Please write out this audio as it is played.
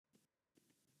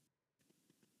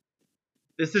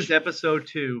This is episode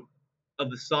 2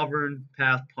 of the Sovereign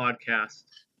Path podcast.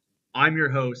 I'm your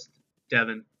host,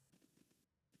 Devin.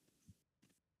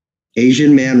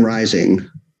 Asian Man Rising.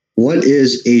 What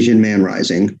is Asian Man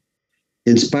Rising?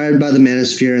 Inspired by the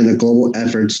manosphere and the global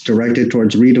efforts directed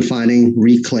towards redefining,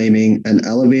 reclaiming, and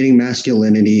elevating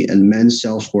masculinity and men's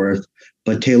self-worth,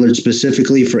 but tailored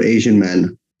specifically for Asian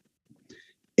men.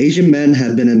 Asian men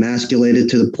have been emasculated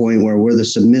to the point where we're the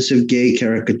submissive gay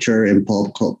caricature in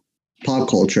pop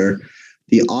culture,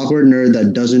 the awkward nerd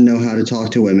that doesn't know how to talk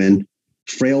to women,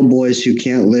 frail boys who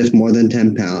can't lift more than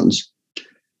 10 pounds.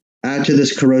 Add to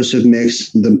this corrosive mix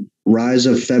the rise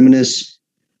of feminist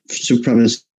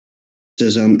supremacism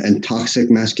and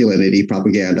toxic masculinity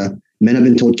propaganda. Men have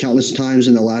been told countless times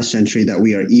in the last century that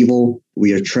we are evil,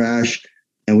 we are trash,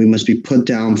 and we must be put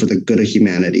down for the good of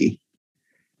humanity.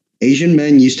 Asian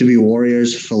men used to be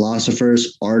warriors,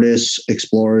 philosophers, artists,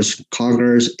 explorers,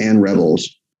 conquerors, and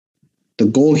rebels. The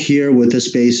goal here with this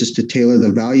space is to tailor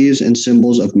the values and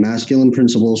symbols of masculine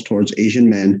principles towards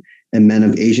Asian men and men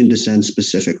of Asian descent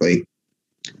specifically.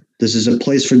 This is a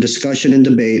place for discussion and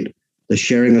debate, the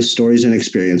sharing of stories and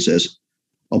experiences,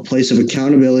 a place of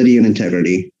accountability and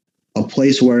integrity, a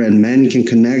place wherein men can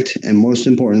connect and, most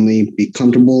importantly, be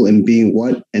comfortable in being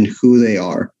what and who they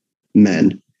are,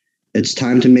 men. It's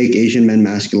time to make Asian men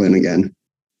masculine again.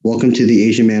 Welcome to the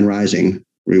Asian Man Rising.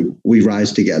 We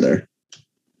rise together.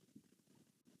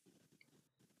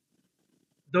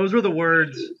 Those were the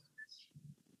words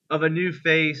of a new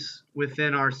face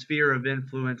within our sphere of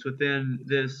influence, within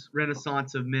this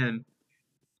renaissance of men.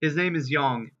 His name is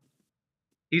Young.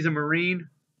 He's a Marine.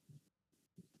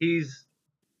 He's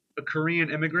a Korean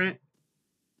immigrant.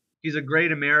 He's a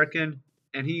great American,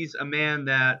 and he's a man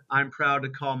that I'm proud to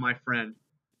call my friend.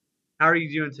 How are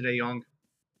you doing today, Young?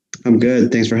 I'm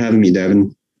good. Thanks for having me,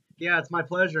 Devin. Yeah, it's my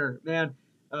pleasure, man.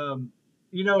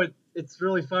 It's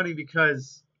really funny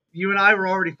because you and I were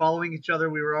already following each other.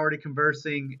 We were already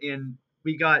conversing, and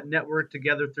we got networked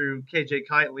together through KJ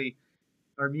Kitely,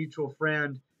 our mutual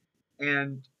friend.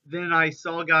 And then I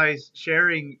saw guys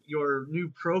sharing your new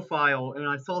profile, and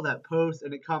I saw that post,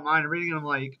 and it caught my eye. And reading it, I'm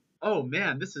like, oh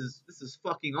man, this is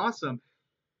fucking awesome,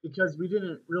 because we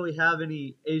didn't really have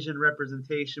any Asian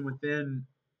representation within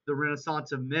the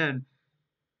Renaissance of Men,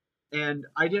 and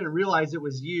I didn't realize it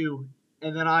was you.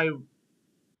 And then I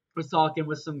was talking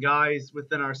with some guys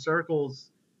within our circles,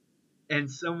 and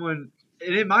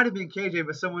it might have been KJ,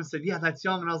 but someone said, yeah, that's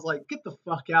Young. And I was like, get the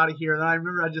fuck out of here. And I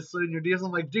remember I just slid in your DMs.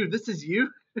 I'm like, dude, this is you?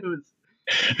 It was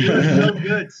so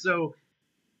good. So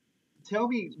tell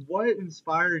me, what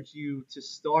inspired you to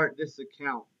start this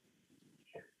account?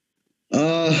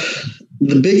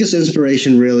 The biggest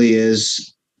inspiration really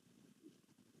is,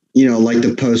 like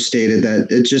the post stated, that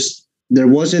there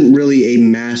wasn't really a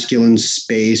masculine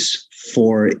space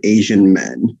for Asian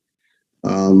men.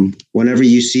 Whenever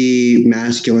you see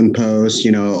masculine posts,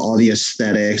 all the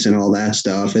aesthetics and all that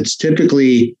stuff, it's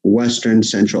typically Western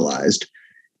centralized.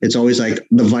 It's always like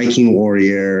the Viking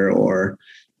warrior or,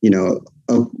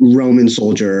 a Roman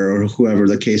soldier or whoever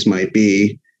the case might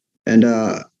be. And,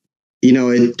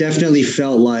 it definitely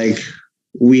felt like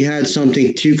we had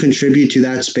something to contribute to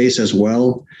that space as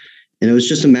well. And it was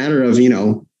just a matter of,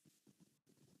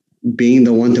 being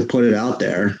the one to put it out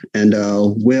there. And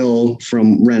Will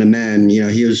from Ren and Men,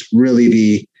 he was really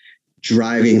the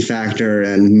driving factor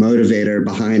and motivator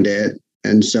behind it.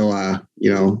 And so, a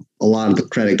lot of the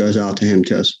credit goes out to him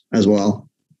as well.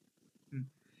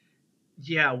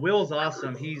 Yeah, Will's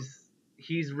awesome.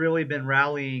 He's really been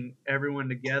rallying everyone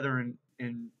together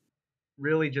and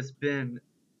really just been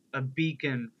a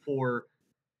beacon for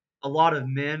a lot of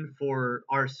men, for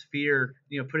our sphere,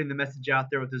 putting the message out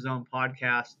there with his own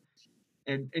podcast.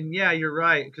 And yeah, you're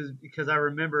right, because I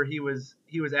remember he was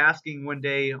asking one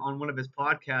day on one of his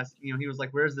podcasts, he was like,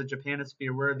 where's the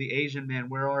Japanosphere? Where are the Asian men?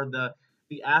 Where are the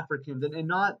Africans? And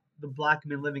not the black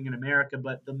men living in America,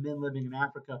 but the men living in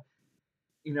Africa.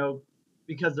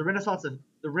 Because the Renaissance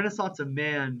of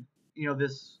man,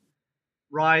 this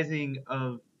rising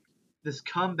of this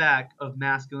comeback of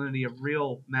masculinity, of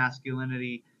real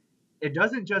masculinity, it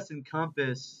doesn't just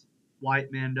encompass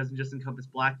white men, doesn't just encompass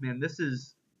black men. This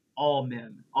is all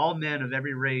men of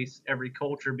every race, every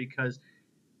culture, because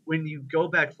when you go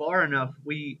back far enough,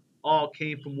 we all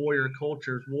came from warrior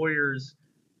cultures, warriors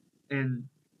and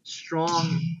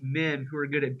strong men who are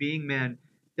good at being men.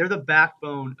 They're the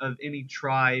backbone of any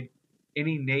tribe,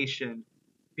 any nation,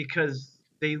 because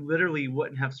they literally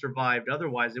wouldn't have survived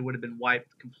otherwise. It would have been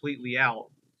wiped completely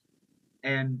out.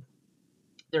 And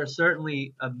there's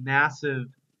certainly a massive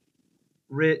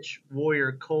rich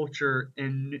warrior culture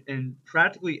in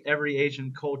practically every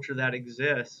Asian culture that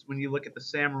exists. When you look at the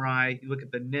samurai, you look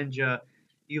at the ninja,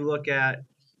 you look at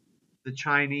the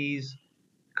Chinese,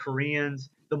 Koreans,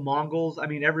 the Mongols. I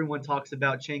mean, everyone talks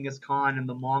about Genghis Khan and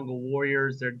the Mongol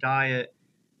warriors, their diet.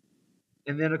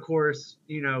 And then, of course,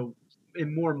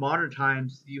 in more modern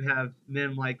times, you have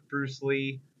men like Bruce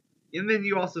Lee. And then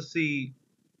you also see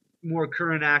more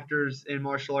current actors in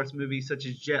martial arts movies such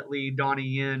as Jet Li, Donnie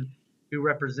Yen, who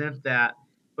represent that.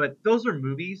 But those are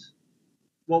movies.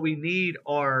 What we need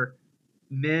are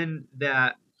men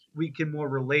that we can more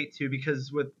relate to,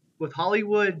 because with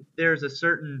Hollywood, there's a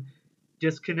certain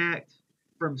disconnect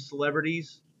from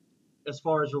celebrities as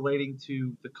far as relating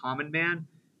to the common man.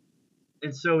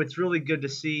 And so it's really good to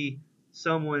see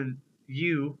someone,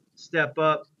 you, step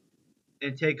up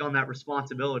and take on that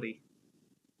responsibility.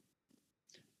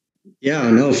 Yeah,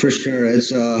 no, for sure.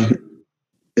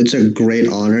 It's a great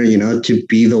honor, to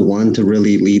be the one to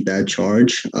really lead that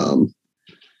charge.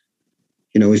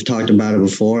 We've talked about it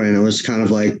before, and it was kind of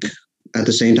like at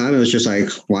the same time, it was just like,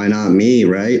 why not me,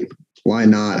 right? Why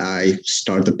not I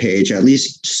start the page, at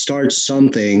least start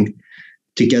something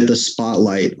to get the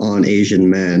spotlight on Asian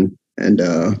men? And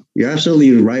you're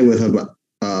absolutely right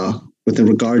with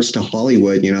regards to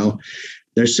Hollywood.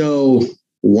 They're so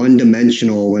one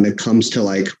dimensional when it comes to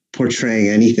like portraying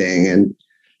anything, and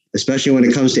especially when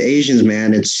it comes to Asians,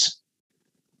 man, it's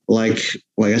like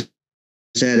I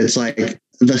said, it's like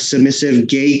the submissive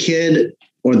gay kid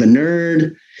or the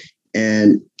nerd,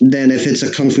 and then if it's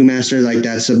a kung fu master, like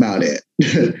that's about it.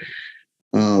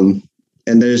 And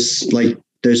there's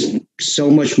so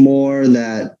much more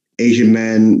that Asian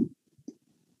men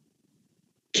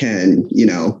can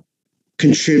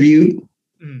contribute,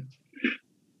 Mm.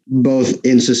 both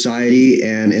in society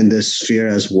and in this sphere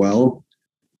as well.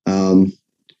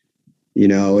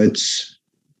 It's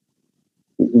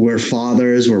we're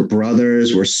fathers, we're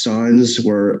brothers, we're sons,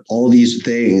 we're all these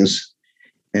things,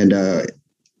 and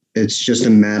it's just a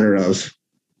matter of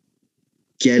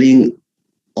getting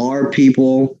our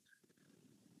people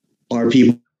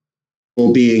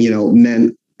being,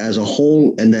 men as a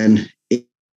whole, and then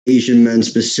Asian men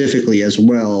specifically as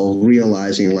well,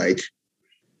 realizing like,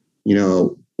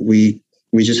 we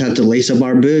just have to lace up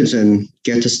our boots and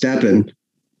get to stepping.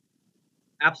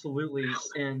 Absolutely.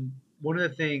 And one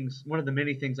of the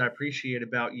many things I appreciate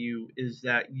about you is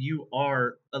that you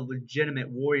are a legitimate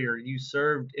warrior. You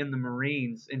served in the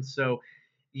Marines. And so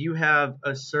you have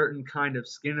a certain kind of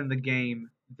skin in the game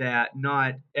that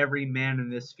not every man in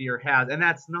this sphere has. And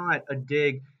that's not a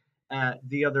dig at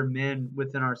the other men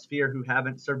within our sphere who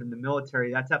haven't served in the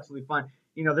military. That's absolutely fine.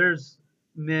 There's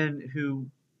men who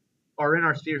are in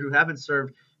our sphere who haven't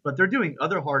served, but they're doing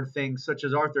other hard things, such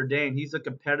as Arthur Dane. He's a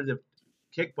competitive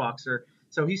kickboxer,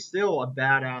 so he's still a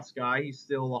badass guy. He's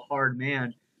still a hard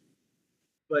man.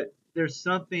 But there's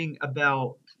something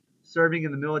about serving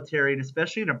in the military, and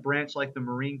especially in a branch like the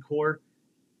Marine Corps,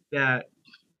 that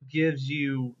gives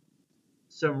you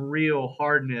some real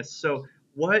hardness. So,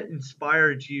 what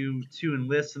inspired you to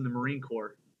enlist in the Marine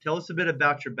Corps? Tell us a bit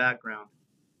about your background.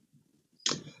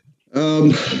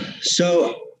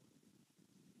 So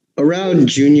around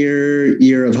junior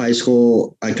year of high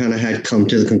school, I kind of had come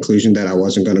to the conclusion that I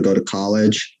wasn't going to go to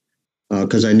college,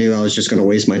 because I knew I was just going to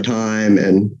waste my time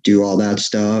and do all that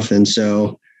stuff. And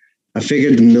so I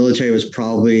figured the military was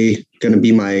probably going to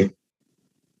be my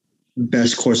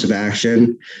best course of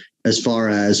action, as far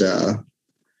as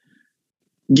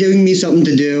giving me something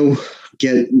to do,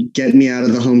 get me out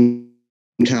of the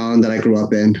hometown that I grew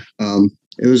up in.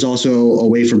 It was also a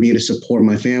way for me to support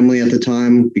my family at the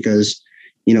time, because,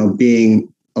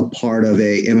 being a part of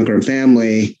a immigrant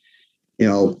family,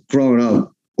 growing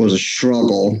up was a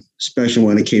struggle, especially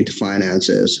when it came to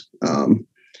finances. But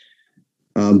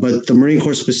the Marine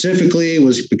Corps specifically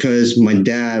was because my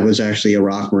dad was actually a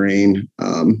ROK Marine.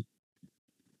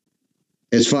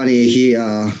 It's funny, he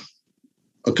a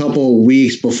couple of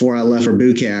weeks before I left for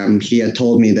boot camp, he had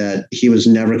told me that he was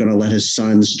never going to let his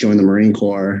sons join the Marine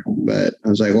Corps. But I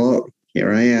was like, well,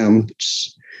 here I am,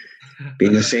 just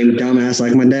being the same dumbass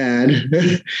like my dad.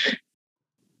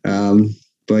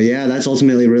 But yeah, that's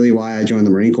ultimately really why I joined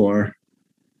the Marine Corps.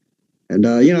 And,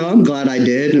 I'm glad I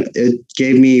did. It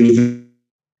gave me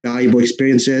valuable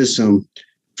experiences, some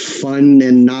fun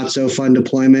and not so fun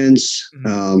deployments.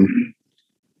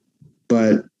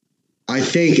 But I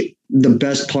think the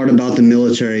best part about the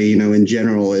military, in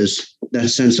general, is that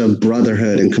sense of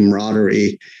brotherhood and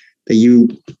camaraderie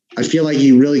that I feel like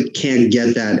you really can't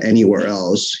get that anywhere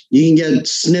else. You can get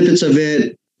snippets of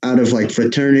it out of like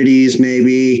fraternities,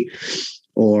 maybe,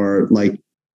 or like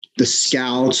the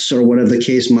scouts or whatever the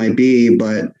case might be.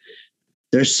 But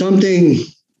there's something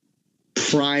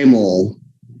primal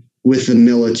with the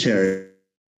military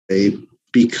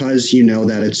because you know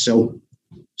that it's so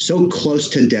close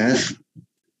to death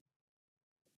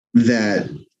that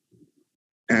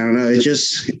I don't know,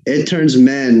 it turns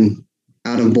men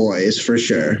out of boys for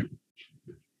sure.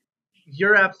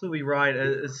 You're absolutely right.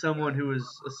 As someone who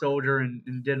was a soldier and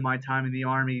did my time in the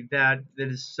army, that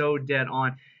is so dead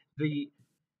on. The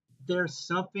There's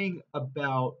something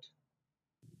about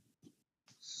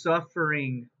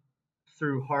suffering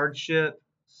through hardship,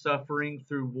 suffering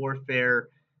through warfare,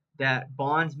 that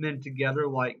bonds men together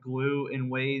like glue in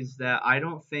ways that I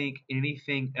don't think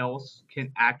anything else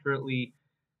can accurately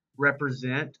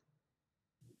represent,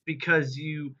 because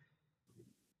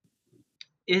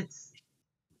it's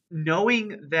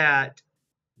knowing that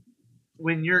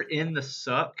when you're in the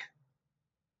suck,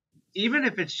 even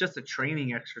if it's just a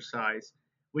training exercise,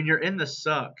 when you're in the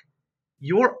suck,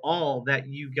 you're all that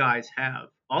you guys have.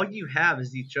 All you have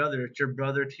is each other. It's your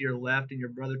brother to your left and your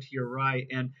brother to your right.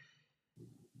 And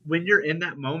when you're in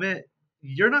that moment,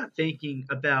 you're not thinking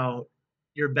about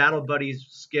your battle buddy's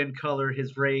skin color,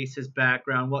 his race, his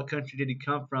background, what country did he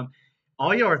come from.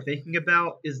 All you are thinking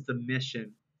about is the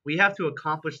mission. We have to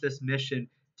accomplish this mission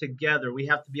together. We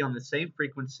have to be on the same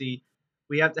frequency.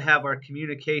 We have to have our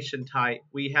communication tight.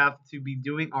 We have to be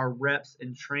doing our reps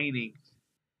and training.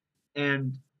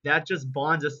 And that just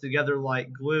bonds us together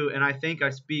like glue. And I think I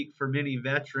speak for many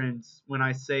veterans when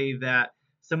I say that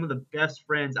some of the best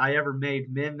friends I ever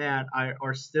made, men that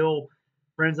are still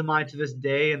friends of mine to this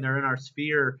day and they're in our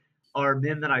sphere, are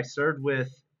men that I served with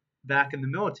back in the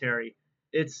military.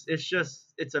 It's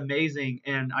amazing.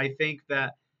 And I think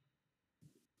that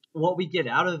what we get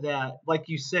out of that, like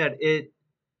you said, it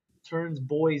turns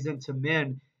boys into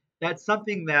men. That's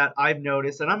something that I've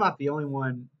noticed, and I'm not the only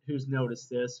one who's noticed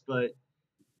this, but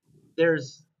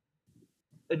there's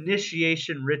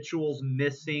initiation rituals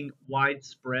missing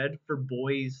widespread for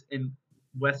boys in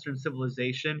Western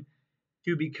civilization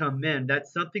to become men.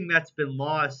 That's something that's been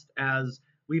lost as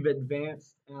we've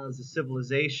advanced as a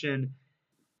civilization.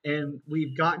 And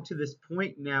we've gotten to this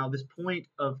point now, this point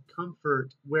of comfort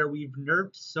where we've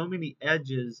nerfed so many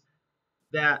edges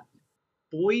that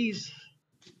boys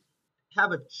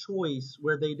have a choice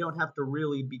where they don't have to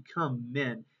really become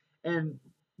men. And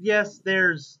yes,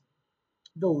 there's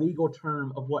the legal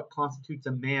term of what constitutes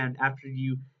a man after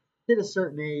you hit a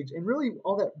certain age. And really,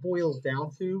 all that boils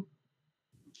down to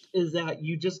is that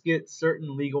you just get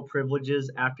certain legal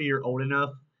privileges after you're old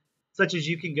enough, such as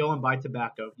you can go and buy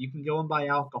tobacco, you can go and buy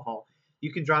alcohol,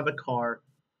 you can drive a car.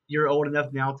 You're old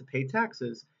enough now to pay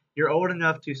taxes. You're old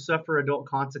enough to suffer adult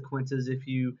consequences if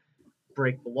you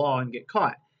break the law and get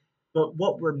caught. But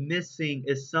what we're missing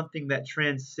is something that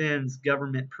transcends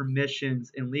government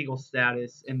permissions and legal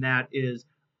status, and that is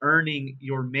earning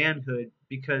your manhood.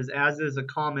 Because as is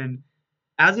common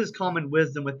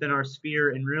wisdom within our sphere,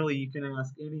 and really you can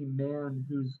ask any man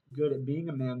who's good at being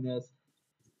a man this,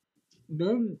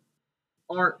 men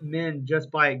aren't men just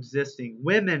by existing.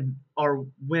 Women are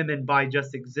women by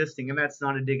just existing, and that's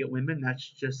not a dig at women. That's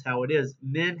just how it is.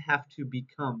 Men have to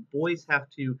become. Boys have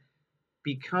to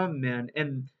become men,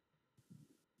 and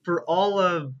for all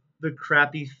of the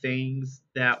crappy things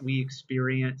that we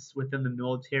experience within the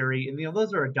military, and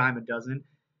those are a dime a dozen.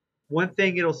 One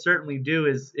thing it'll certainly do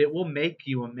is it will make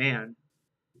you a man.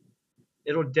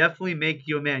 It'll definitely make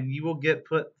you a man. You will get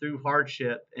put through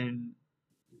hardship, and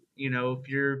if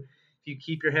you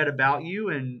keep your head about you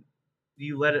and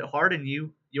you let it harden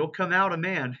you, you'll come out a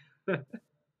man.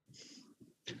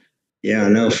 Yeah,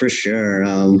 no, for sure.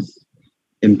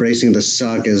 Embracing the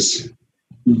suck is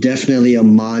definitely a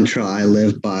mantra I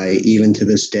live by even to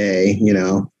this day.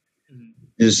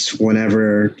 Just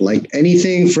whenever, like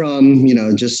anything from,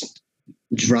 just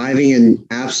driving in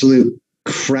absolute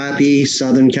crappy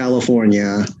Southern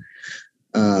California,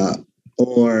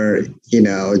 or,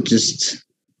 just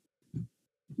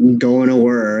going to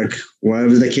work,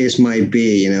 whatever the case might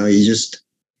be,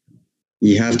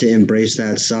 you have to embrace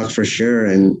that suck for sure.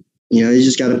 And, you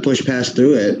just got to push past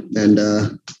through it.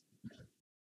 And,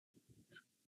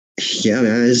 yeah,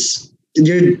 man,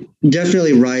 you're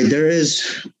definitely right. There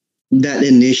is that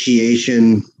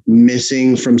initiation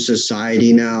missing from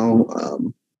society now.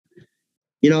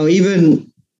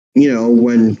 Even,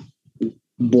 when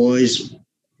boys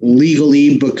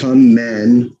legally become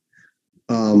men,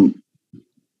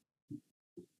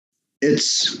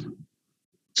 it's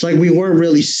like we weren't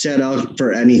really set up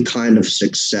for any kind of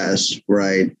success,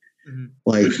 right? Mm-hmm.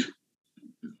 Like,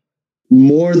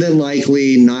 more than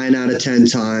likely 9 out of 10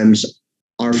 times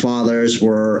our fathers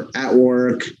were at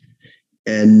work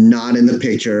and not in the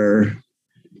picture,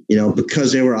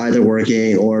 because they were either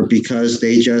working or because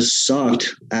they just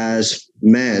sucked as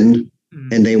men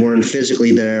and they weren't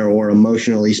physically there or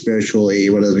emotionally, spiritually,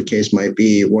 whatever the case might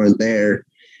be, weren't there.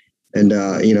 And,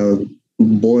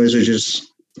 boys are just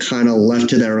kind of left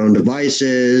to their own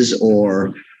devices,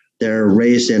 or they're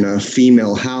raised in a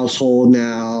female household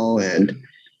now, and,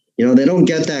 they don't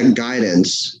get that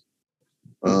guidance.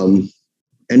 And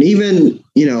even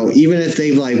if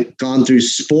they've like gone through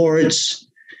sports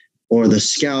or the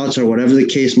scouts or whatever the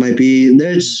case might be,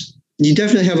 you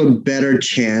definitely have a better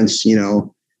chance,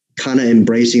 kind of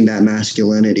embracing that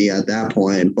masculinity at that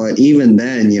point. But even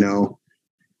then,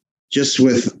 just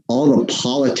with all the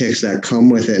politics that come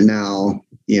with it now,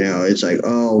 it's like,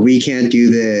 oh, we can't do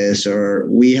this, or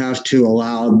we have to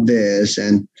allow this.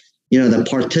 And, the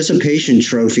participation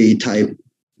trophy type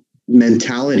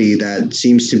mentality that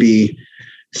seems to be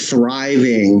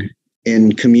thriving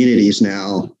in communities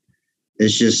now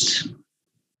is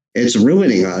it's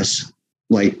ruining us,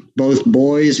 like both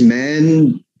boys,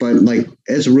 men, but like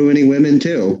it's ruining women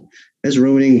too. It's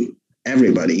ruining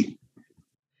everybody.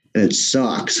 And it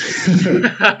sucks.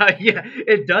 Yeah,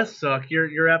 it does suck.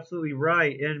 You're absolutely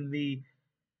right. In the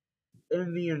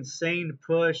insane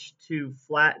push to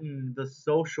flatten the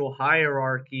social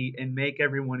hierarchy and make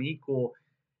everyone equal,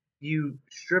 you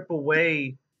strip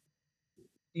away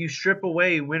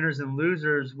winners and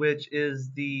losers, which is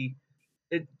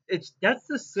that's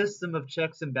the system of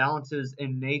checks and balances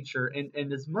in nature.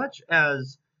 And as much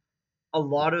as a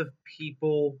lot of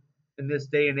people in this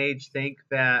day and age think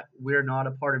that we're not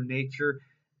a part of nature,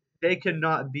 they could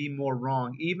not be more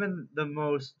wrong. Even the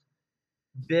most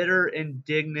bitter,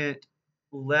 indignant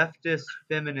leftist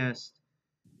feminist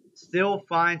still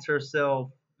finds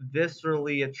herself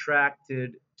viscerally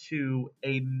attracted to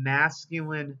a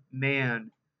masculine man,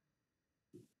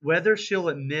 whether she'll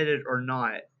admit it or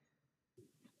not.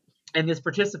 And this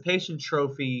participation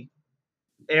trophy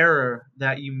error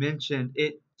that you mentioned,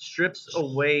 it strips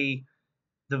away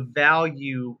the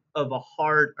value of a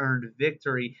hard-earned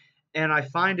victory. And I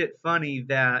find it funny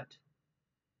that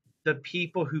the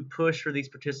people who push for these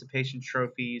participation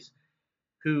trophies,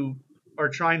 who are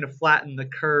trying to flatten the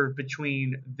curve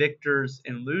between victors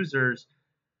and losers,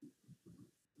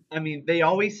 I mean, they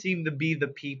always seem to be the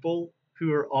people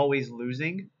who are always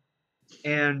losing,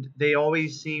 and they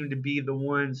always seem to be the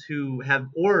ones who have,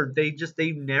 or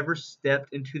they've never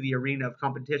stepped into the arena of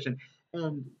competition.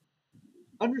 And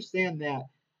understand that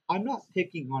I'm not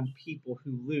picking on people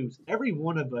who lose. Every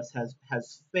one of us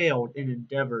has failed in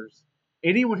endeavors.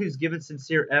 Anyone who's given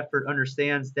sincere effort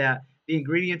understands that the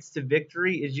ingredients to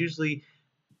victory is usually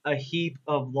a heap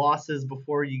of losses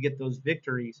before you get those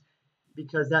victories,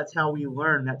 because that's how we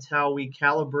learn, that's how we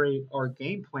calibrate our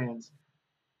game plans.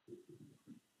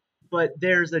 But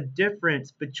there's a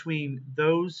difference between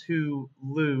those who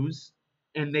lose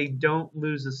and they don't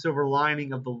lose the silver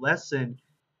lining of the lesson,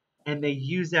 and they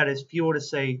use that as fuel to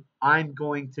say, I'm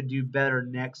going to do better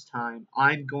next time,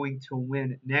 I'm going to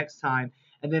win next time.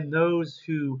 And then those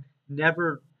who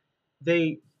never,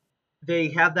 they they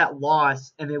have that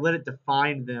loss and they let it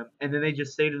define them, and then they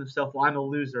just say to themselves, well, I'm a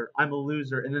loser,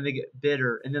 and then they get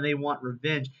bitter, and then they want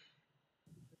revenge.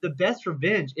 The best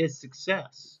revenge is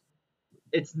success.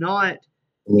 It's not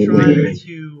trying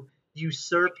to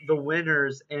usurp the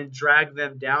winners and drag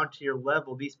them down to your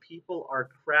level. These people are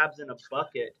crabs in a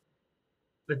bucket,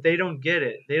 but they don't get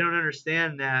it. They don't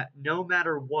understand that no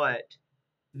matter what,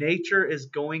 nature is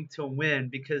going to win,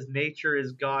 because nature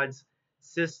is God's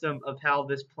system of how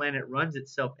this planet runs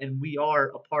itself, and we are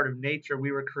a part of nature.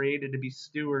 We were created to be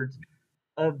stewards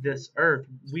of this earth.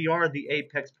 We are the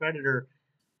apex predator.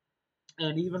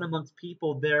 And even amongst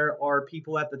people, there are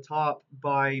people at the top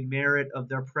by merit of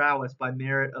their prowess, by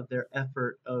merit of their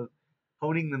effort of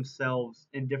honing themselves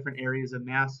in different areas of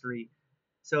mastery.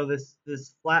 So this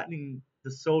flattening the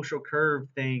social curve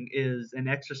thing is an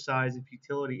exercise in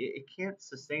futility. It can't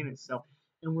sustain itself,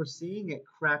 and we're seeing it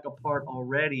crack apart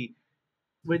already,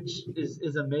 which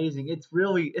is amazing. It's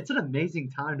an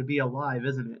amazing time to be alive,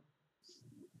 isn't it?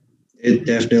 It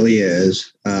definitely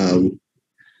is.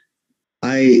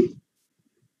 I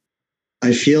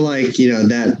I feel like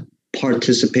that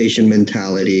participation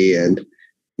mentality and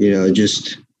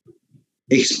just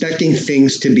expecting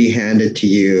things to be handed to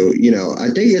you. I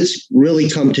think it's really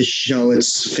come to show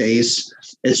its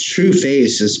true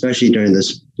face, especially during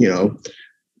this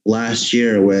last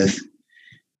year with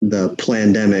the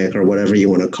pandemic or whatever you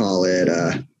want to call it.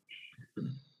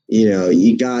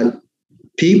 You got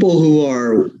people who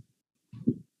are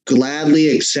gladly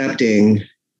accepting,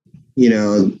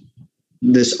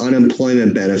 this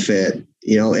unemployment benefit,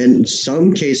 in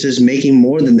some cases making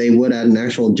more than they would at an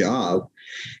actual job.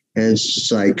 And it's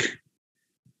just like,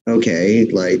 okay,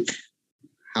 like,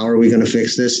 how are we going to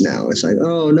fix this now? It's like,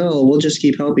 oh no, we'll just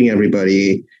keep helping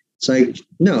everybody. It's like,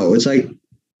 no, it's like,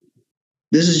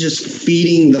 this is just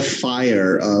feeding the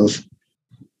fire of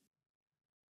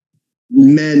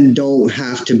men don't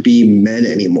have to be men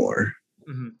anymore,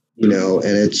 Hmm.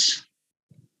 and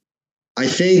I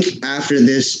think after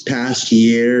this past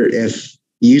year, if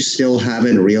you still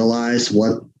haven't realized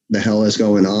what the hell is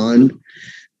going on,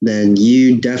 then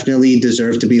you definitely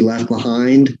deserve to be left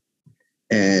behind.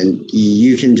 And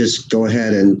you can just go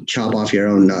ahead and chop off your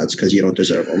own nuts because you don't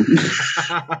deserve them.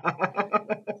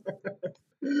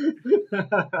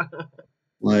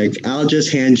 Like, I'll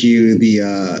just hand you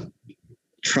the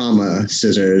trauma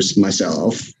scissors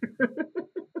myself.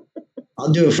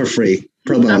 I'll do it for free,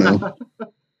 pro bono.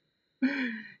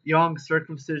 Young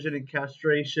circumcision and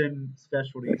castration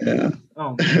specialties. Yeah.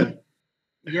 Oh man.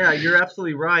 Yeah, you're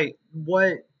absolutely right.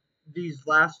 What these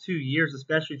last 2 years,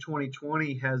 especially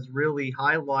 2020, has really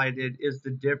highlighted is the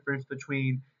difference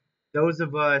between those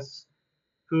of us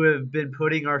who have been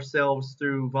putting ourselves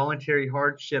through voluntary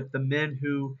hardship, the men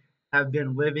who have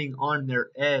been living on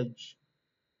their edge,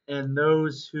 and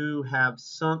those who have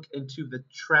sunk into the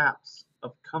traps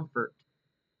of comfort.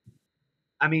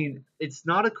 I mean, it's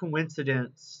not a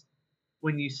coincidence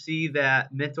when you see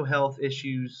that mental health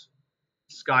issues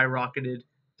skyrocketed,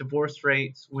 divorce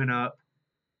rates went up,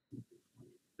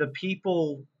 the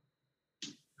people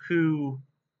who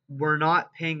were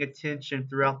not paying attention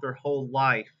throughout their whole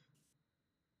life,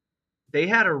 they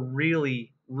had a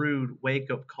really rude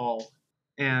wake up call.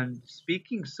 And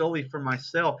speaking solely for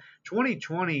myself,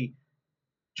 2020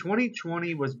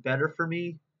 was better for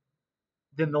me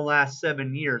than the last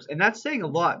 7 years. And that's saying a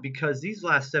lot because these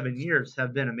last 7 years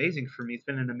have been amazing for me. It's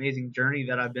been an amazing journey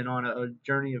that I've been on, a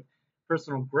journey of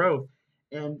personal growth.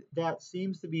 And that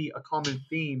seems to be a common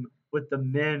theme with the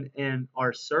men in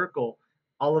our circle.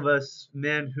 All of us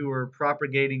men who are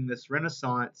propagating this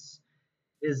renaissance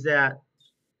is that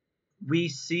we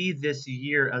see this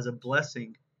year as a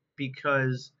blessing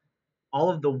because all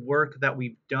of the work that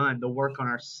we've done, the work on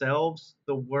ourselves,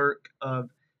 the work of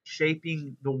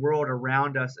shaping the world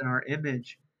around us and our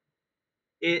image,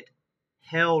 it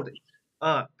held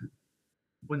up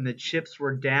when the chips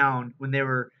were down, when they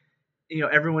were,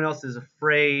 everyone else is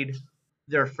afraid.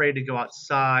 They're afraid to go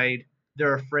outside.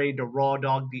 They're afraid to raw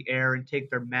dog the air and take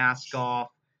their mask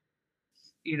off.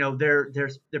 They're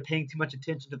paying too much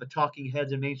attention to the talking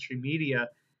heads in mainstream media.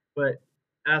 But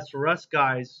as for us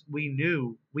guys, we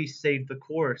knew we saved the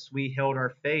course. We held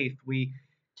our faith. We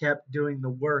kept doing the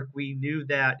work. We knew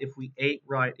that if we ate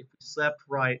right, if we slept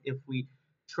right, if we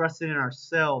trusted in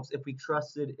ourselves, if we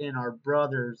trusted in our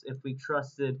brothers, if we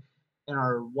trusted in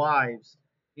our wives,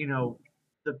 you know,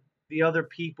 the the other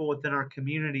people within our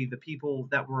community, the people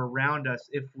that were around us,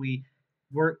 if we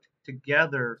worked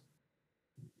together,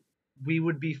 we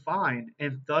would be fine.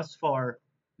 And thus far,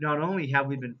 not only have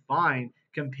we been fine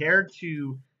compared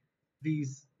to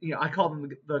these, I call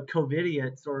them the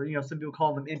COVIDiots, or some people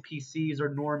call them NPCs or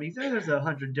normies. There's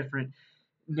 100 different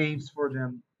names for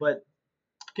them, but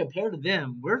compared to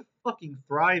them, we're fucking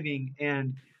thriving.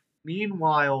 And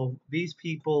meanwhile, these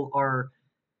people are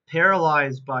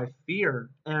paralyzed by fear,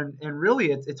 and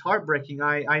really, it's heartbreaking.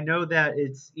 I know that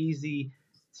it's easy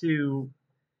to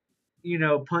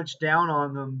punch down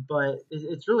on them. But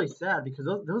it's really sad because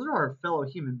those are our fellow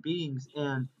human beings.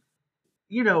 And,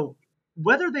 you know,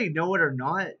 whether they know it or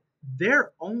not,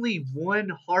 they're only one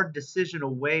hard decision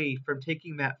away from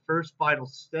taking that first vital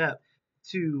step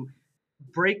to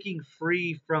breaking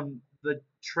free from the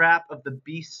trap of the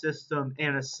beast system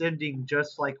and ascending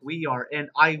just like we are. And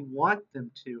I want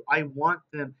them to. I want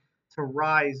them to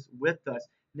rise with us.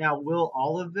 Now, will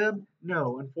all of them?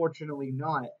 No, unfortunately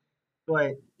not.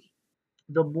 But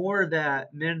the more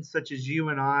that men such as you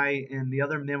and I and the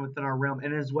other men within our realm,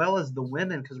 and as well as the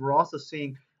women, because we're also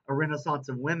seeing a renaissance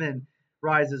of women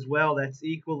rise as well, that's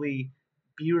equally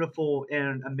beautiful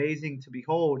and amazing to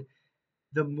behold.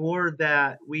 The more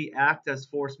that we act as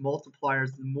force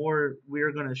multipliers, the more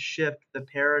we're going to shift the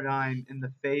paradigm in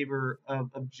the favor of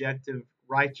objective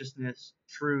righteousness,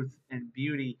 truth, and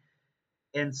beauty.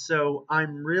 And so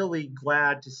I'm really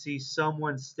glad to see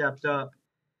someone stepped up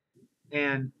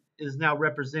and is now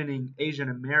representing Asian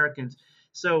Americans.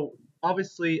 So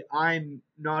obviously, I'm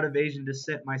not of Asian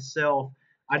descent myself.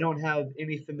 I don't have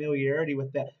any familiarity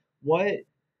with that. What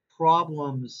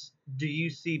problems do you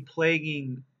see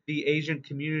plaguing the Asian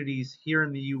communities here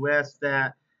in the U.S.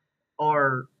 that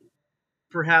are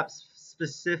perhaps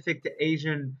specific to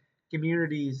Asian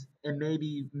communities and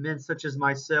maybe men such as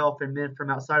myself and men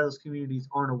from outside of those communities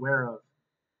aren't aware of?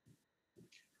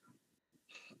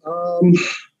 Um,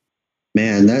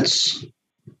 Man, there's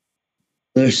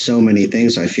so many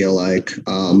things I feel like.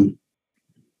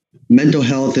 Mental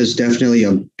health is definitely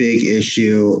a big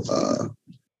issue.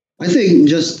 I think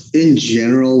just in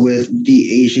general with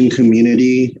the Asian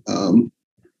community,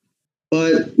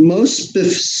 but most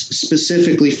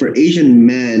specifically for Asian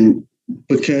men,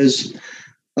 because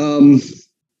um,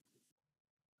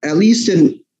 at least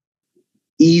in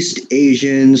East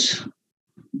Asians,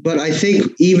 but I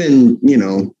think even,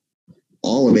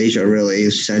 all of Asia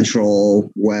really, Central,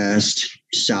 West,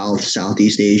 South,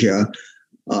 Southeast Asia,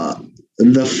 uh,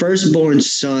 the firstborn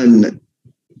son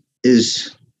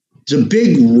is it's a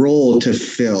big role to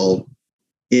fill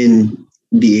in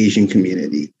the Asian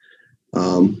community.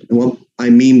 And what I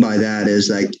mean by that is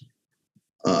like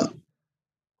uh,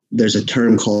 there's a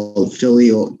term called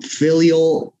filial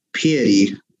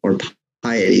piety or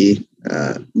piety.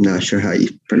 Not sure how you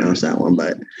pronounce that one,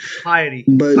 but Piety.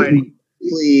 but Piety.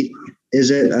 is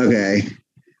it okay?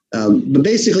 But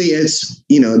basically, it's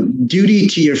duty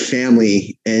to your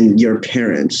family and your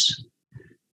parents.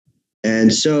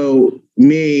 And so,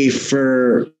 me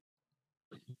for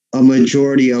a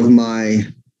majority of my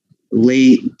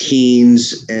late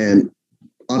teens and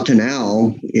up to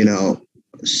now,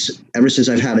 ever since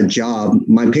I've had a job,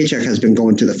 my paycheck has been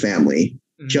going to the family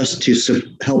just to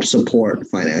help support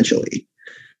financially.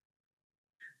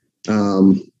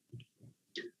 Um,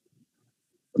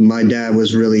 my dad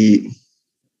was really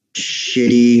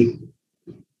shitty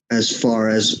as far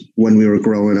as when we were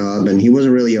growing up, and he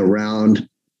wasn't really around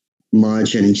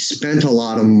much, and he spent a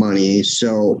lot of money.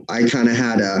 So I kind of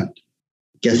had to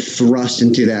get thrust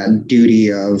into that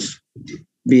duty of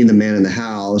being the man in the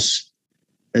house.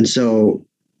 And so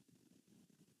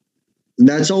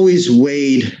that's always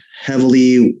weighed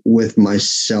heavily with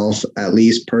myself, at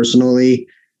least personally.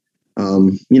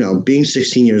 Being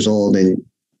 16 years old, and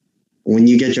when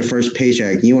you get your first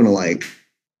paycheck, you want to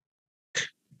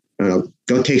I don't know,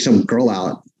 go take some girl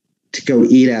out to go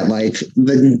eat at like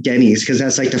the Denny's because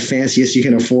that's like the fanciest you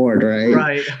can afford, right?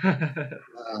 Right.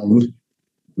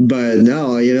 But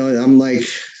no, I'm like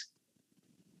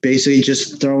basically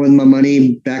just throwing my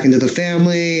money back into the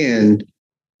family, and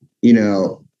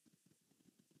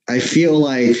I feel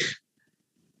like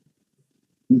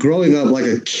growing up like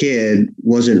a kid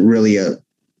wasn't really a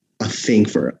thing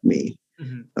for me.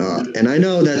 Mm-hmm. And I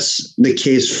know that's the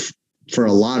case for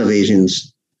a lot of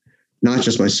Asians, not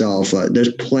just myself.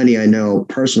 There's plenty I know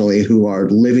personally who are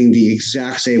living the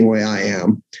exact same way I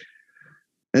am.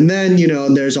 And then,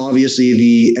 there's obviously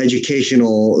the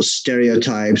educational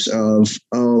stereotypes of,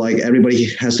 like everybody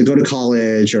has to go to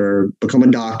college or become a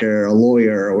doctor, a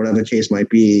lawyer, or whatever the case might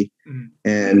be. Mm-hmm.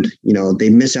 And, they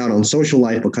miss out on social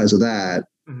life because of that.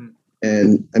 Mm-hmm.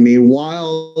 And I mean,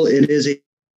 while it is a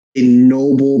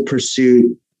noble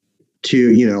pursuit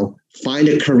to, find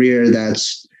a career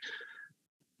that's,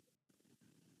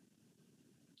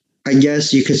 I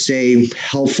guess you could say,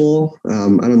 helpful. I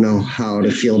don't know how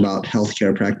to feel about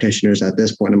healthcare practitioners at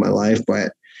this point in my life,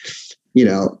 but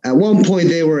at one point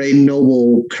they were a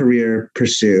noble career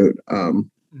pursuit.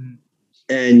 And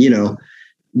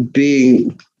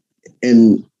being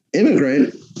an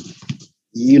immigrant,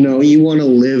 you want to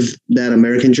live that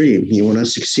American dream. You want to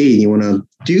succeed. You want to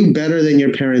do better than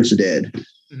your parents did.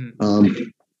 Mm-hmm.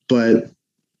 But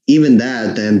even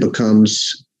that then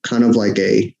becomes kind of like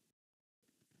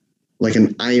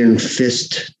an iron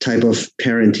fist type of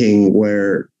parenting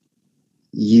where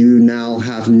you now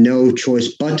have no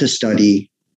choice but to study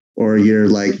or you're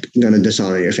like going to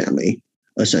dishonor your family,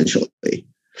 essentially.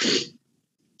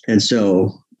 And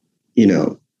so,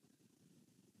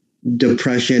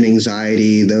 depression,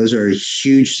 anxiety, those are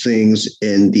huge things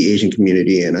in the Asian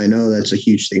community. And I know that's a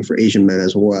huge thing for Asian men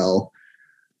as well.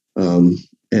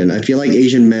 And I feel like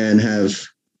Asian men have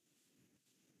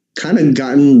kind of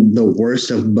gotten the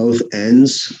worst of both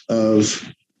ends of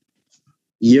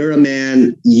you're a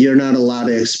man, you're not allowed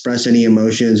to express any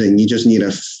emotions and you just need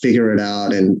to figure it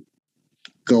out and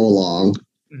go along.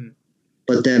 Mm-hmm.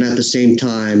 But then at the same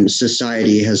time,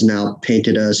 society has now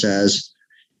painted us as,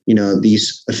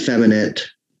 these effeminate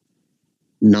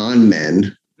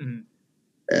non-men. Mm-hmm.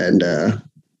 And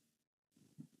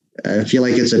I feel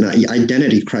like it's an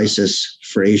identity crisis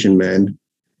for Asian men,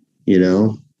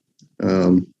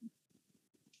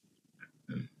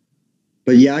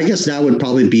 but yeah, I guess that would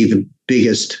probably be the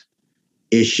biggest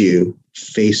issue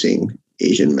facing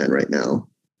Asian men right now.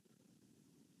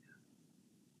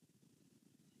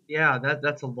 Yeah,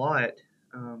 that's a lot.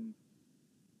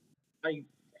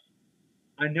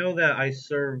 I know that I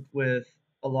served with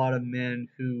a lot of men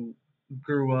who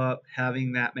grew up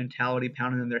having that mentality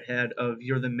pounded in their head of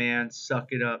you're the man, suck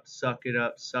it up, suck it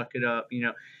up, suck it up.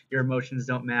 Your emotions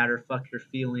don't matter. Fuck your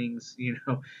feelings.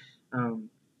 Um,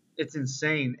 it's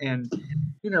insane. And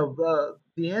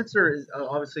the answer is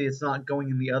obviously it's not going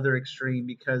in the other extreme,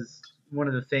 because one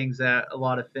of the things that a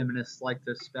lot of feminists like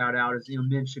to spout out is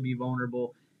men should be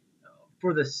vulnerable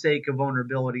for the sake of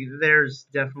vulnerability. There's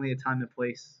definitely a time and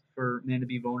place for men to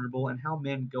be vulnerable, and how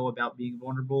men go about being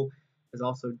vulnerable is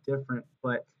also different.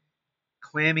 But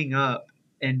clamming up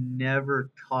and never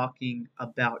talking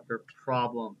about your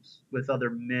problems with other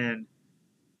men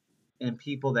and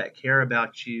people that care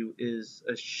about you is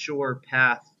a sure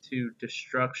path to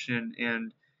destruction.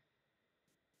 And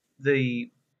the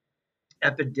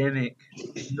epidemic,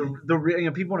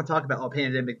 people want to talk about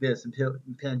pandemic this and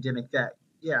pandemic that.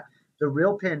 Yeah, the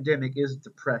real pandemic is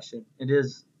depression. It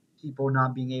is people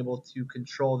not being able to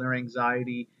control their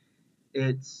anxiety.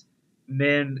 It's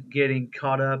men getting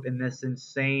caught up in this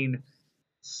insane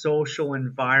social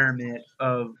environment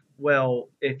of, well,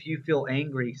 if you feel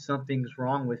angry, something's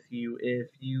wrong with you. If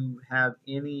you have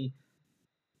any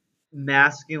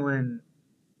masculine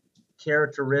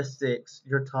characteristics,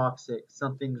 you're toxic.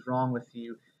 Something's wrong with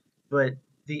you. But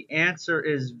the answer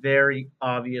is very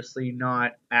obviously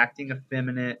not acting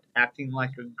effeminate, acting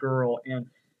like a girl. And,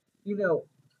 you know,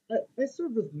 I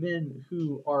serve with men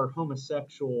who are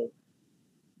homosexual,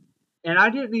 and I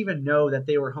didn't even know that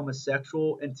they were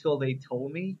homosexual until they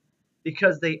told me,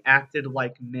 because they acted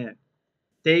like men.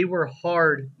 They were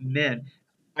hard men.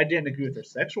 I didn't agree with their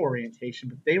sexual orientation,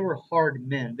 but they were hard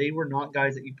men. They were not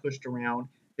guys that you pushed around.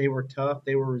 They were tough.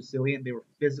 They were resilient. They were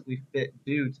physically fit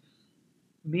dudes.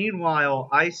 Meanwhile,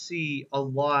 I see a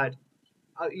lot.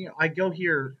 I go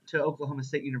here to Oklahoma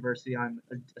State University. I'm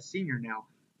a senior now,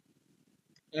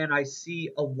 and I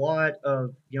see a lot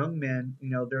of young men.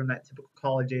 They're in that typical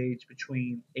college age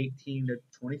between 18 to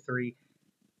 23,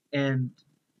 and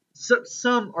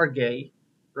some are gay,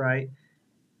 right?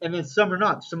 And then some are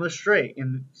not. Some are straight,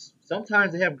 and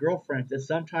sometimes they have girlfriends, and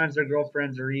sometimes their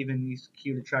girlfriends are even these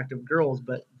cute, attractive girls.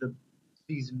 But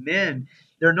these men,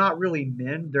 they're not really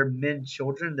men. They're men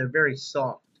children. They're very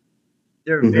soft.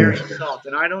 They're very soft,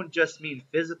 and I don't just mean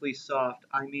physically soft.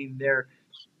 I mean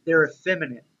they're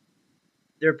effeminate.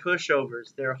 They're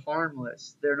pushovers. They're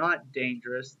harmless. They're not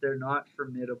dangerous. They're not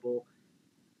formidable.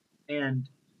 And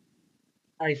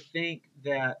I think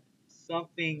that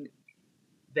something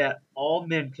that all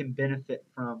men can benefit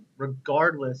from,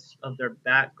 regardless of their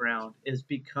background, is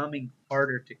becoming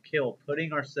harder to kill,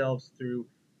 putting ourselves through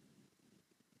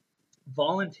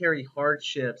voluntary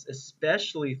hardships,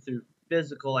 especially through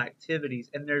physical activities.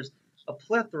 And there's a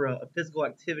plethora of physical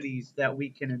activities that we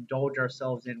can indulge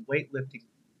ourselves in: weightlifting,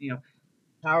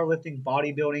 powerlifting,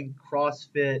 bodybuilding,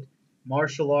 CrossFit,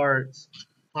 martial arts,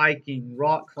 hiking,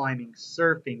 rock climbing,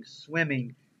 surfing,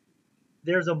 swimming.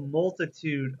 There's a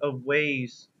multitude of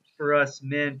ways for us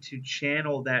men to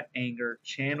channel that anger,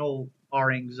 channel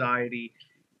our anxiety,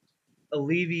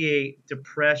 alleviate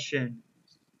depression.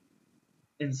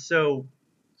 And so,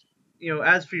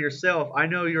 as for yourself, I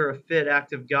know you're a fit,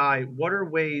 active guy. What are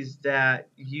ways that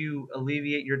you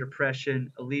alleviate your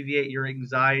depression, alleviate your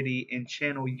anxiety, and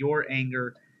channel your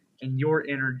anger and your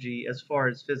energy as far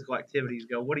as physical activities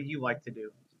go? What do you like to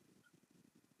do?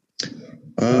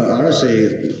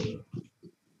 Honestly,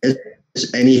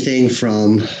 it's anything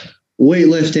from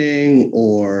weightlifting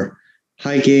or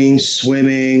hiking,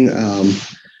 swimming.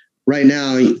 Right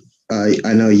now,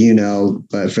 I know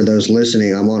but for those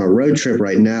listening, I'm on a road trip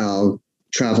right now,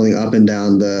 traveling up and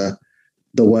down the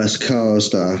West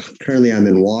Coast. Currently, I'm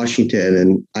in Washington,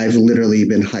 and I've literally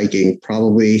been hiking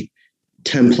probably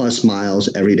 10 plus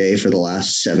miles every day for the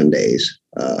last 7 days,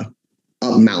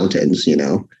 up mountains,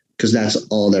 because that's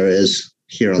all there is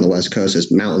here on the West Coast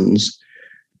is mountains.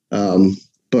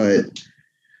 But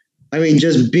I mean,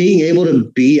 just being able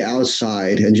to be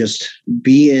outside and just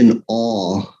be in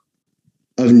awe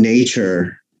of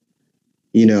nature,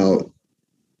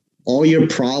 all your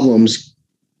problems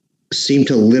seem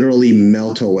to literally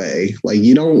melt away. Like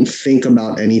you don't think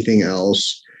about anything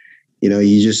else.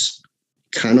 You just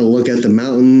kind of look at the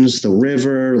mountains, the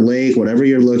river, lake, whatever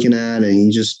you're looking at, and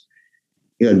you just,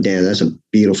 damn, that's a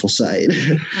beautiful sight.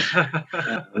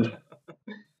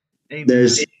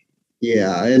 There's,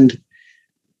 yeah. And,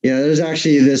 there's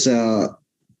actually this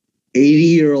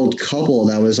 80-year-old couple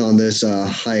that was on this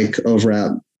hike over at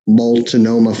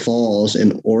Multnomah Falls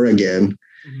in Oregon.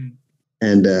 Mm-hmm.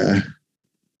 And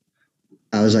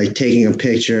I was like taking a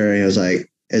picture, and I was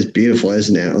like, it's beautiful,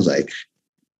 isn't it? I was like,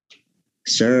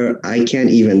 sir, I can't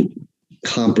even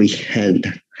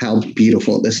comprehend how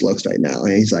beautiful this looks right now.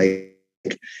 And he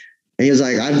was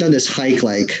like, I've done this hike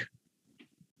like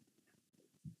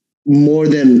more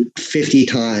than 50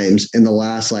 times in the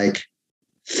last like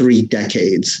 3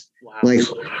 decades. Wow. Like,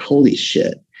 holy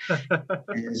shit. And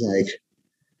it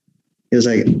was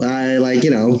like, I like,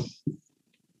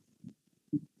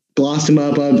 glossed him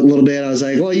up a little bit. I was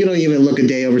like, well, you don't even look a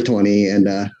day over 20.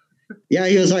 And yeah,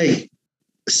 he was like,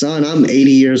 son, I'm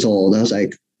 80 years old. I was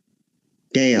like,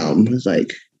 damn. I was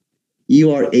like,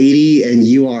 you are 80 and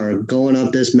you are going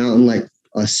up this mountain like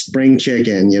a spring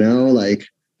chicken, like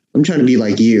I'm trying to be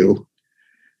like you.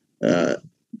 But,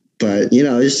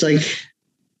 it's like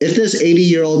if this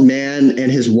 80-year-old man and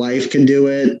his wife can do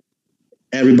it,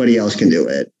 everybody else can do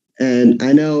it. And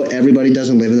I know everybody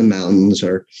doesn't live in the mountains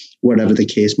or whatever the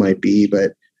case might be,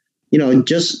 but,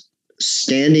 just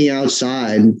standing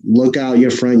outside, look out your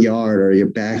front yard or your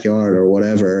backyard or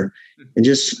whatever, and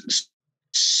just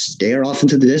stare off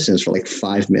into the distance for like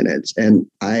 5 minutes. And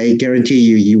I guarantee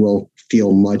you, you will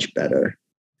feel much better.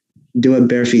 Do it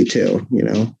bare feet too,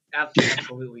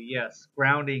 Absolutely, yes.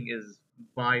 Grounding is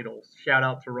vital. Shout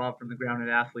out to Rob from the Grounded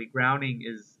Athlete. Grounding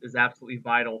is absolutely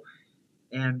vital.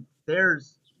 And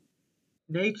there's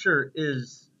nature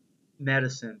is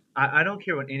medicine. I don't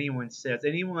care what anyone says.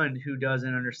 Anyone who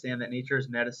doesn't understand that nature is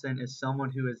medicine is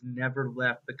someone who has never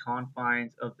left the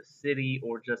confines of the city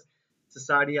or just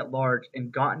society at large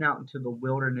and gotten out into the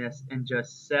wilderness and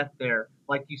just sat there,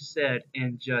 like you said,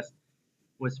 and just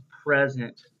was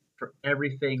present for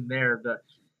everything there. The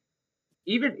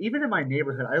even in my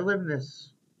neighborhood, I live in this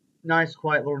nice,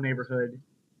 quiet little neighborhood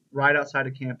right outside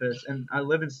of campus, and I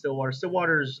live in Stillwater.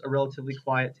 Stillwater's a relatively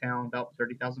quiet town, about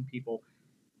 30,000 people.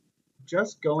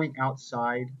 Just going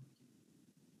outside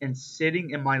and sitting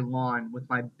in my lawn with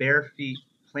my bare feet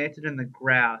planted in the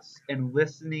grass and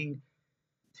listening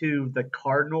to the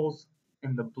cardinals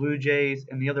and the blue jays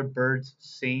and the other birds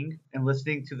sing and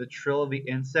listening to the trill of the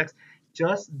insects,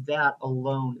 just that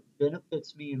alone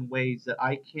benefits me in ways that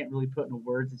I can't really put into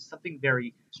words. It's something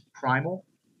very primal.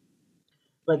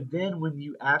 But then when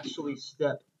you actually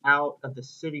step out of the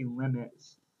city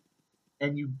limits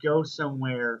and you go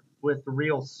somewhere with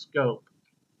real scope,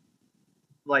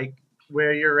 like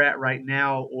where you're at right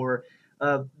now, or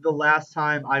the last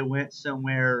time I went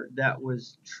somewhere that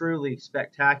was truly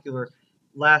spectacular,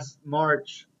 last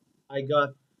March, I got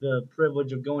the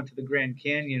privilege of going to the Grand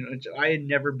Canyon, which I had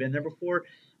never been there before,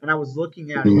 and I was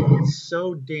looking at it, and it's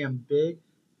so damn big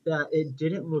that it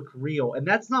didn't look real, and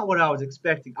that's not what I was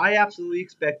expecting. I absolutely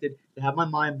expected to have my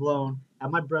mind blown,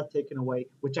 have my breath taken away,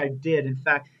 which I did. In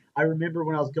fact, I remember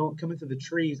when I was coming through the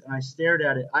trees and I stared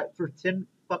at it for 10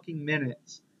 fucking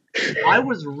minutes. I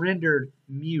was rendered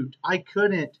mute. I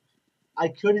couldn't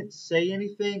say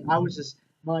anything. I was just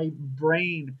my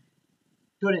brain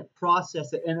couldn't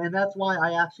process it, and that's why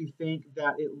I actually think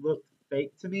that it looked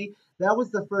fake to me. That was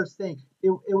the first thing.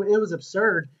 It was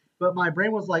absurd, but my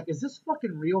brain was like, "Is this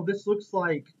fucking real? This looks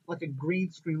like a green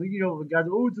screen." The guys,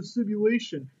 "Oh, it's a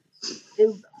simulation."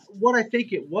 It, what I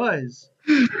think it was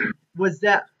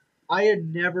that I had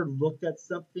never looked at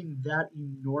something that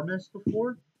enormous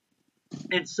before,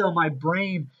 and so my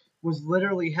brain was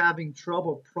literally having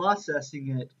trouble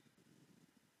processing it,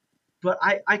 but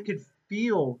I could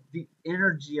feel the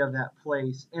energy of that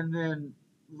place. And then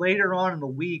later on in the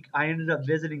week, I ended up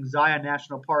visiting Zion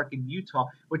National Park in Utah,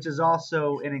 which is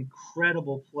also an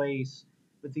incredible place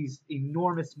with these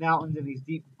enormous mountains and these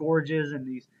deep gorges and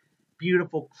these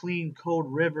beautiful, clean,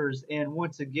 cold rivers. And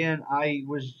once again, I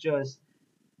was just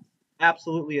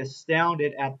absolutely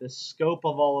astounded at the scope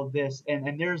of all of this.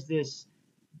 And there's this,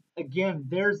 again,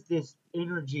 there's this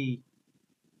energy,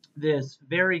 this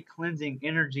very cleansing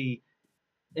energy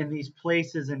in these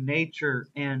places in nature.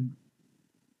 And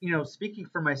speaking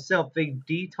for myself, they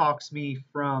detox me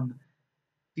from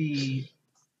the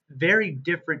very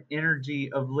different energy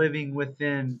of living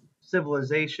within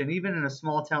civilization. Even in a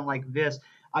small town like this,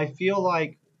 I feel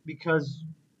like, because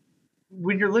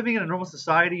when you're living in a normal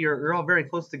society, you're all very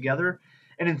close together,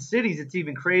 and in cities it's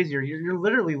even crazier. You're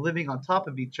literally living on top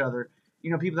of each other.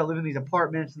 People that live in these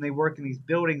apartments and they work in these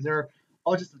buildings, they're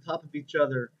all just on top of each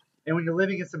other. And when you're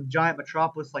living in some giant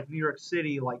metropolis like New York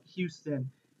City, like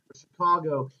Houston or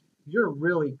Chicago, you're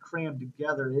really crammed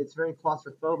together. It's very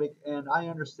claustrophobic, and I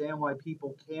understand why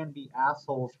people can be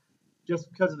assholes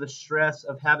just because of the stress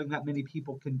of having that many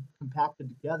people compacted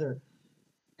together.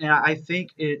 And I think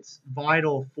it's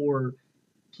vital for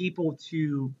people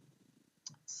to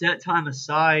set time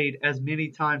aside as many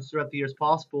times throughout the year as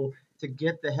possible to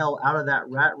get the hell out of that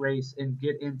rat race and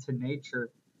get into nature.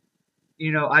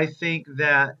 I think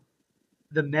that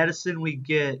the medicine we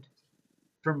get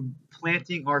from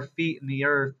planting our feet in the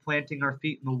earth, planting our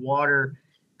feet in the water,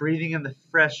 breathing in the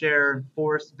fresh air and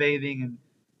forest bathing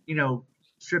and,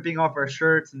 stripping off our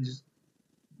shirts and just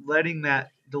letting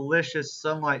that delicious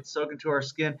sunlight soak into our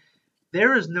skin.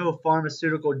 There is no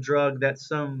pharmaceutical drug that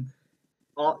some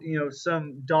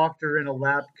doctor in a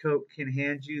lab coat can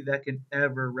hand you that can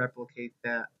ever replicate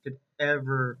that, could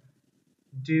ever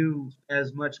do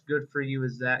as much good for you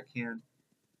as that can.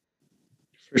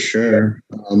 For sure.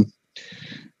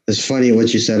 It's funny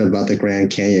what you said about the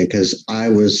Grand Canyon because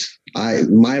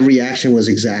my reaction was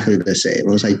exactly the same.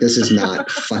 I was like, this is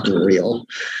not fucking real.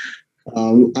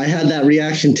 I had that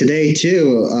reaction today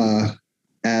too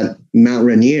at Mount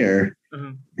Rainier,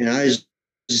 Uh-huh. and I was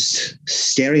just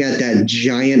staring at that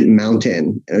giant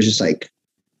mountain. And I was just like,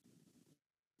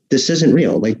 this isn't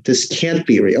real. Like, this can't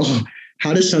be real.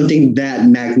 How does something that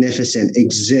magnificent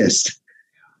exist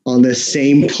on the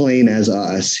same plane as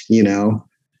us, you know?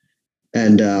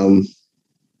 And,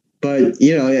 but,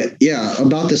 yeah,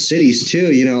 about the cities too,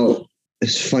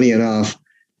 it's funny enough.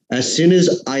 As soon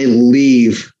as I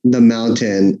leave the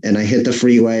mountain and I hit the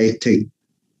freeway to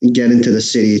get into the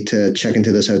city to check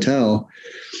into this hotel,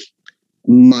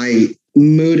 my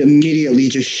mood immediately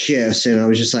just shifts and I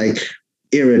was just like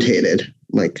irritated.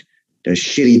 Like there's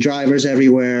shitty drivers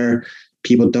everywhere.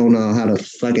 People don't know how to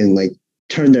fucking like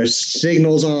turn their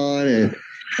signals on and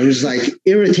I'm just like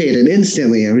irritated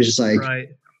instantly. I was just like, Right.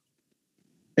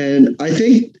 and I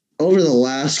think over the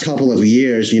last couple of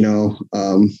years,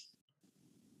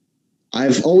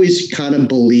 I've always kind of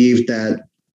believed that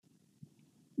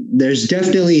there's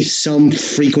definitely some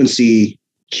frequency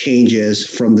changes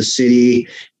from the city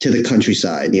to the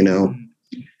countryside, Mm.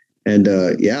 And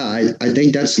yeah, I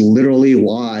think that's literally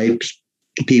why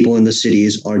people in the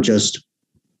cities are just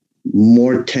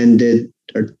more tended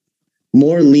or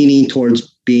more leaning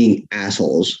towards being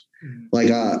assholes. Mm.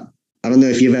 Like, I don't know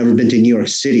if you've ever been to New York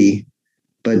City,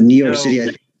 but New York No.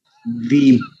 City,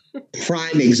 the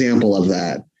prime example of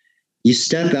that. You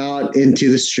step out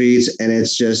into the streets and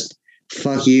it's just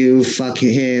fuck you, fuck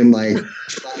him, like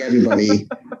fuck everybody.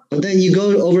 But then you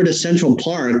go over to Central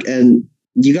Park and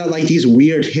you got like these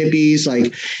weird hippies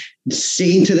like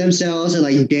singing to themselves and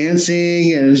like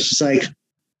dancing, and it's just like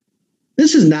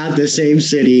this is not the same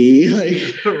city.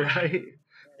 Right.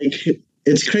 Like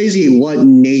it's crazy what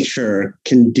nature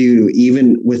can do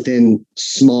even within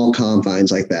small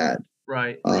confines like that.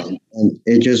 Right. And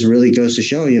it just really goes to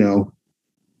show,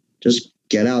 just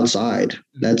get outside.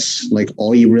 That's like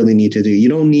all you really need to do. You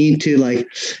don't need to like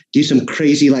do some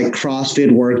crazy like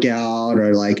CrossFit workout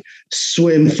or like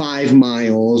swim 5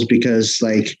 miles because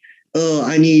like, oh,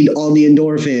 I need all the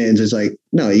endorphins. It's like,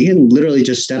 no, you can literally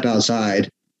just step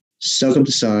outside, soak up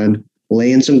the sun,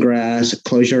 lay in some grass,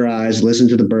 close your eyes, listen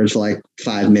to the birds for like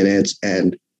 5 minutes,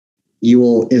 and you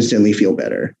will instantly feel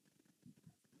better.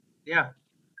 Yeah,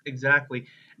 exactly.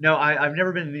 No, I've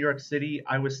never been to New York City.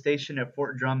 I was stationed at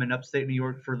Fort Drum in upstate New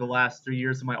York for the last 3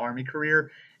 years of my Army career,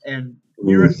 and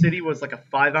New York Mm. City was like a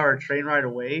 5 hour train ride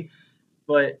away.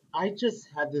 But I just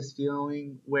had this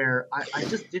feeling where I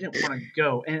just didn't want to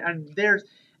go. And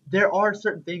there are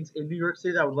certain things in New York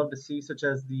City that I would love to see, such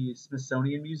as the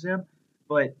Smithsonian Museum,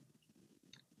 but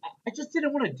I just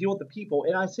didn't want to deal with the people.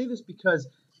 And I say this because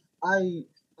I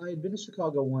I had been to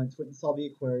Chicago once, went and saw the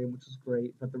aquarium, which was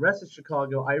great, but the rest of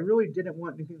Chicago I really didn't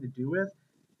want anything to do with.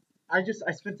 I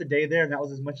spent the day there and that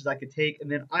was as much as I could take.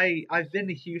 And then I've been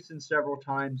to Houston several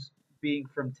times being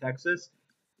from Texas,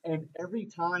 and every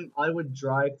time I would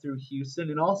drive through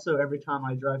Houston and also every time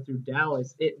I drive through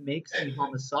Dallas, it makes me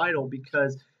homicidal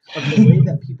because of the way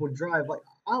that people drive. Like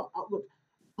look,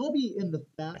 I'll be in the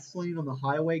fast lane on the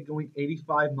highway going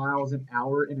 85 miles an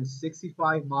hour in a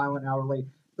 65-mile-an-hour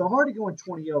lane. So I'm already going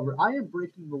 20 over. I am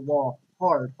breaking the law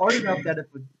hard enough that if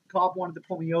a cop wanted to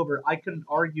pull me over, I couldn't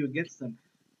argue against them.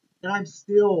 And I'm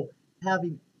still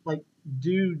having like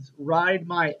dudes ride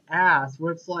my ass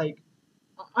where it's like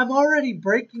I'm already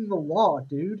breaking the law,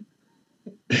 dude.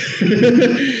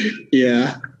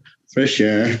 Yeah, for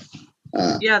sure.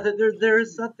 Yeah, there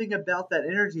is something about that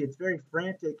energy. It's very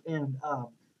frantic, and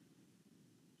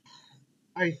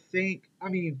I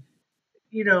mean,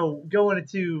 going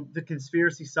into the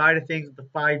conspiracy side of things with the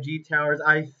 5G towers,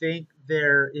 I think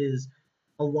there is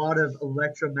a lot of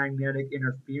electromagnetic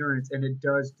interference, and it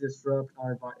does disrupt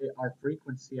our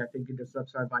frequency. I think it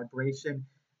disrupts our vibration.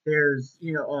 There's,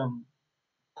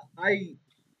 I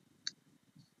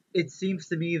it seems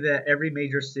to me that every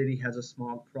major city has a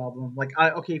smog problem. Like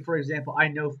okay, for example, I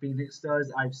know Phoenix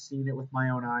does. I've seen it with my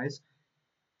own eyes.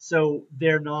 So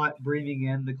they're not breathing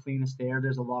in the cleanest air.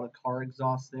 There's a lot of car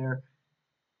exhaust there.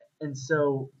 And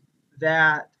so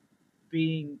that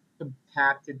being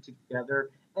compacted together,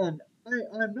 and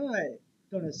I'm not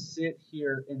gonna sit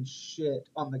here and shit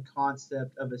on the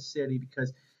concept of a city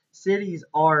because cities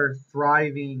are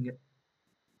thriving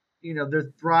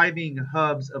they're thriving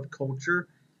hubs of culture.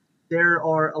 There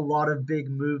are a lot of big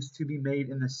moves to be made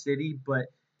in the city, but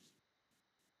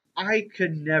I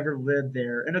could never live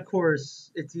there. And of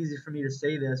course, it's easy for me to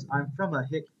say this. I'm from a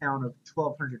hick town of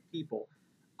 1,200 people.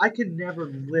 I could never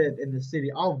live in the city.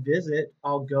 I'll visit,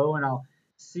 I'll go and I'll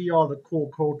see all the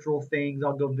cool cultural things.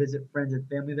 I'll go visit friends and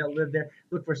family that live there.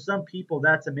 Look, for some people,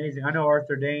 that's amazing. I know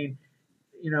Arthur Dane,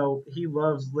 he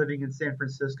loves living in San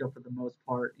Francisco for the most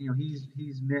part. He's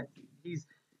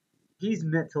he's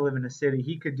meant to live in a city.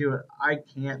 He could do it. I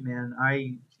can't, man.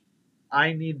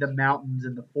 I need the mountains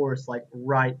and the forest like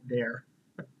right there.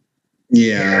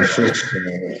 Yeah, for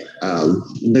sure.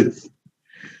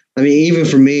 I mean, even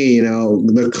for me,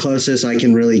 the closest I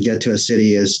can really get to a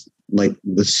city is like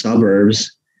the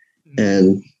suburbs.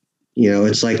 And,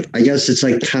 it's like, I guess it's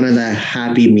like kind of that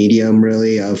happy medium,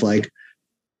 really, of like,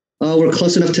 oh, we're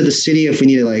close enough to the city if we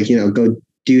need to, like, go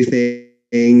do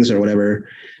things or whatever,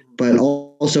 but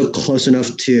also close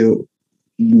enough to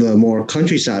the more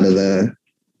countryside of the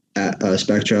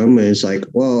spectrum. And it's like,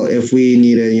 well, if we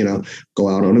need to, go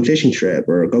out on a fishing trip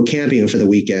or go camping for the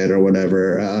weekend or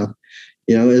whatever,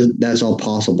 that's all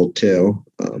possible too.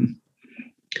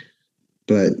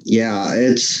 But yeah,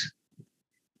 it's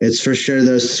for sure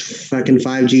those fucking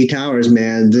 5G towers,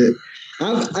 man.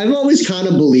 I've always kind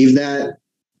of believed that,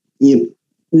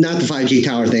 not the 5G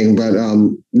tower thing, but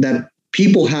that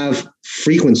people have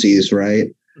frequencies,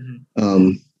 right?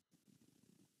 I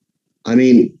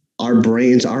mean, our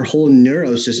brains, our whole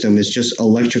neurosystem is just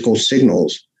electrical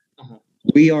signals.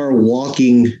 We are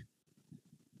walking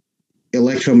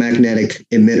electromagnetic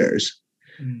emitters.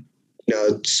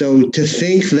 So to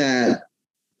think that,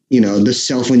 the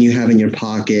cell phone you have in your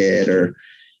pocket or,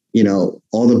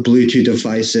 all the Bluetooth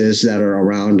devices that are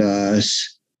around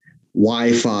us,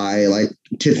 Wi-Fi, like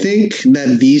to think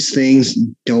that these things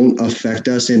don't affect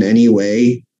us in any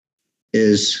way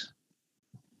is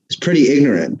pretty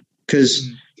ignorant. Because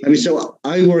I mean, so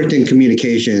I worked in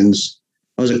communications.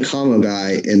 I was a commo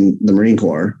guy in the Marine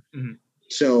Corps.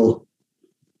 So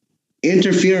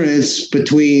interference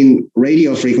between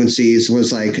radio frequencies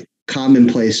was like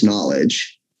commonplace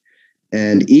knowledge.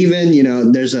 And even,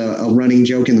 there's a running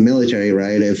joke in the military,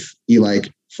 right? If you like,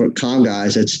 for comm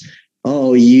guys, it's,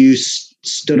 oh, you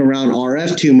stood around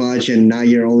RF too much and now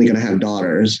you're only going to have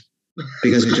daughters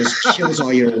because it just kills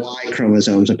all your Y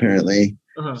chromosomes, apparently.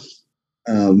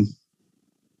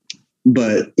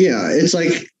 But yeah, it's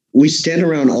like we stand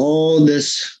around all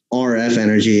this RF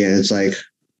energy and it's like,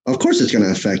 of course it's going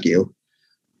to affect you.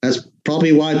 That's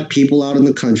probably why people out in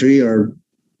the country are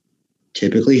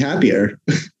typically happier.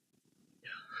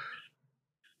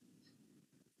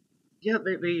 Yeah,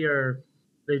 they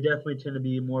definitely tend to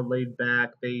be more laid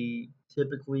back. They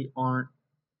typically aren't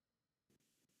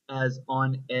as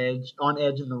on edge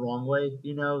in the wrong way.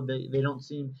 They don't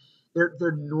seem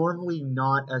they're normally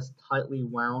not as tightly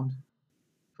wound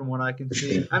from what I can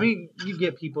see. I mean, you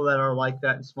get people that are like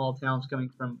that in small towns. Coming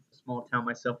from a small town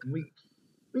myself, and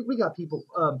we got people.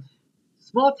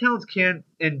 Small towns can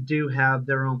and do have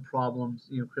their own problems.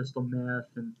 Crystal meth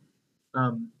and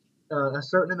um, a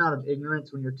certain amount of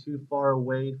ignorance when you're too far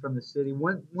away from the city.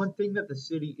 One thing that the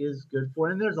city is good for,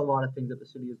 and there's a lot of things that the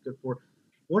city is good for.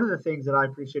 One of the things that I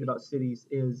appreciate about cities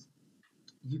is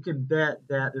you can bet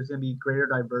that there's going to be greater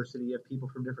diversity of people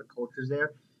from different cultures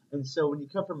there. And so when you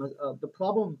come from the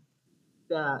problem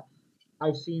that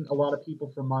I've seen a lot of people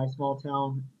from my small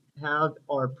town have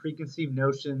are preconceived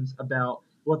notions about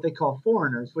what they call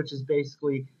foreigners, which is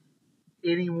basically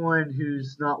anyone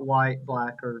who's not white,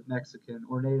 black, or Mexican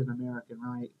or Native American,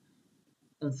 right?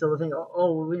 And so they think,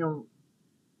 oh, well,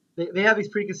 they have these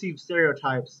preconceived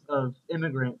stereotypes of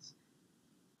immigrants,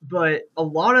 but a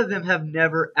lot of them have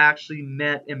never actually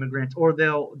met immigrants, or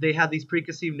they have these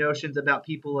preconceived notions about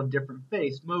people of different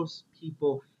faiths. Most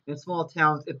people in small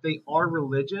towns, if they are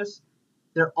religious,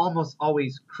 they're almost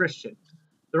always Christian.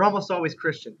 They're almost always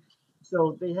Christian.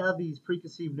 So they have these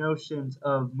preconceived notions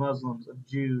of Muslims, of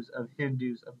Jews, of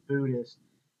Hindus, of Buddhists,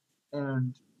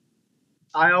 and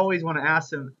I always want to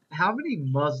ask them, how many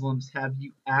Muslims have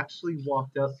you actually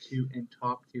walked up to and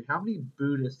talked to? How many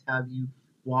Buddhists have you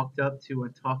walked up to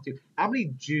and talked to? How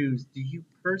many Jews do you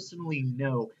personally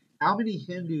know? How many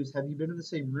Hindus have you been in the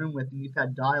same room with and you've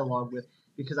had dialogue with?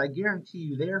 Because I guarantee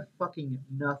you they're fucking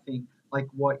nothing like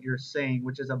what you're saying,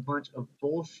 which is a bunch of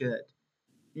bullshit.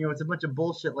 It's a bunch of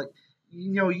bullshit. Like,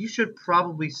 you should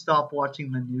probably stop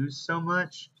watching the news so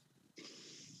much.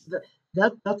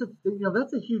 That's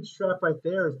a huge trap right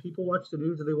there. Is people watch the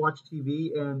news or they watch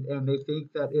TV and they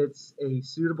think that it's a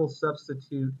suitable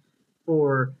substitute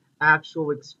for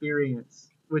actual experience.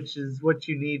 which is what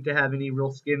you need to have any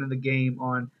real skin in the game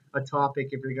on a topic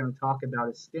if you're going to talk about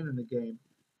is skin in the game.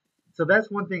 So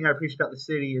that's one thing I appreciate about the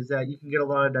city is that you can get a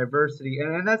lot of diversity,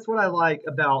 and that's what I like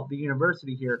about the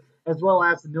university here, as well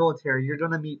as the military. You're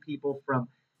going to meet people from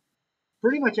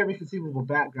pretty much every conceivable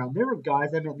background. There were guys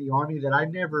I met in the army that I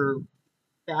never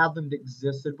fathomed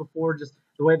existed before, just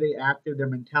the way they acted, their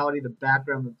mentality, the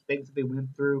background, the things that they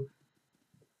went through.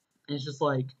 And it's just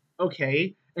like,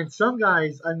 okay. And some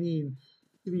guys, I mean,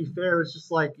 to be fair, it's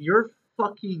just like, you're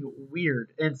fucking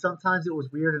weird. And sometimes it was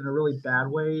weird in a really bad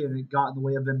way and it got in the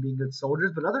way of them being good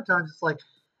soldiers. But other times it's like,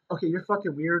 okay, you're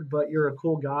fucking weird, but you're a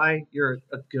cool guy. You're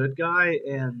a good guy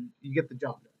and you get the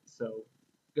job done. So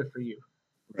good for you.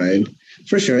 Right,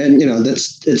 for sure, and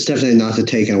that's it's definitely not to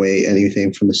take away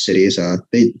anything from the cities.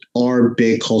 They are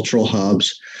big cultural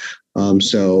hubs,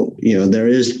 so there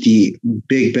is the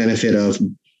big benefit of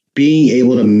being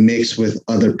able to mix with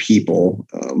other people,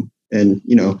 and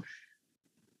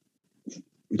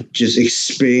just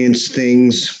experience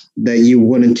things that you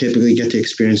wouldn't typically get to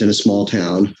experience in a small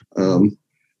town.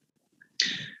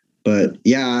 But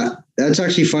yeah, that's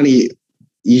actually funny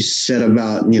you said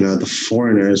about the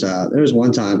foreigners. There was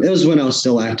one time, it was when I was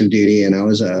still active duty, and I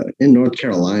was in North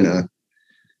Carolina,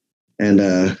 and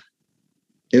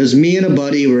it was me and a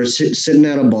buddy. We were sitting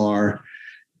at a bar,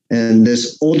 and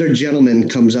this older gentleman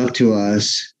comes up to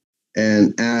us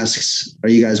and asks, "Are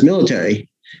you guys military?"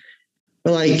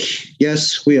 We're like,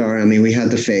 "Yes, we are." I mean, we had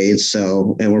the fades,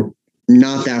 and we're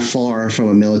not that far from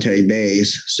a military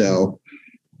base, so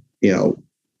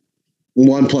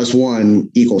 1+1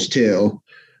 = 2,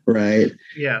 right?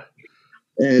 Yeah.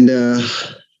 And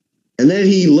then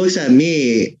he looks at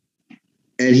me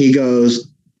and he goes,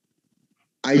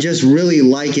 "I just really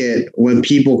like it when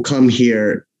people come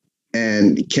here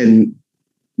and can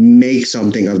make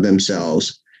something of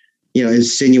themselves,"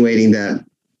 insinuating that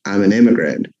I'm an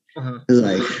immigrant. Uh-huh.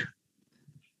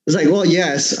 It's like, well,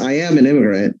 yes, I am an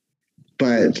immigrant,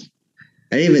 but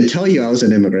I didn't even tell you I was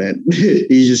an immigrant.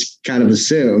 You just kind of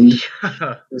assumed.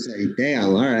 It's like,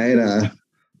 damn, all right,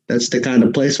 that's the kind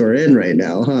of place we're in right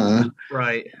now, huh?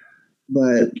 Right.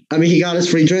 But I mean, he got us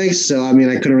free drinks, so I mean,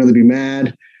 I couldn't really be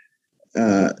mad.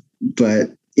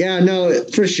 But yeah, no,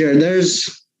 for sure.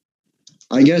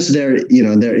 I guess there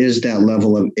is that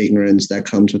level of ignorance that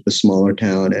comes with the smaller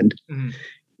town, and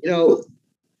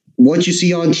what you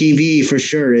see on TV for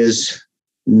sure is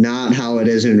not how it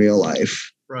is in real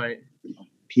life. Right.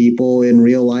 People in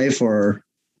real life are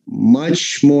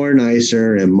much more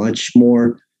nicer and much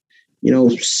more,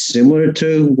 similar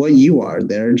to what you are.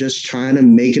 They're just trying to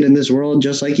make it in this world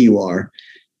just like you are,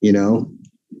 and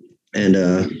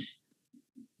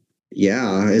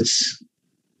yeah, it's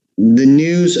the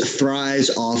news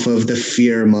thrives off of the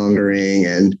fear mongering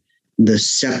and the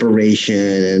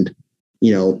separation and,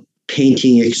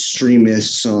 painting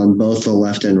extremists on both the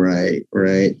left and right.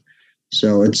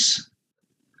 So it's,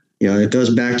 it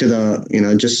goes back to the,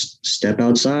 just step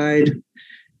outside,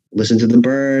 listen to the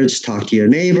birds, talk to your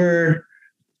neighbor,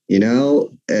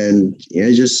 and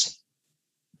just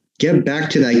get back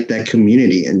to that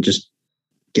community and just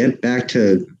get back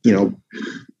to,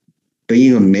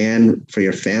 being a man for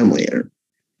your family, or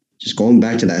just going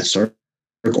back to that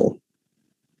circle.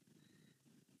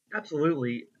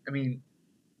 Absolutely. I mean,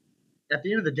 at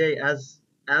the end of the day, as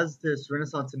this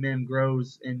Renaissance of men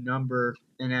grows in number,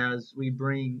 and as we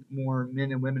bring more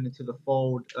men and women into the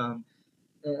fold, and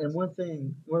one of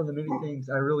the many things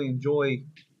I really enjoy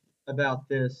about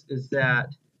this is that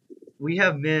we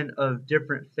have men of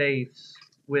different faiths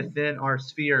within our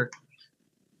sphere.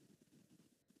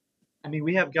 I mean,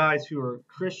 we have guys who are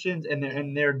Christians,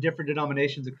 and they're different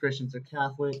denominations of Christians. They're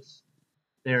Catholics,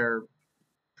 they're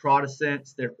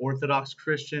Protestants, they're Orthodox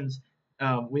Christians.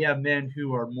 We have men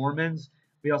who are Mormons.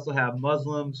 We also have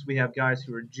Muslims. We have guys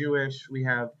who are Jewish. We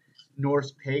have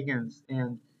Norse pagans.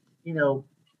 And,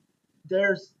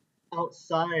 there's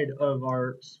outside of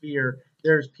our sphere,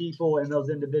 there's people in those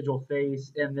individual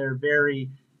faiths, and they're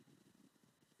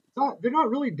not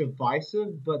really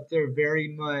divisive, but they're very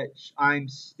much, I'm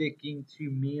sticking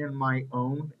to me and my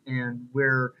own, and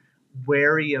we're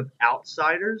wary of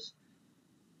outsiders.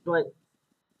 But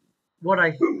what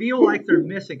I feel like they're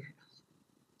missing.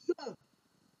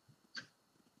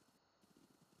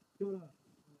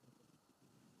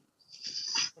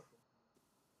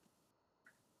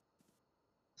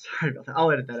 Sorry about that.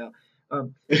 I'll edit that out.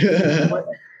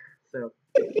 So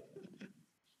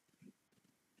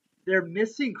they're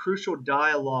missing crucial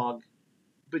dialogue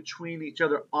between each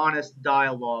other, honest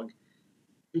dialogue.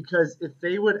 Because if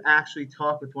they would actually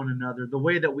talk with one another, the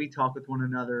way that we talk with one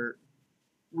another,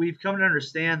 we've come to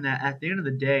understand that at the end of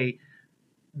the day,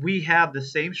 we have the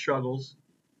same struggles,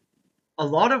 a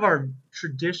lot of our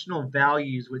traditional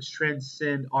values, which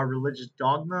transcend our religious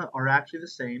dogma, are actually the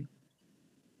same,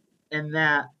 and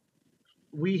that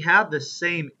we have the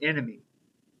same enemy.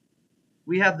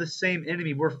 We have the same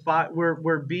enemy. We're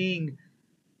being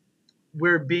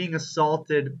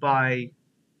assaulted by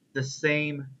the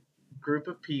same group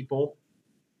of people.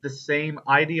 The same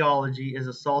ideology is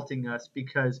assaulting us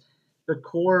because the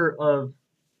core of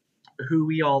who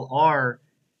we all are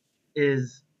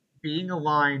is being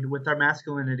aligned with our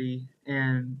masculinity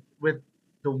and with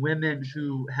the women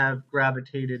who have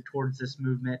gravitated towards this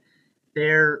movement.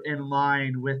 They're in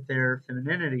line with their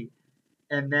femininity,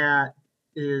 and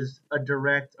is a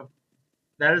direct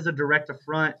that is a direct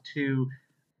affront to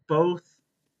both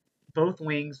both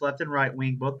wings, left and right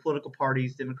wing, both political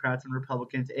parties, Democrats and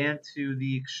Republicans, and to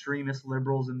the extremist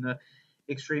liberals and the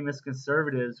extremist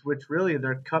conservatives, which really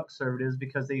they're cuck conservatives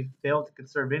because they failed to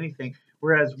conserve anything,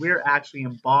 whereas we're actually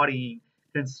embodying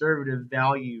conservative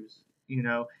values.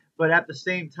 But at the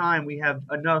same time, we have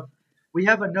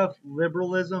enough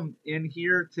liberalism in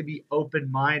here to be open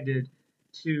minded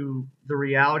to the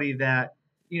reality that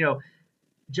you know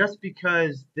just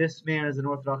because this man is an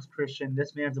Orthodox Christian,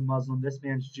 this man's a Muslim, this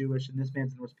man's Jewish, and this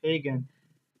man's a Norse pagan,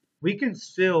 we can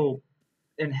still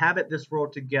inhabit this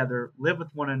world together, live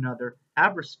with one another,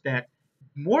 have respect.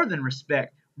 More than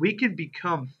respect, we can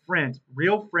become friends,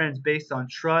 real friends based on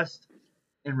trust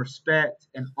and respect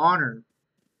and honor.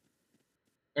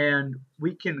 And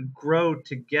we can grow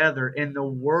together, and the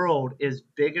world is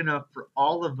big enough for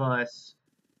all of us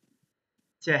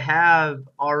to have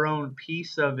our own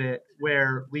piece of it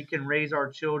where we can raise our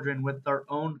children with our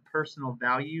own personal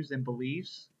values and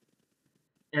beliefs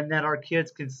and that our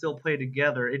kids can still play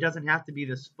together. It doesn't have to be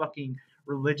this fucking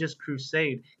religious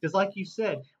crusade. Because, like you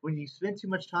said, when you spend too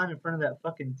much time in front of that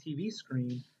fucking TV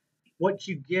screen, what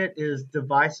you get is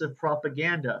divisive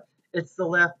propaganda. It's the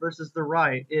left versus the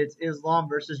right. It's Islam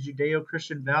versus Judeo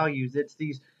Christian values. It's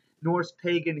these Norse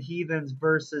pagan heathens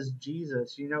versus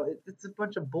Jesus. It's a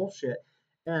bunch of bullshit.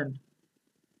 And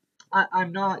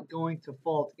I'm not going to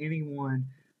fault anyone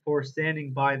for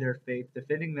standing by their faith,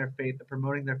 defending their faith, and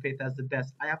promoting their faith as the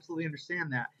best. I absolutely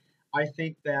understand that. I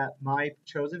think that my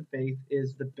chosen faith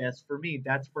is the best for me.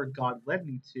 That's where God led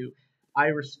me to. I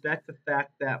respect the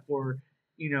fact that for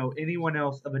anyone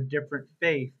else of a different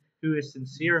faith who is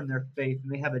sincere in their faith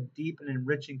and they have a deep and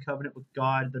enriching covenant with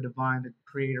God, the divine, the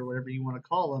creator, whatever you want to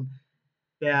call him,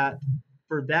 that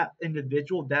for that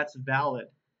individual that's valid.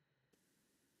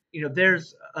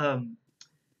 There's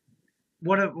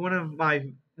one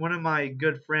of my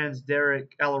good friends,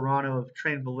 Derek Alarano of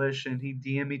Train Volition, he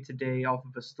DM'd me today off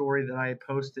of a story that I had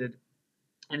posted,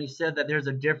 and he said that there's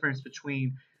a difference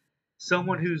between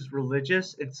someone who's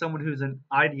religious and someone who's an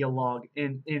ideologue,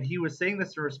 and he was saying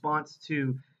this in response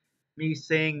to me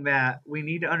saying that we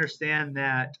need to understand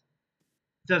that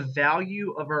the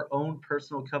value of our own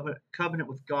personal covenant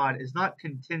with God is not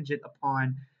contingent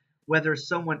upon whether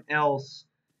someone else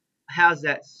has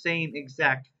that same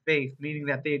exact faith, meaning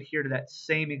that they adhere to that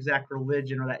same exact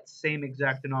religion or that same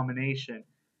exact denomination.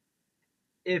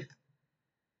 If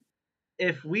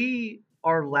if we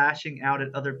are lashing out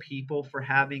at other people for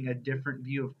having a different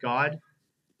view of God,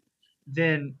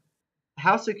 then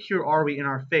how secure are we in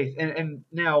our faith? And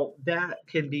now that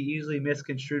can be easily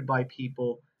misconstrued by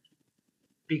people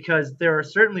because there are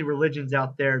certainly religions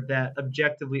out there that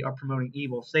objectively are promoting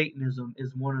evil. Satanism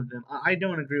is one of them. I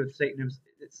don't agree with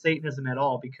Satanism at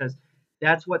all because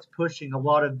that's what's pushing a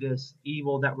lot of this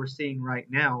evil that we're seeing right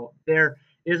now. There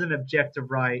is an objective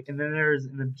right, and then there is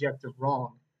an objective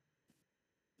wrong.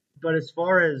 But as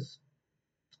far as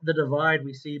the divide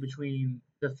we see between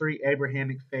the three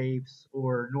Abrahamic faiths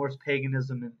or Norse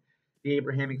paganism and the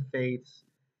Abrahamic faiths,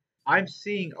 I'm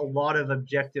seeing a lot of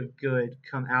objective good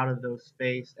come out of those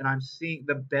faiths, and I'm seeing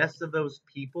the best of those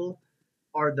people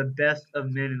are the best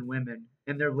of men and women,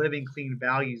 and they're living clean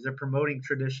values. They're promoting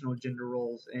traditional gender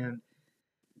roles, and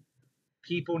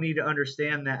people need to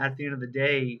understand that at the end of the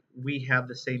day, we have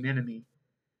the same enemy.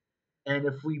 And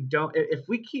if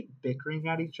we keep bickering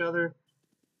at each other,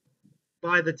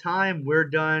 by the time we're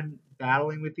done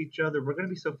battling with each other, we're going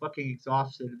to be so fucking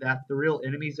exhausted that the real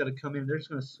enemy's going to come in. They're just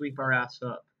going to sweep our ass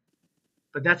up.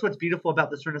 But that's what's beautiful about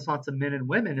this renaissance of men and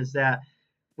women is that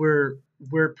we're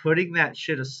we're putting that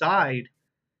shit aside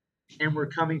and we're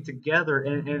coming together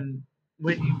and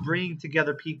when you bring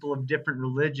together people of different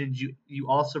religions, you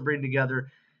also bring together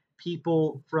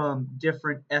people from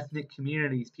different ethnic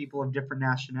communities, people of different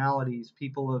nationalities,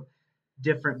 people of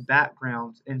different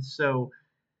backgrounds. And so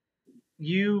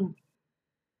you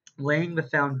laying the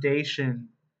foundation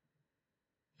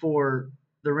for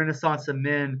the renaissance of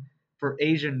men, for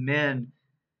Asian men,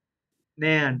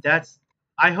 man,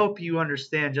 I hope you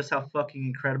understand just how fucking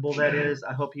incredible that is.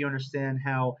 I hope you understand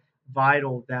how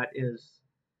vital that is,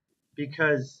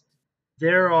 because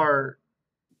there are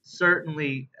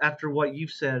certainly, after what you've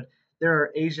said, there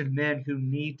are Asian men who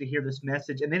need to hear this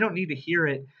message, and they don't need to hear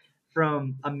it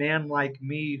from a man like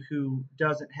me who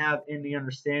doesn't have any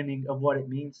understanding of what it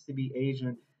means to be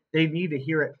Asian. They need to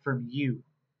hear it from you.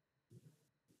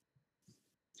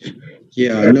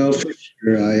 Yeah, no, for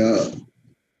sure.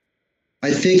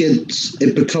 I think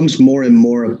it becomes more and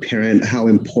more apparent how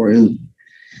important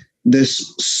this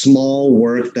small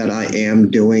work that I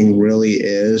am doing really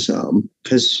is.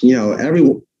 Because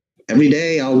every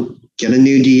day I'll get a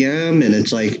new DM and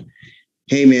it's like,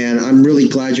 hey man, I'm really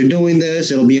glad you're doing this.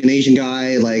 It'll be an Asian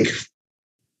guy like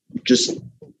just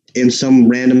in some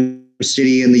random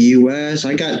city in the U.S.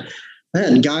 I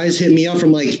had guys hit me up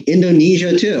from like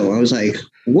Indonesia too. I was like,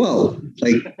 whoa,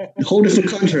 like a whole different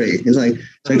country. It's like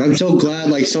I'm so glad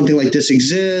like something like this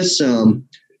exists.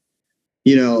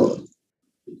 You know,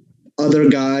 other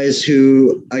guys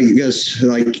who I guess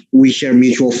like we share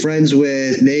mutual friends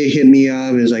with, they hit me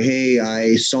up and it's like, hey,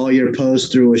 I saw your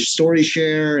post through a story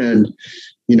share and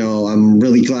I'm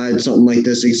really glad something like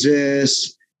this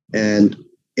exists. And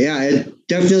yeah, it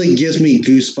definitely gives me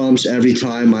goosebumps every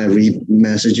time I read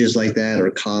messages like that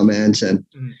or comments. And,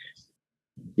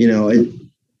 you know, it,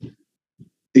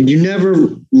 you never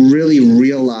really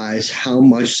realize how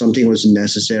much something was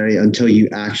necessary until you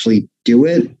actually do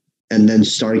it and then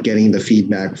start getting the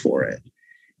feedback for it.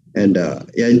 And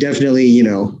yeah, definitely,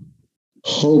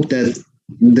 hope that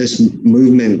this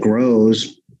movement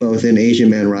grows both in Asian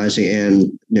Man Rising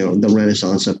and the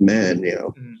Renaissance of Men.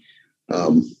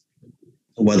 Um,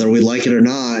 whether we like it or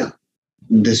not,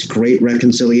 this great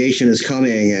reconciliation is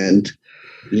coming, and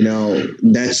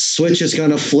that switch is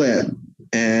going to flip,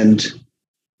 and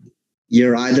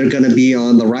you're either going to be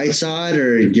on the right side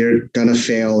or you're going to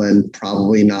fail and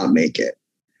probably not make it,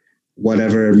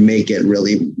 whatever make it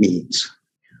really means.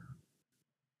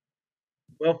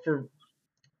 Well,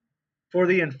 for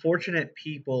the unfortunate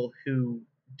people who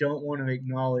don't want to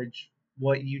acknowledge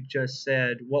what you just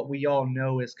said, what we all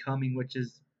know is coming, which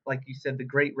is, like you said, the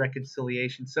great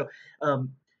reconciliation. So,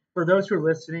 for those who are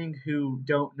listening who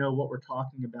don't know what we're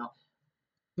talking about,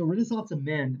 the Renaissance of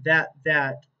Men, that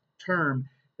term,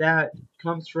 that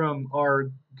comes from our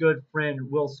good friend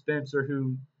Will Spencer,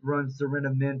 who runs the Ren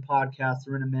of Men podcast,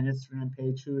 the Ren of Men Instagram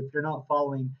page. Who, if you're not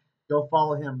following, go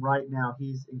follow him right now.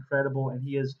 He's incredible, and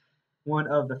he is one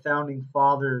of the founding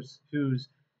fathers who's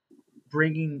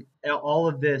bringing all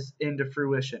of this into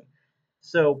fruition.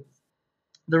 So,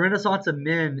 the Renaissance of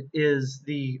Men is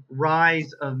the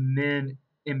rise of men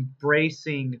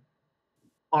embracing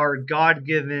our God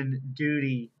given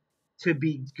duty to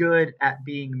be good at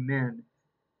being men.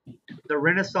 The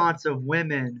Renaissance of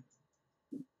women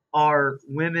are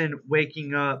women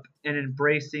waking up and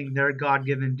embracing their God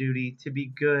given duty to be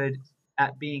good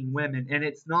at being women. And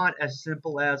it's not as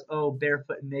simple as, oh,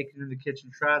 barefoot and naked in the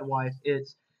kitchen trad wife.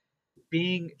 It's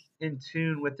being in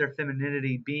tune with their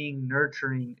femininity, being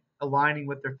nurturing, aligning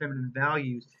with their feminine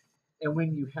values. And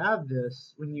when you have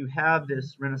this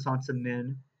Renaissance of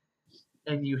men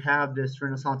and you have this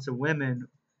Renaissance of women,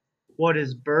 what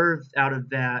is birthed out of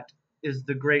that is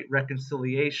the great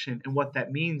reconciliation. And what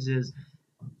that means is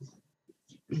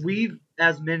we,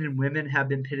 as men and women, have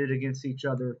been pitted against each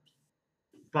other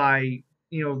by,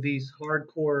 these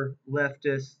hardcore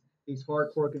leftists, these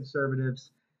hardcore conservatives.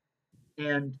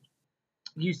 And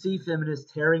you see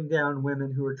feminists tearing down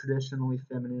women who are traditionally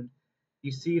feminine.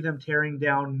 You see them tearing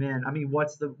down men. I mean,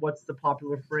 what's the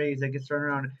popular phrase that gets thrown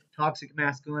around? Toxic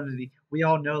masculinity. We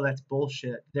all know that's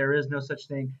bullshit. There is no such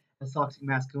thing as toxic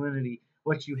masculinity.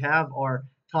 What you have are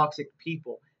toxic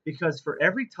people. Because for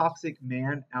every toxic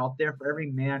man out there, for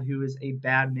every man who is a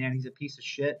bad man, he's a piece of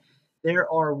shit,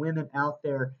 there are women out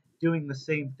there doing the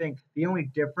same thing. The only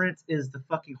difference is the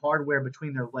fucking hardware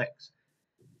between their legs.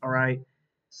 All right.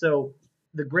 So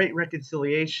the great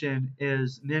reconciliation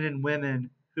is men and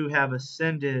women who have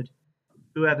ascended,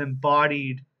 who have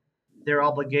embodied their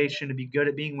obligation to be good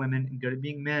at being women and good at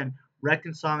being men,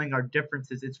 reconciling our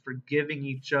differences. It's forgiving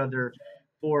each other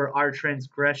for our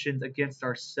transgressions against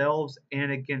ourselves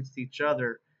and against each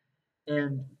other.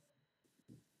 And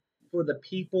for the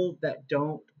people that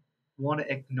don't want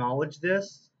to acknowledge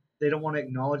this, they don't want to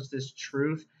acknowledge this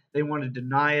truth, they want to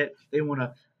deny it, they want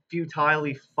to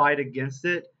futilely fight against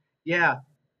it. Yeah,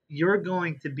 you're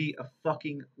going to be a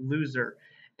fucking loser.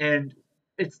 And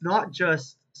it's not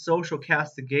just social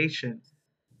castigation.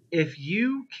 If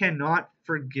you cannot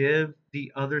forgive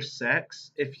the other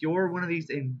sex, if you're one of these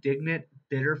indignant,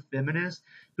 bitter feminists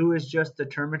who has just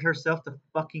determined herself to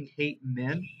fucking hate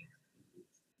men,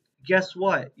 guess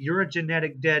what? You're a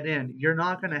genetic dead end. You're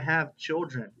not going to have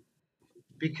children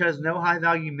because no high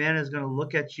value man is going to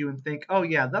look at you and think, oh,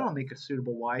 yeah, that'll make a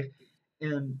suitable wife.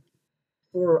 And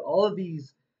for all of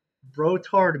these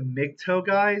brotard MGTOW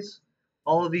guys,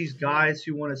 all of these guys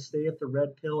who want to stay at the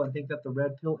red pill and think that the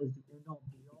red pill is the end all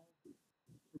be all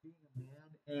for being a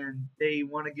man, and they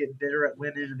want to get bitter at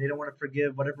women and they don't want to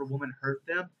forgive whatever woman hurt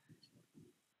them,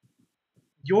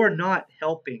 you're not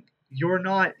helping. You're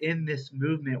not in this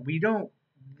movement. We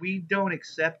don't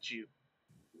accept you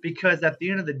because at the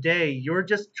end of the day, you're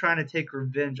just trying to take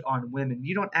revenge on women.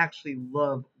 You don't actually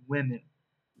love women.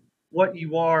 What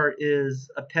you are is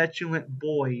a petulant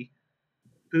boy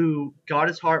who got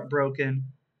his heart broken.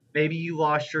 Maybe you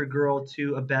lost your girl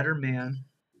to a better man,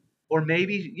 or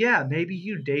maybe, yeah, maybe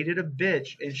you dated a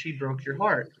bitch and she broke your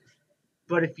heart.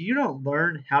 But if you don't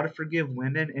learn how to forgive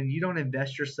women and you don't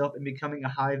invest yourself in becoming a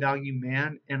high value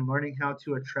man and learning how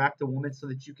to attract a woman so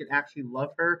that you can actually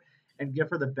love her and give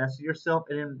her the best of yourself,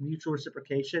 and in mutual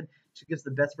reciprocation, she gives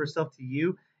the best of herself to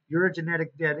you, you're a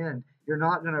genetic dead end. You're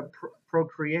not going to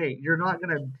procreate. You're not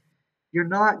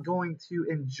going to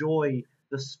enjoy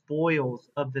the spoils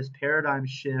of this paradigm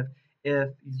shift if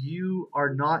you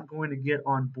are not going to get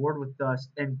on board with us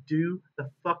and do the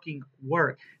fucking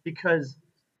work. Because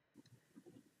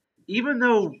even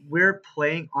though we're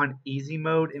playing on easy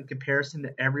mode in comparison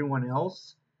to everyone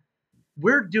else,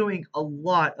 we're doing a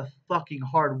lot of fucking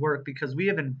hard work because we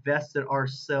have invested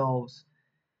ourselves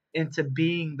into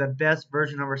being the best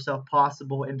version of ourselves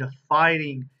possible, into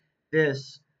fighting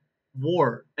this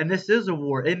war. And this is a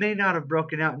war. It may not have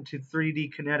broken out into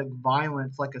 3D kinetic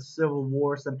violence like a civil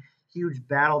war, some huge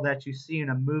battle that you see in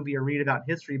a movie or read about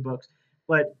in history books,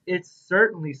 but it's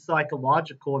certainly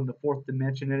psychological in the fourth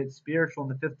dimension and it's spiritual in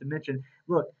the fifth dimension.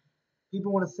 Look,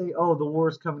 people want to say, oh, the war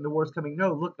is coming, the war is coming.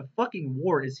 No, look, the fucking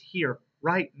war is here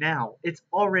right now. It's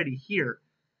already here.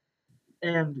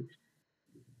 And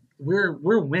we're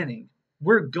winning.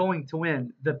 We're going to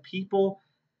win. The people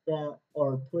that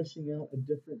are pushing out a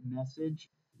different message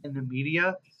in the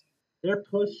media, they're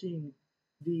pushing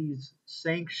these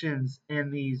sanctions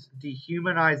and these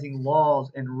dehumanizing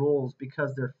laws and rules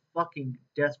because they're fucking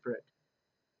desperate.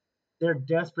 They're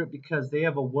desperate because they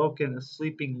have awoken a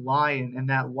sleeping lion, and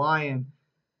that lion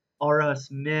are us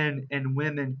men and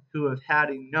women who have had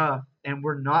enough, and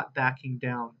we're not backing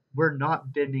down. We're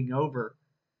not bending over.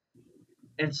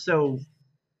 And so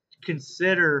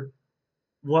consider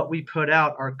what we put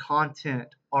out, our content,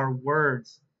 our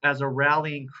words, as a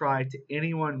rallying cry to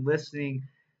anyone listening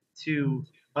to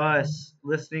us,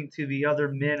 listening to the other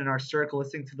men in our circle,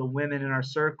 listening to the women in our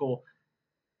circle.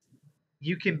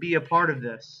 You can be a part of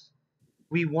this.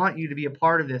 We want you to be a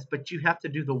part of this, but you have to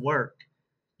do the work.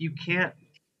 You can't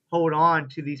hold on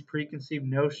to these preconceived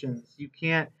notions. You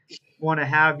can't want to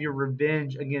have your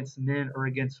revenge against men or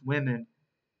against women.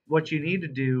 What you need to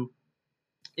do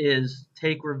is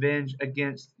take revenge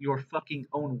against your fucking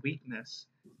own weakness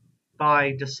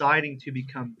by deciding to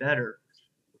become better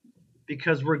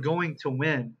because we're going to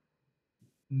win.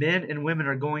 Men and women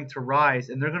are going to rise,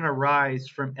 and they're going to rise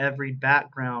from every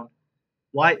background.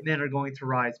 White men are going to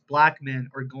rise, black men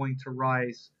are going to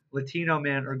rise, Latino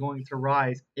men are going to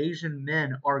rise, Asian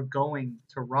men are going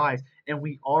to rise, and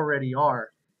we already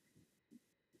are.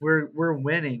 We're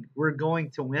winning. We're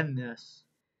going to win this.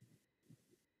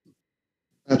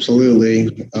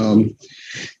 Absolutely. And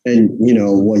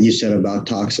what you said about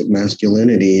toxic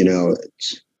masculinity,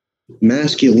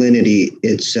 masculinity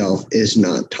itself is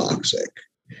not toxic.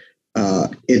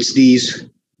 It's these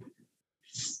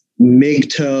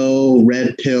MGTOW,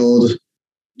 red pilled,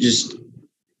 just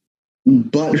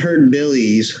butthurt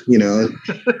billies,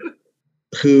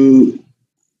 who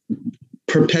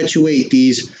perpetuate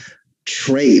these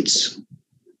traits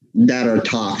that are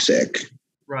toxic.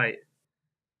 Right.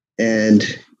 And,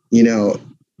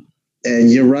 and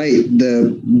you're right,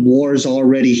 the war is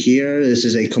already here. This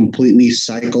is a completely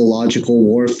psychological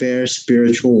warfare,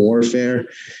 spiritual warfare.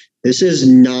 This is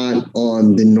not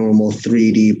on the normal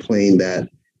 3D plane that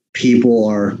people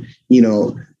are,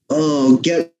 oh,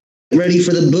 get ready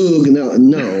for the boog.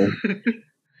 No.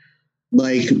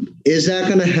 Like, is that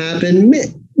going to happen?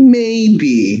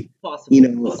 Maybe. Possibly.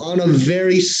 On a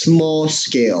very small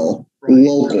scale, right.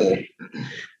 Local.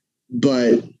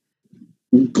 But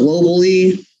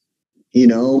globally, in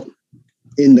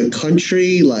the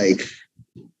country, like,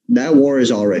 that war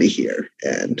is already here.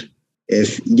 And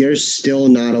if you're still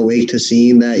not awake to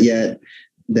seeing that yet,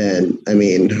 then,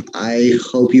 I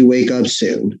hope you wake up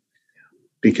soon,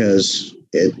 because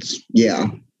it's, yeah.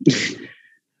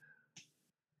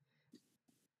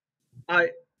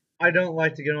 I don't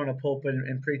like to get on a pulpit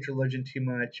and preach religion too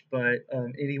much, but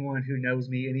anyone who knows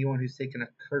me, anyone who's taken a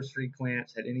cursory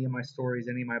glance at any of my stories,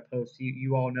 any of my posts,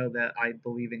 you all know that I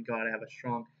believe in God. I have a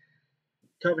strong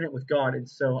covenant with God, and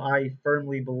so I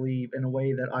firmly believe in a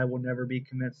way that I will never be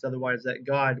convinced otherwise that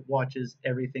God watches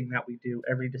everything that we do,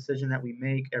 every decision that we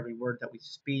make, every word that we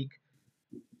speak.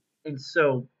 And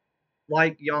so,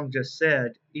 like Young just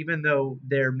said, even though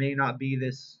there may not be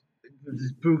this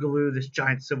boogaloo, this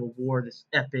giant civil war, this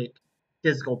epic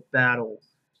physical battle,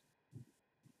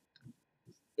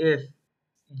 if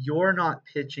you're not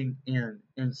pitching in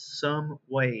some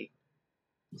way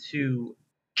to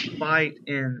fight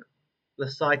in the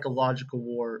psychological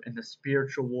war and the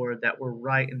spiritual war that we're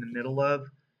right in the middle of,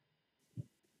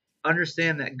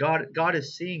 understand that God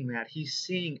is seeing that. He's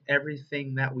seeing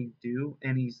everything that we do,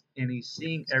 and he's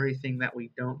seeing everything that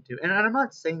we don't do. And I'm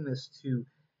not saying this to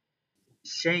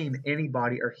shame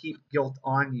anybody or heap guilt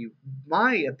on you.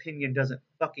 My opinion doesn't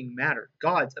fucking matter.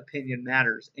 God's opinion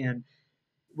matters. And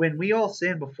when we all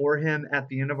stand before him at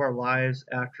the end of our lives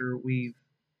after we've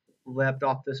leapt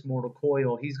off this mortal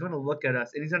coil, he's going to look at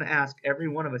us and he's going to ask every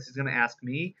one of us. He's going to ask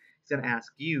me, he's going to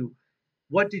ask you,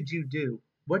 what did you do?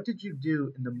 What did you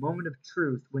do in the moment of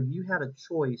truth when you had a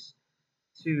choice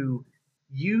to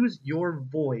use your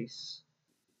voice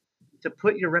to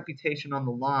put your reputation on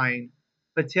the line,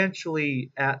 potentially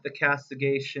at the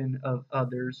castigation of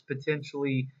others,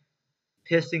 potentially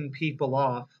pissing people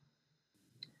off?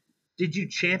 Did you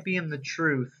champion the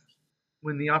truth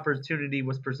when the opportunity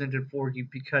was presented for you?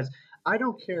 Because I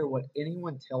don't care what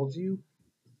anyone tells you,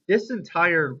 this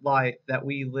entire life that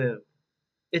we live,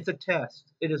 it's a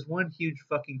test. It is one huge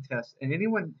fucking test. And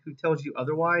anyone who tells you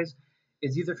otherwise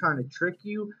is either trying to trick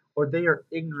you or they are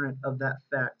ignorant of that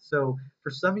fact. So, for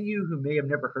some of you who may have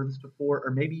never heard this before,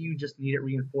 or maybe you just need it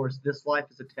reinforced, this life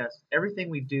is a test. Everything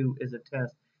we do is a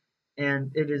test.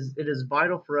 And it is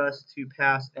vital for us to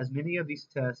pass as many of these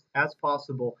tests as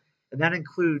possible, and that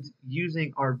includes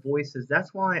using our voices.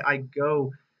 That's why I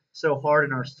go so hard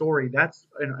in our story. That's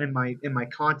in my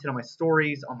content, on my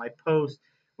stories, on my posts,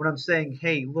 when I'm saying,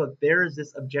 hey, look, there is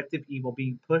this objective evil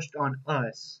being pushed on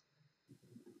us,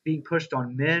 being pushed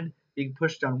on men, being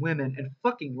pushed on women, and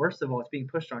fucking worst of all, it's being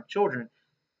pushed on children.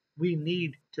 We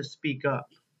need to speak up.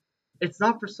 It's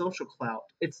not for social clout.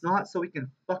 It's not so we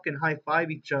can fucking high five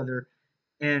each other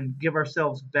and give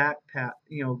ourselves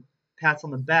pats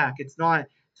on the back. It's not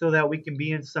so that we can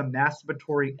be in some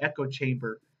masturbatory echo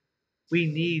chamber. We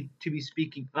need to be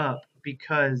speaking up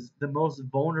because the most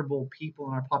vulnerable people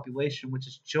in our population, which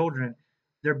is children,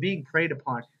 they're being preyed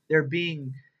upon. They're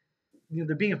being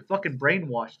fucking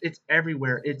brainwashed. It's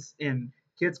everywhere. It's in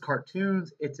kids'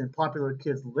 cartoons. It's in popular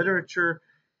kids' literature.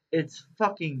 It's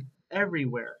fucking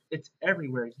everywhere. It's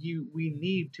everywhere. We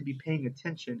need to be paying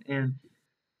attention. And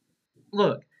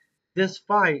look, this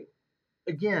fight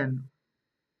again,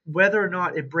 whether or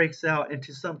not it breaks out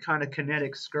into some kind of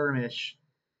kinetic skirmish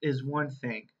is one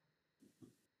thing.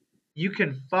 You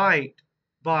can fight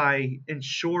by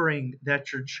ensuring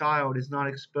that your child is not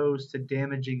exposed to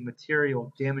damaging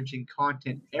material, damaging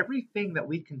content. Everything that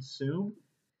we consume,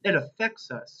 it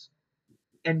affects us.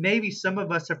 And maybe some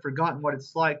of us have forgotten what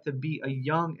it's like to be a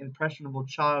young, impressionable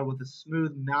child with a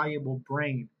smooth, malleable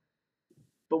brain.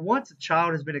 But once a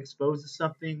child has been exposed to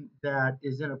something that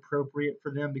is inappropriate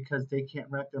for them because they can't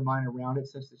wrap their mind around it,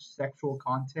 such as sexual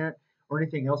content or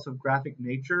anything else of graphic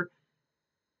nature,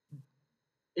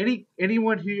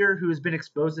 anyone here who has been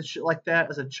exposed to shit like that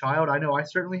as a child, I know I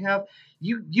certainly have,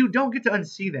 you don't get to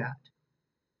unsee that.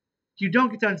 You don't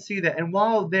get to unsee that. And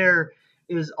while there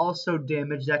is also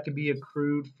damage that can be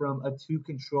accrued from a too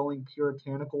controlling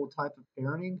puritanical type of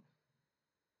parenting,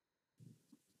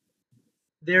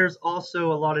 there's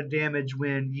also a lot of damage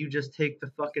when you just take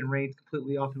the fucking reins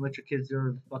completely off and let your kids do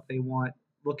whatever the fuck they want,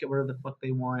 look at whatever the fuck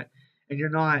they want, and you're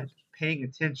not paying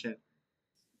attention.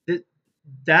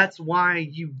 That's why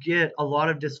you get a lot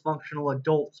of dysfunctional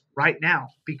adults right now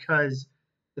because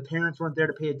the parents weren't there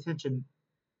to pay attention.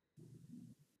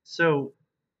 So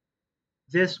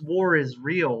this war is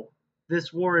real.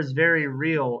 This war is very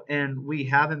real, and we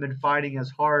haven't been fighting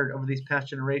as hard over these past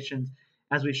generations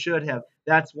as we should have.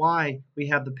 That's why we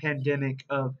have the pandemic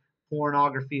of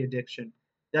pornography addiction.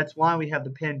 That's why we have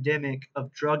the pandemic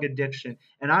of drug addiction.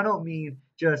 And I don't mean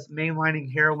just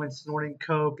mainlining heroin, snorting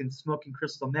coke, and smoking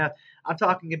crystal meth. I'm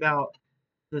talking about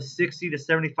the 60 to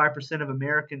 75% of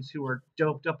Americans who are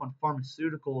doped up on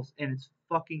pharmaceuticals, and it's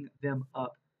fucking them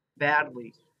up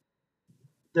badly.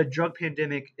 The drug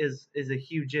pandemic is a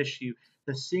huge issue.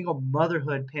 The single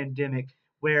motherhood pandemic,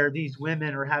 where these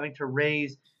women are having to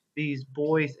raise these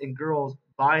boys and girls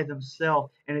by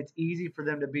themselves, and it's easy for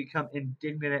them to become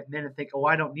indignant at men and think, oh,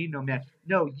 I don't need no man.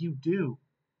 No, you do.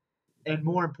 And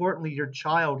more importantly, your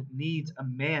child needs a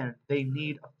man. They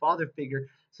need a father figure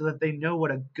so that they know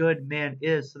what a good man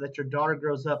is, so that your daughter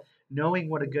grows up knowing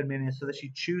what a good man is, so that she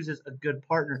chooses a good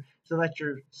partner, so that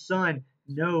your son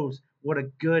knows what a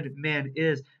good man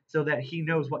is, so that he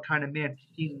knows what kind of man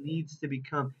he needs to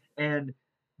become. And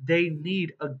they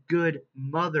need a good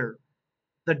mother.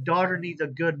 The daughter needs a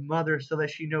good mother so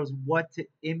that she knows what to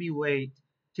emulate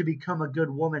to become a good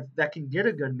woman that can get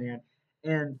a good man.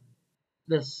 And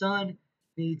the son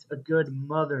needs a good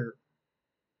mother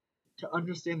to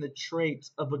understand the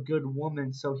traits of a good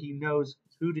woman so he knows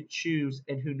who to choose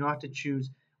and who not to choose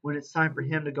when it's time for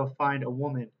him to go find a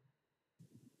woman.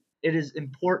 It is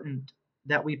important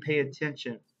that we pay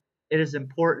attention. It is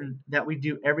important that we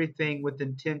do everything with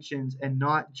intentions and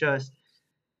not just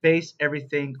base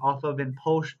everything off of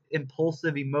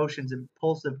impulsive emotions,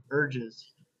 impulsive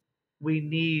urges. We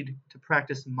need to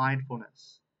practice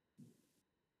mindfulness.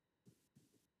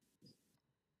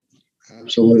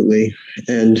 Absolutely.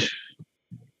 And,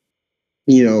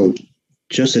 you know,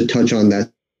 just to touch on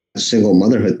that single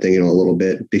motherhood thing, a little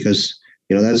bit, because,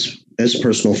 that's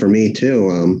personal for me too.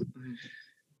 Mhm.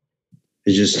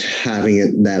 Is just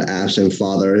having that absent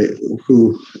father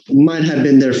who might have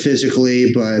been there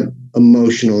physically, but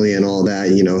emotionally and all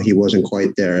that, he wasn't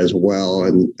quite there as well.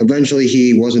 And eventually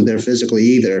he wasn't there physically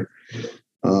either.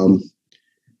 Um,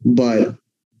 but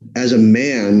as a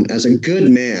man, as a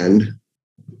good man,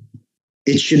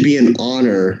 it should be an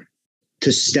honor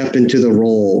to step into the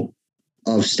role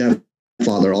of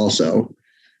stepfather also.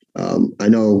 I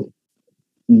know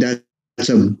that's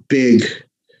a big,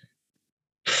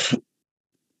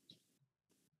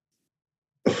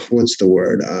 what's the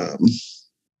word?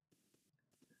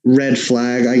 Red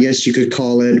flag, I guess you could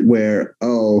call it, where,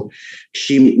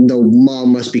 the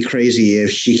mom must be crazy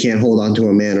if she can't hold on to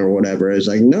a man or whatever. It's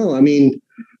like, no, I mean,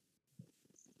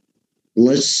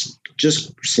 let's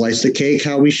just slice the cake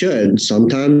how we should.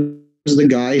 Sometimes the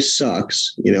guy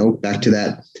sucks, back to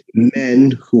that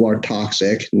men who are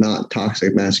toxic, not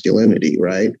toxic masculinity,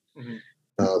 right?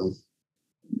 Mm-hmm.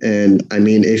 And I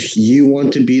mean, if you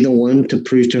want to be the one to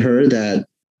prove to her that,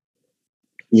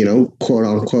 quote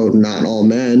unquote, not all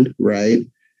men, right?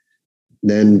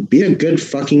 Then be a good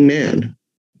fucking man.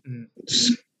 Mm-hmm.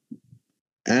 It's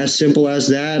as simple as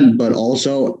that, but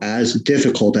also as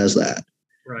difficult as that.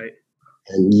 Right.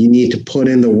 And you need to put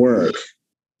in the work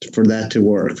for that to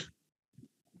work.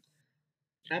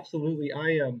 Absolutely.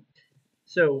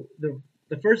 So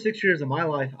the first 6 years of my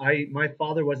life, my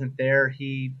father wasn't there.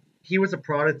 He was a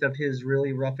product of his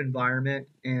really rough environment,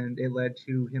 and it led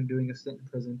to him doing a stint in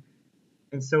prison.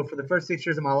 And so for the first 6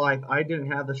 years of my life, I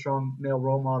didn't have the strong male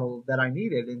role model that I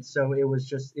needed, and so it was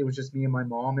just me and my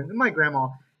mom, and my grandma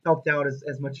helped out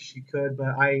as much as she could, but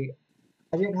I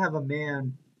didn't have a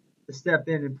man to step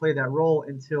in and play that role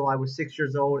until I was 6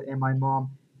 years old, and my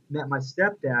mom met my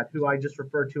stepdad, who I just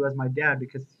refer to as my dad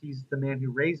because he's the man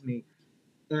who raised me.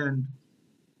 And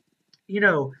you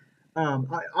know,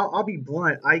 I'll be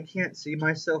blunt. I can't see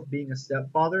myself being a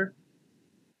stepfather,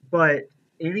 but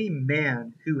any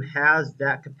man who has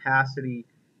that capacity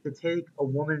to take a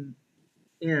woman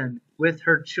in with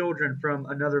her children from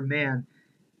another man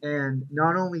and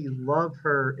not only love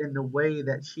her in the way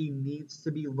that she needs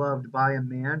to be loved by a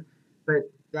man, but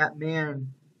that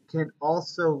man can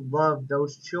also love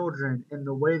those children in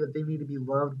the way that they need to be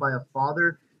loved by a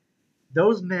father.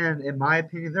 Those men, in my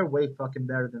opinion, they're way fucking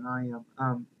better than I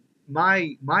am.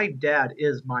 My dad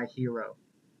is my hero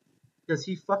because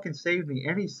he fucking saved me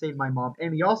and he saved my mom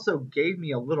and he also gave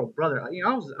me a little brother. I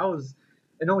was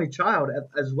an only child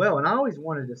as well, and I always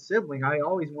wanted a sibling. I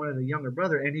always wanted a younger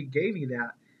brother, and he gave me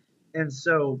that. And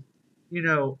so,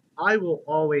 I will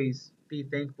always be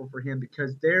thankful for him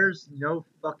because there's no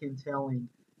fucking telling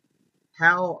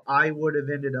how I would have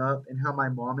ended up and how my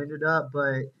mom ended up.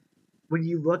 But when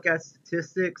you look at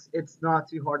statistics, it's not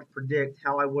too hard to predict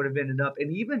how I would have ended up.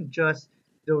 And even just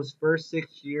those first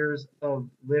 6 years of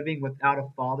living without a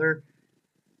father,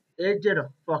 it did a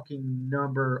fucking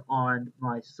number on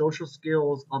my social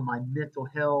skills, on my mental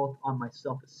health, on my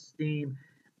self esteem.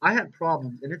 I had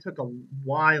problems, and it took a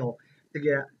while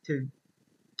to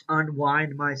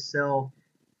unwind myself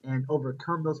and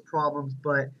overcome those problems.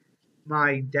 But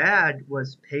my dad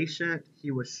was patient.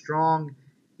 He was strong.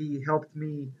 He helped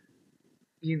me.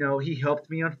 He helped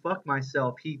me unfuck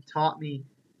myself. He taught me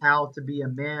how to be a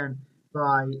man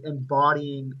by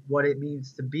embodying what it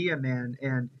means to be a man.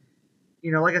 And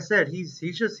like I said,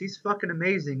 he's fucking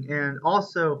amazing. And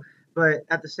also But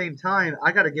at the same time,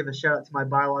 I got to give a shout out to my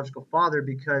biological father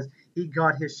because he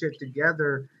got his shit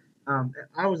together.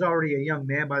 I was already a young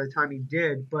man by the time he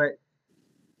did, but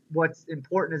what's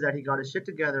important is that he got his shit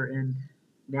together, and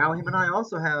now him and I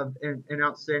also have an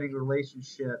outstanding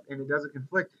relationship, and it doesn't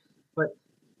conflict. But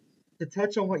to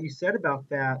touch on what you said about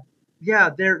that, yeah,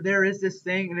 there is this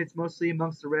thing, and it's mostly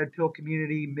amongst the red pill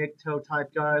community, MGTOW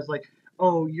type guys, like,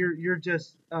 oh, you're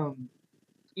just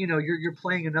you're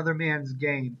playing another man's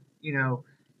game, you're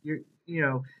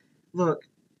look,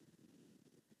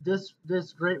 this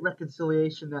great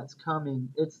reconciliation that's coming,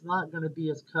 it's not going to be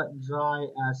as cut and dry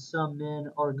as some men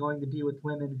are going to be with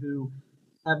women who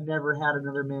have never had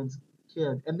another man's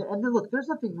kid. And then, look, there's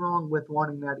nothing wrong with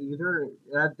wanting that either.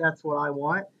 That's what I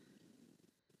want.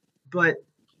 But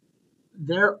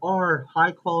there are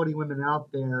high quality women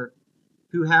out there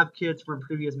who have kids from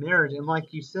previous marriage, and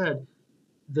like you said,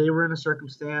 they were in a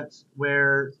circumstance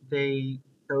where they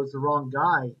chose the wrong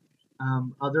guy.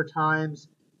 Other times,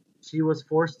 she was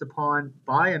forced upon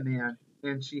by a man,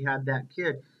 and she had that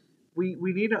kid. We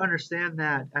need to understand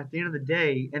that at the end of the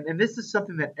day, and this is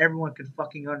something that everyone can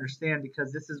fucking understand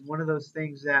because this is one of those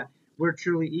things that we're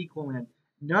truly equal in.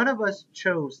 None of us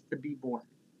chose to be born.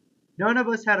 None of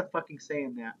us had a fucking say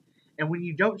in that. And when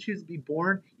you don't choose to be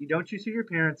born, you don't choose who your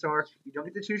parents are, you don't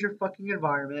get to choose your fucking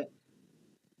environment.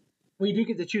 We do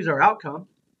get to choose our outcome.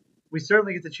 We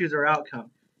certainly get to choose our outcome.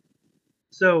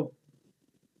 So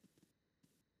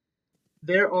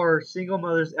there are single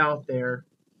mothers out there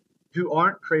who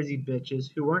aren't crazy bitches,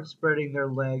 who aren't spreading their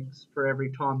legs for every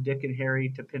Tom, Dick, and Harry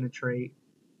to penetrate,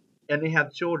 and they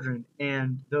have children,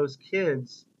 and those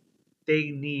kids,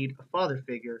 they need a father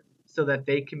figure so that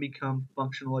they can become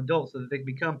functional adults, so that they can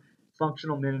become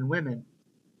functional men and women.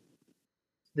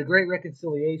 The Great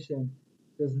Reconciliation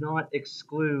does not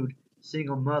exclude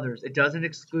single mothers. It doesn't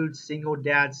exclude single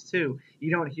dads too. You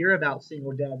don't hear about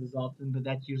single dads as often, but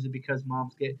that's usually because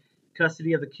moms get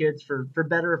custody of the kids for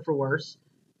better or for worse.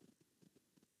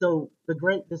 So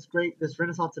this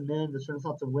renaissance of men, this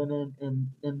renaissance of women,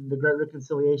 and the great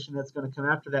reconciliation that's going to come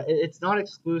after that, it's not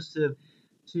exclusive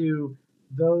to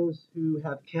those who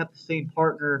have kept the same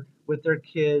partner with their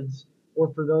kids,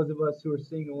 or for those of us who are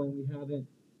single and we haven't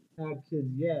had kids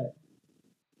yet.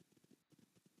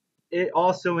 It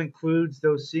also includes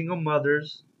those single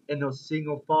mothers and those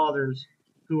single fathers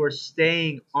who are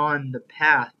staying on the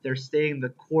path. They're staying the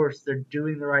course. They're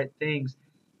doing the right things,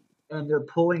 and they're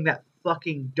pulling that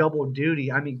fucking double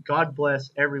duty. I mean, God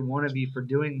bless every one of you for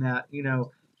doing that.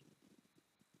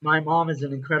 My mom is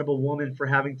an incredible woman for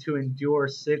having to endure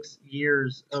 6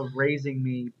 years of raising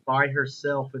me by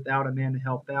herself without a man to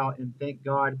help out. And thank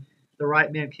God the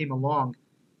right man came along.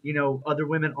 Other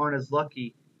women aren't as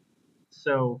lucky.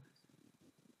 So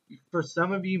for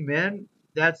some of you men,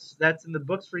 that's in the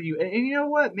books for you. And you know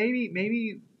what? Maybe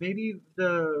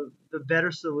the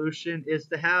better solution is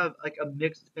to have like a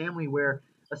mixed family where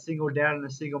a single dad and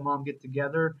a single mom get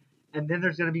together, and then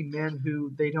there's going to be men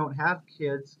who they don't have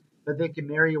kids, but they can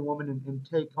marry a woman and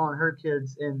take on her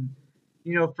kids. And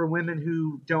for women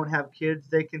who don't have kids,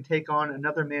 they can take on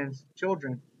another man's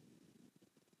children.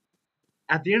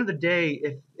 At the end of the day,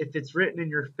 if it's written in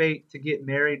your fate to get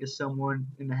married to someone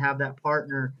and to have that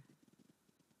partner,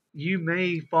 you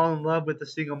may fall in love with a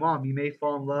single mom. You may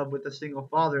fall in love with a single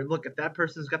father. Look, if that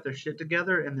person's got their shit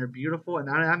together and they're beautiful, and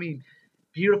I mean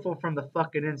beautiful from the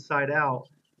fucking inside out,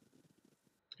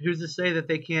 who's to say that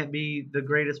they can't be the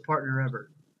greatest partner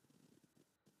ever?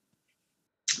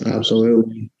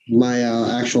 Absolutely. My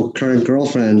actual current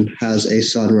girlfriend has a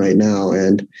son right now,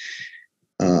 and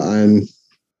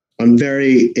I'm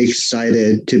very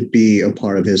excited to be a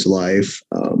part of his life.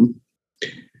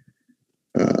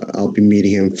 I'll be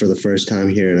meeting him for the first time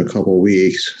here in a couple of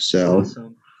weeks, so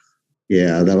Awesome.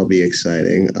 yeah, that'll be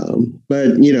exciting.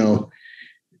 But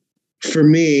for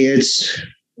me, it's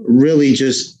really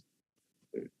just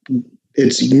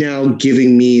it's now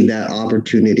giving me that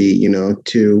opportunity,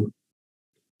 to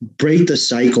break the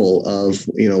cycle of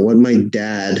what my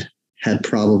dad had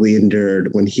probably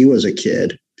endured when he was a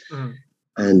kid, Uh,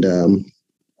 and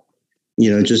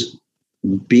just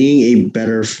being a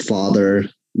better father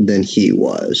than he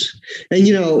was. And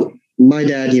my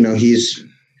dad,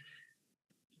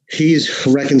 he's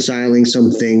reconciling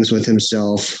some things with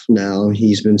himself now.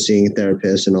 He's been seeing a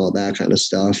therapist and all that kind of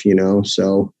stuff,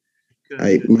 So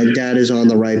good. my dad is on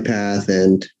the right path,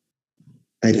 and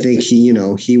I think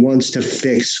he wants to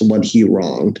fix what he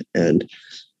wronged. And,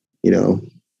 you know,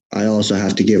 I also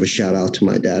have to give a shout out to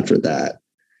my dad for that.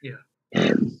 Yeah.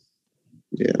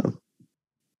 Yeah.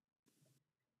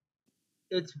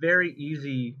 It's very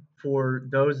easy for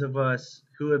those of us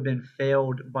who have been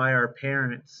failed by our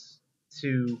parents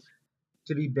to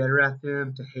to be better at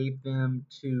them, to hate them,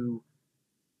 to,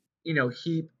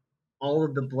 heap all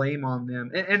of the blame on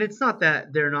them. And it's not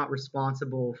that they're not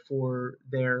responsible for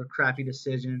their crappy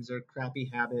decisions or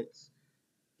crappy habits.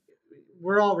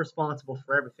 We're all responsible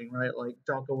for everything, right? Like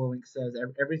Jocko Willink says,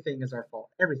 everything is our fault.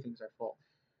 Everything's our fault.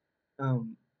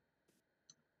 Um,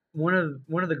 one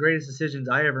of the greatest decisions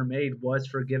I ever made was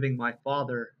forgiving my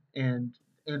father, and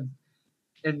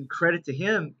and credit to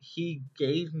him, he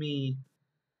gave me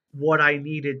what I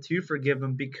needed to forgive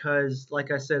him because,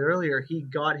 like I said earlier, he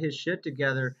got his shit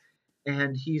together,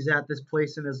 and he's at this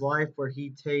place in his life where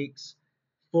he takes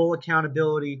full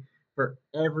accountability for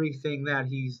everything that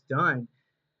he's done.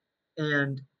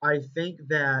 And I think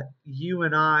that you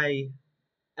and I,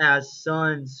 as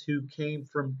sons who came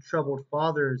from troubled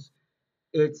fathers,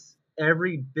 it's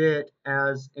every bit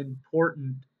as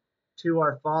important to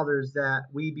our fathers that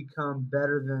we become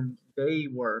better than they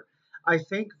were. I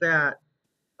think that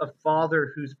a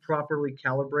father who's properly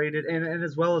calibrated, and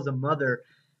as well as a mother,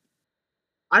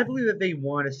 I believe that they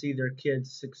want to see their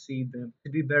kids succeed, them to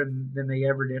be better than they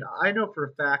ever did. I know for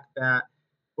a fact that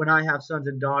when I have sons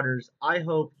and daughters, I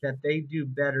hope that they do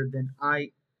better than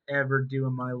I ever do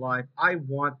in my life. I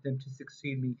want them to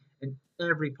succeed me in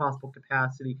every possible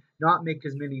capacity, not make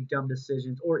as many dumb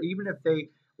decisions, or even if they,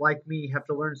 like me, have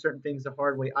to learn certain things the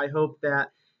hard way. I hope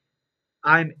that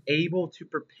I'm able to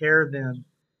prepare them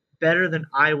better than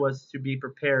I was to be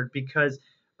prepared because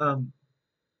um,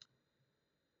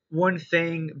 one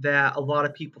thing that a lot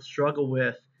of people struggle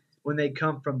with when they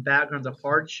come from backgrounds of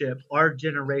hardship are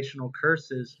generational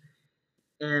curses.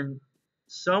 And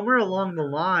somewhere along the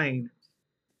line,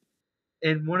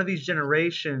 in one of these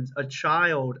generations, a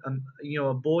child,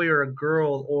 a boy or a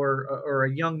girl or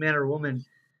a young man or woman,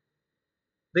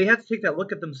 they have to take that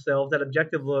look at themselves, that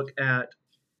objective look at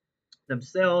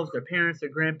themselves, their parents, their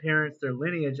grandparents, their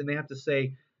lineage, and they have to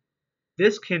say,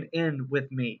 this can end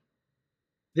with me.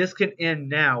 This can end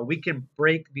now. We can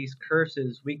break these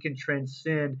curses. We can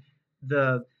transcend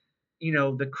the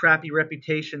the crappy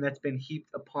reputation that's been heaped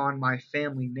upon my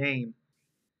family name.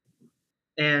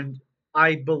 And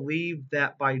I believe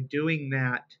that by doing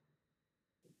that,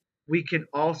 we can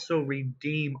also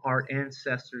redeem our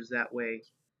ancestors that way.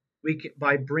 We can,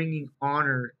 by bringing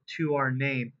honor to our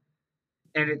name.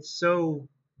 And it's so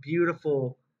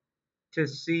beautiful to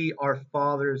see our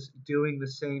fathers doing the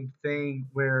same thing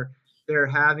where they're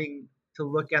having to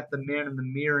look at the man in the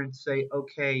mirror and say,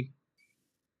 okay,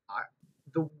 I,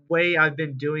 the way I've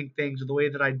been doing things or the way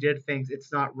that I did things,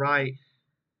 it's not right.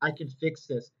 I can fix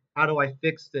this. How do I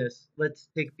fix this? Let's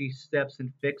take these steps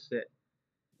and fix it.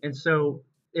 And so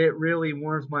it really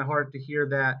warms my heart to hear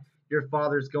that your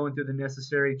father's going through the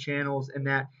necessary channels and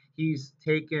that he's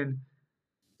taken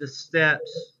the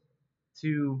steps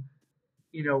to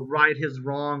right his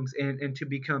wrongs and to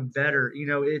become better.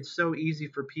 It's so easy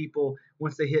for people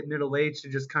once they hit middle age to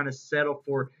just kind of settle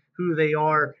for who they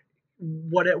are,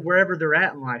 wherever they're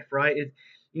at in life, right?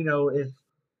 If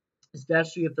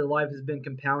especially if their life has been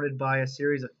compounded by a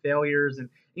series of failures and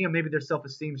maybe their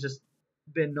self-esteem's just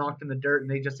been knocked in the dirt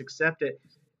and they just accept it.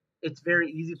 It's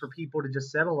very easy for people to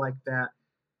just settle like that.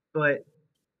 But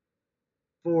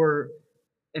for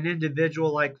an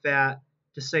individual like that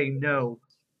to say no,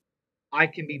 I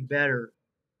can be better.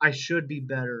 I should be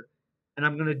better. And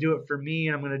I'm going to do it for me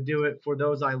and I'm going to do it for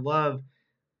those I love.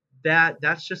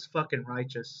 That's just fucking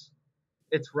righteous.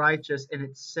 It's righteous and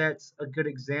it sets a good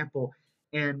example.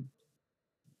 And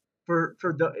for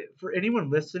anyone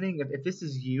listening, if this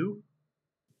is you,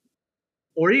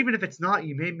 or even if it's not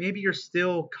you, maybe you're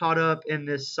still caught up in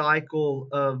this cycle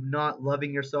of not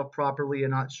loving yourself properly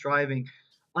and not striving.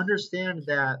 Understand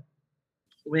that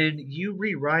when you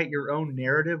rewrite your own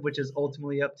narrative, which is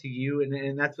ultimately up to you,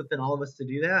 and that's within all of us to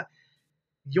do that,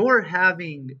 you're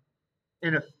having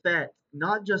an effect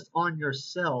not just on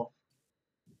yourself,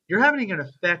 you're having an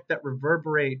effect that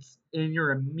reverberates in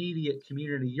your immediate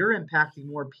community. You're impacting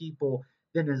more people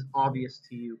than is obvious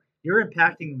to you. You're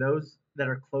impacting those that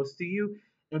are close to you.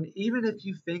 And even if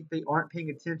you think they aren't paying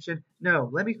attention, no,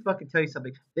 let me fucking tell you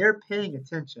something. They're paying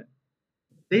attention.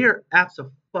 They are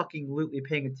absolutely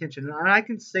paying attention. And I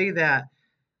can say that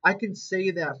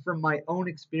from my own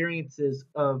experiences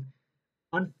of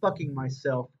unfucking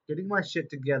myself, getting my shit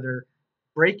together,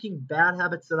 breaking bad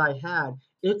habits that I had.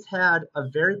 It's had a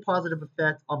very positive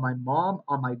effect on my mom,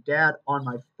 on my dad, on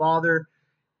my father.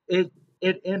 It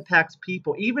it impacts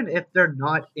people, even if they're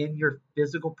not in your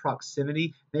physical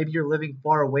proximity. Maybe you're living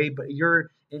far away, but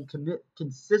you're in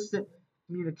consistent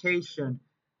communication.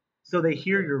 So they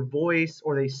hear your voice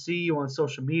or they see you on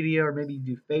social media or maybe you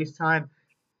do FaceTime.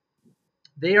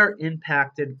 They are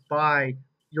impacted by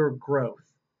your growth.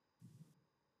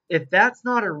 If that's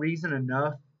not a reason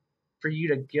enough for you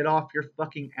to get off your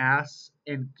fucking ass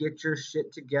and get your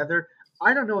shit together,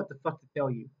 I don't know what the fuck to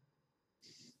tell you.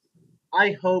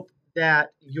 I hope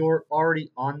that you're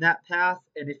already on that path,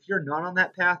 and if you're not on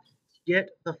that path,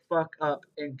 get the fuck up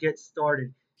and get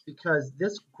started, because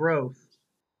this growth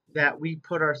that we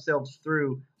put ourselves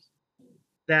through,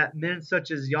 that men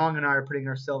such as Yang and I are putting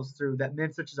ourselves through, that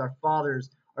men such as our fathers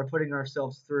are putting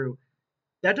ourselves through,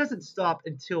 that doesn't stop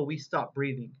until we stop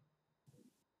breathing.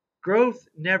 Growth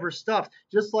never stops.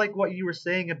 Just like what you were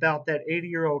saying about that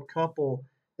 80-year-old couple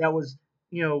that was,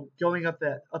 going up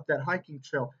that hiking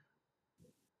trail.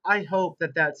 I hope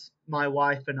that that's my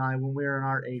wife and I when we're in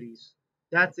our 80s.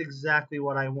 That's exactly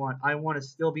what I want. I want to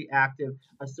still be active.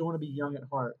 I still want to be young at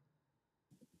heart.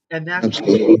 And that can be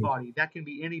Absolutely. anybody. That can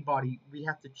be anybody. We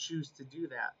have to choose to do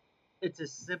that. It's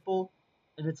as simple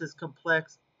and it's as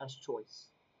complex as choice.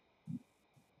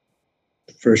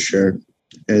 For sure.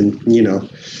 And,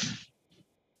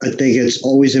 I think it's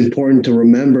always important to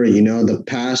remember, the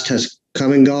past has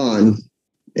come and gone.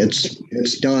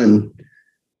 It's done.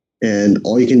 And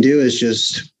all you can do is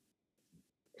just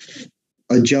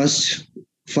adjust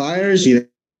fires, figure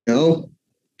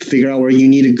out where you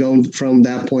need to go from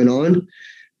that point on,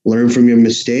 learn from your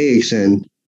mistakes, and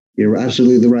you're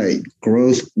absolutely right.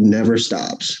 Growth never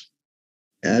stops.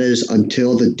 That is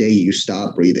until the day you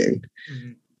stop breathing.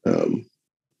 Mm-hmm.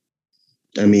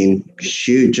 I mean,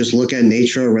 shoot, just look at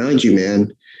nature around you,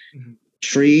 man. Mm-hmm.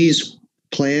 Trees,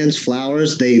 plants,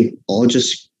 flowers, they all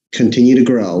just continue to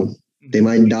grow. Mm-hmm. They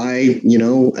might die,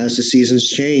 as the seasons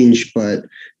change, but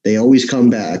they always come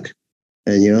back.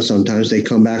 And, sometimes they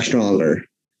come back stronger.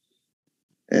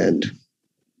 And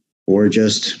we're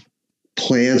just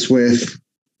plants with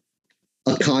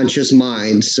a conscious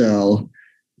mind. So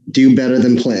do better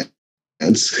than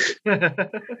plants.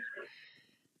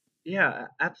 Yeah,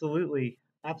 absolutely.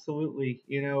 Absolutely.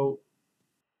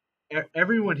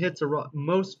 Everyone hits a rock.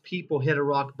 Most people hit a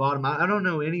rock bottom. I don't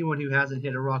know anyone who hasn't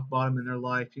hit a rock bottom in their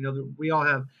life. We all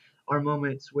have our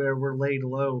moments where we're laid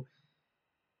low.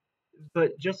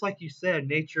 But just like you said,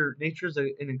 nature's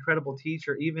an incredible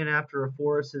teacher. Even after a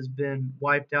forest has been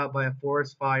wiped out by a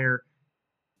forest fire,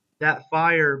 that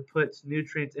fire puts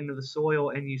nutrients into the soil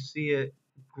and you see it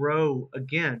grow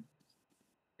again.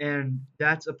 And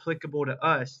that's applicable to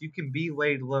us. You can be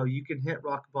laid low, you can hit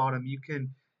rock bottom, you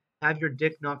can have your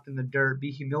dick knocked in the dirt,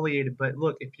 be humiliated, but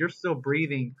look, if you're still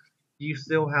breathing, you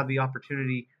still have the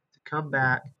opportunity to come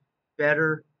back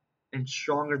better and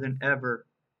stronger than ever.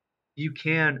 You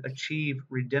can achieve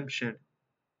redemption.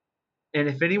 And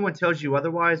if anyone tells you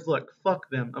otherwise, look, fuck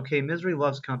them. Okay, misery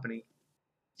loves company.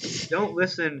 Don't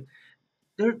listen.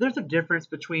 There's a difference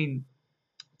between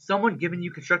someone giving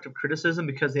you constructive criticism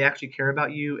because they actually care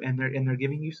about you and they're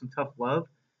giving you some tough love.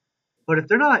 But if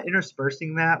they're not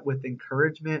interspersing that with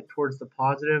encouragement towards the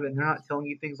positive, and they're not telling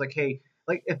you things like, hey,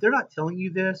 like if they're not telling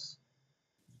you this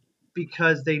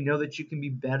because they know that you can be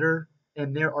better,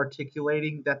 and they're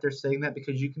articulating that they're saying that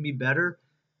because you can be better,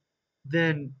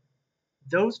 then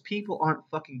those people aren't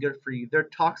fucking good for you. They're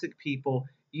toxic people.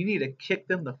 You need to kick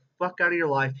them the fuck out of your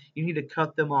life. You need to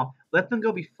cut them off. Let them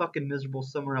go be fucking miserable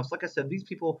somewhere else. Like I said, these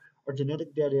people are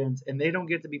genetic dead ends, and they don't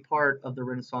get to be part of the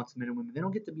Renaissance men and women. They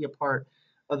don't get to be a part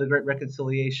of the Great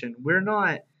Reconciliation. We're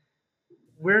not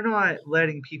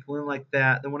letting people in like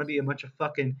that. They want to be a bunch of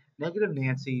fucking negative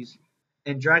Nancy's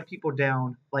and drag people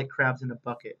down like crabs in a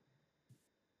bucket.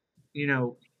 You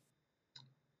know,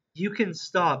 you can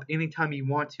stop anytime you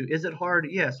want to. Is it hard?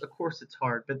 Yes, of course it's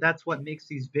hard, but that's what makes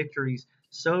these victories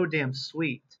so damn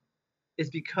sweet. Is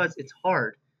because it's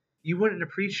hard. You wouldn't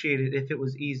appreciate it if it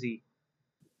was easy.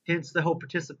 Hence the whole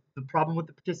the problem with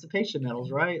the participation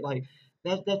medals, right? Like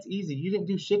that's easy. You didn't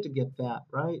do shit to get that,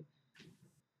 right?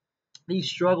 These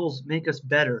struggles make us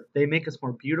better. They make us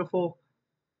more beautiful.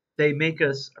 They make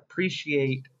us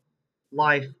appreciate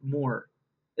life more,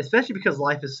 especially because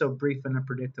life is so brief and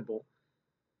unpredictable.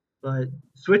 But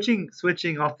switching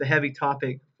off the heavy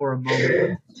topic for a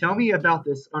moment, tell me about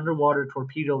this underwater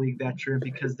torpedo league that you're in,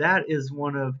 because that is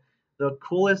one of the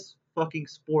coolest fucking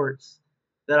sports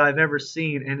that I've ever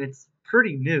seen, and it's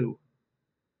pretty new.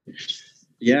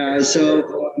 Yeah,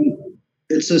 so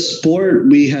it's a sport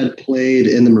we had played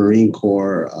in the Marine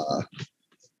Corps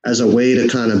as a way to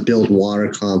kind of build water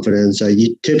confidence.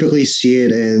 You typically see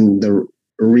it in the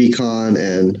recon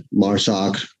and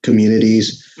MARSOC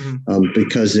communities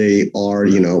because they are,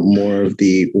 more of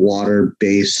the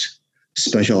water-based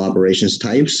special operations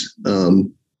types. But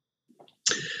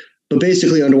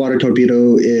basically, underwater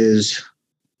torpedo is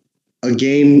a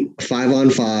game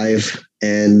 5-on-5,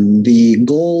 and the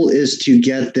goal is to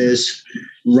get this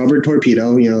rubber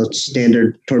torpedo,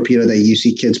 standard torpedo that you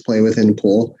see kids play with in the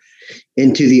pool,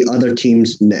 into the other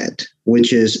team's net,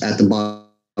 which is at the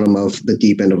bottom of the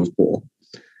deep end of a pool.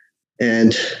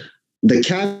 And the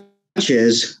catch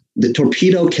is the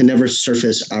torpedo can never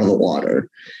surface out of the water,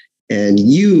 and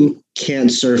you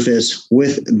can't surface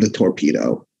with the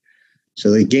torpedo. So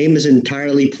the game is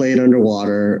entirely played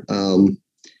underwater.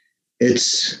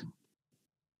 It's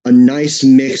a nice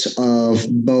mix of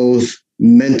both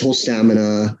mental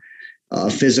stamina,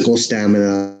 physical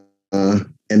stamina,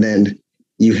 and then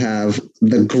you have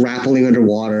the grappling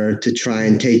underwater to try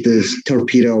and take this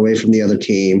torpedo away from the other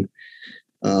team.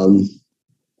 And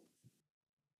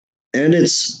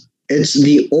it's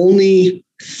the only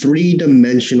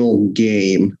three-dimensional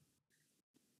game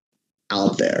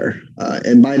out there.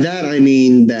 And by that, I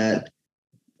mean that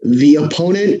the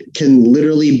opponent can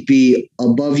literally be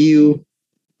above you,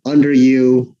 under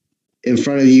you, in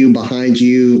front of you, behind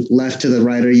you, left to the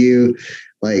right of you.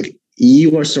 Like,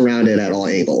 you are surrounded at all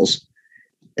angles.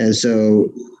 And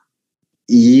so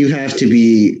you have to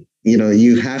be,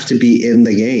 you have to be in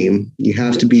the game. You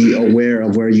have to be aware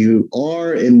of where you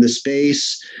are in the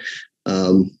space.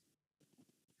 And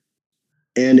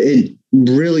it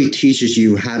really teaches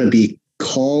you how to be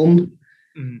calm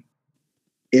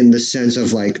in the sense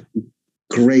of like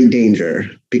great danger.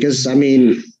 Because, I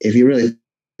mean, if you really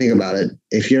think about it,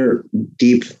 if you're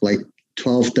deep, like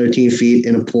 12, 13 feet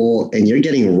in a pool and you're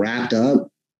getting wrapped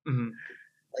up,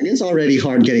 like, it's already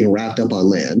hard getting wrapped up on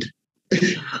land.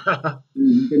 But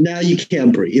now you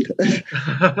can't breathe.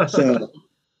 So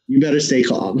you better stay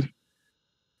calm.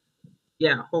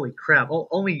 Yeah, holy crap.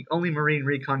 Only Marine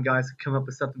Recon guys could come up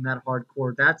with something that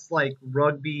hardcore. That's like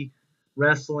rugby,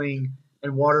 wrestling,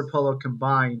 and water polo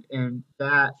combined. And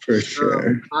that, for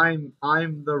sure, I'm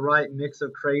the right mix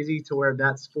of crazy to where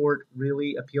that sport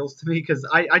really appeals to me, because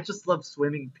I just love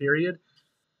swimming, period.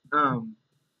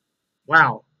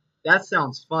 Wow, that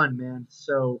sounds fun, man.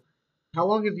 So, how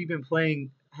long have you been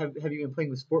playing? Have you been playing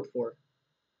the sport for?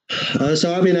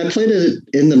 So, I mean, I played it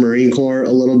in the Marine Corps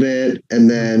a little bit, and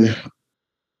then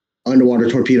Underwater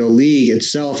Torpedo League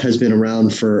itself has been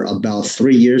around for about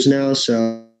 3 years now.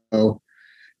 So,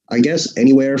 I guess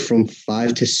anywhere from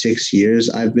 5 to 6 years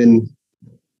I've been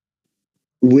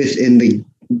within the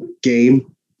game.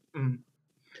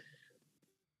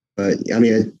 But I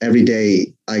mean, every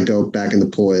day I go back in the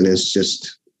pool, and it's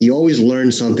just, you always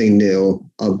learn something new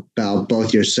about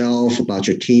both yourself, about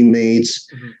your teammates,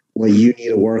 what you need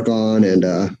to work on. And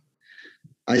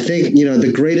I think,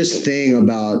 the greatest thing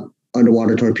about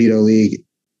Underwater Torpedo League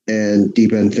and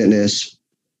Deep End Fitness,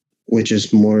 which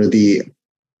is more the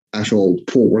actual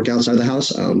pool workout side of the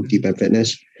house, Deep End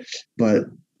Fitness, but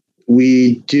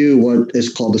we do what is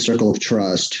called the circle of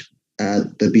trust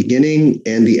at the beginning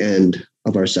and the end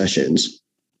of our sessions.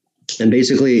 And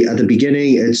basically at the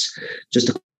beginning, it's just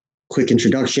a quick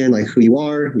introduction, like who you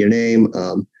are, your name,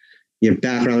 your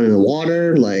background in the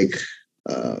water. Like,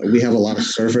 we have a lot of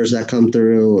surfers that come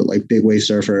through, like big wave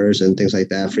surfers and things like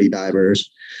that, free divers.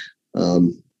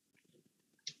 And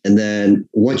then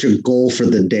what your goal for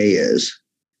the day is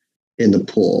in the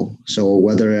pool. So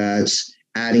whether that's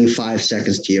adding 5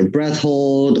 seconds to your breath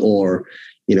hold, or,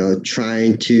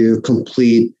 trying to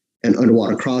complete an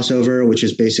underwater crossover, which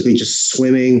is basically just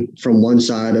swimming from one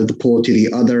side of the pool to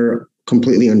the other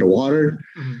completely underwater.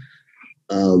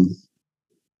 And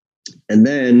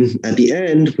then at the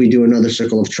end, we do another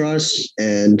circle of trust,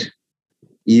 and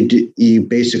you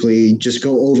basically just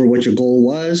go over what your goal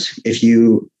was, if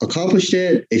you accomplished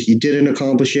it, if you didn't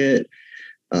accomplish it,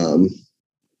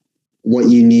 what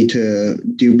you need to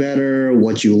do better,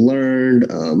 what you learned.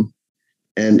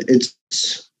 And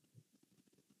it's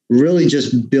really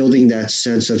just building that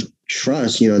sense of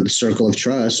trust, the circle of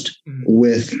trust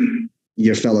with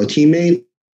your fellow teammates,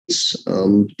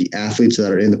 the athletes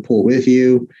that are in the pool with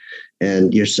you,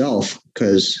 and yourself.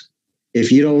 Because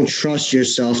if you don't trust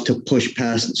yourself to push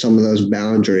past some of those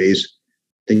boundaries,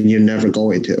 then you're never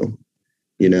going to,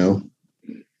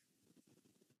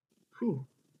 Whew.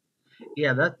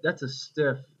 Yeah, that's a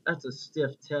stiff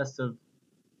test of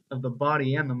the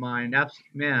body and the mind.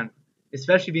 Man,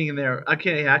 especially being in there. I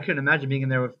couldn't imagine being in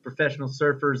there with professional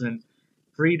surfers and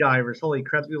free divers. Holy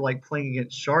crap, it'd be like playing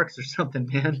against sharks or something,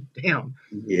 man. Damn.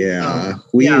 Yeah,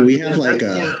 we have like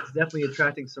it's definitely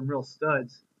attracting some real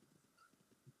studs.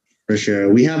 For sure.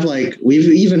 We've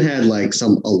even had like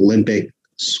some Olympic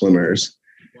swimmers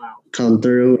come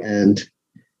through, and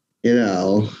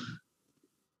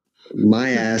my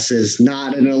ass is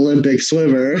not an Olympic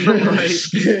swimmer.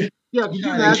 Right. Yeah, could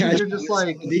you imagine you're just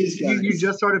like, you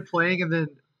just started playing, and then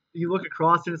you look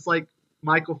across and it's like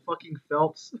Michael fucking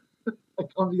Phelps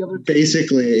on the other team.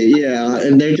 Basically, yeah.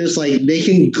 And they're just like, they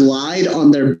can glide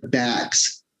on their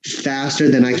backs faster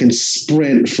than I can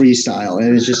sprint freestyle.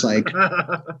 And it's just like,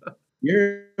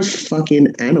 you're a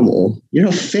fucking animal. You're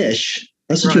a fish.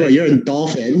 That's what you are. You're a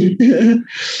dolphin.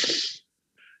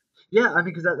 Yeah, I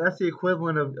mean, because that's the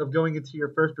equivalent of going into your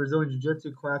first Brazilian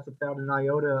Jiu-Jitsu class without an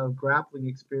iota of grappling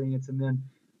experience, and then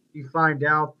you find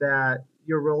out that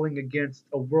you're rolling against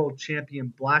a world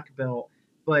champion black belt.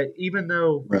 But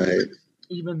Right.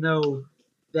 even though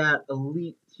that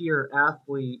elite tier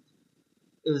athlete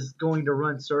is going to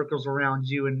run circles around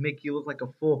you and make you look like a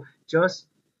fool, just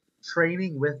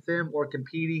training with them or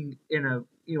competing in a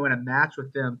match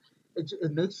with them,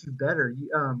 it makes you better.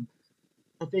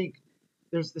 I think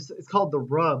there's this. It's called the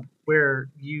rub, where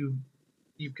you've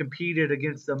competed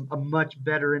against a much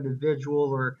better individual,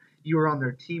 or you were on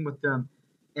their team with them,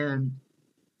 and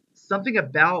something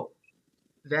about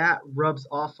that rubs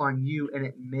off on you, and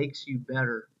it makes you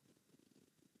better.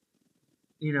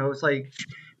 It's like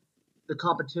the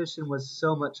competition was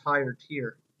so much higher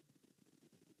tier.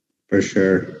 For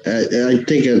sure. I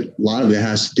think a lot of it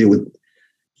has to do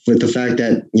with the fact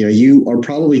that you are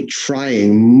probably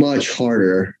trying much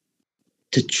harder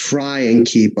to try and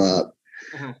keep up,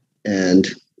 and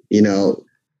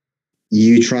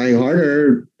you trying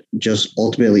harder just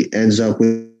ultimately ends up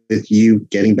with you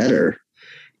getting better.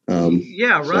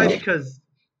 Yeah, right. So. Because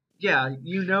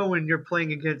when you're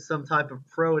playing against some type of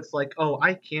pro, it's like, oh,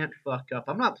 I can't fuck up.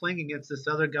 I'm not playing against this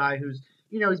other guy who's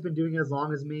he's been doing it as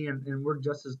long as me, and we're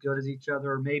just as good as each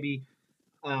other. Or maybe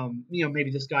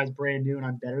maybe this guy's brand new and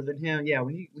I'm better than him. Yeah,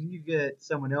 when you get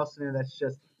someone else in there that's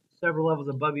just several levels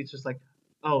above you, it's just like,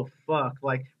 oh fuck,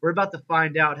 like we're about to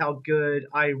find out how good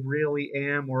I really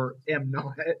am or am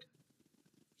not.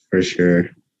 For sure.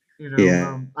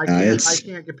 I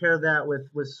can't compare that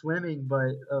with swimming,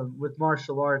 but with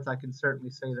martial arts, I can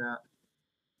certainly say that.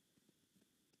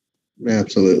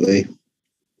 Absolutely.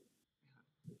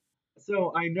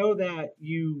 So I know that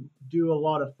you do a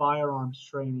lot of firearms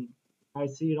training. I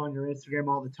see it on your Instagram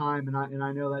all the time, and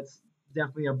I know that's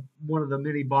definitely one of the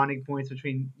many bonding points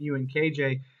between you and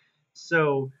KJ.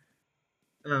 So,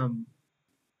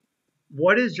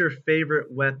 what is your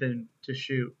favorite weapon to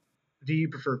shoot? Do you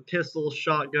prefer pistols,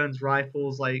 shotguns,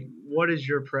 rifles? Like, what is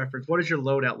your preference? What does your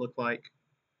loadout look like?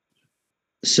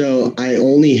 So I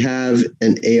only have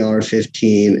an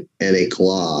AR-15 and a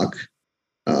Glock.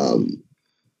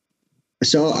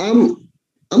 So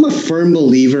I'm a firm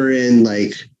believer in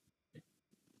like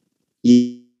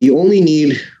you only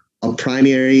need a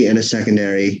primary and a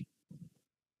secondary,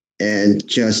 and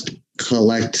just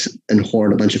collect and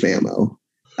hoard a bunch of ammo.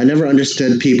 I never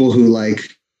understood people who like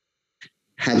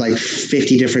had like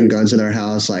 50 different guns in their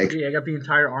house. Like, yeah, I got the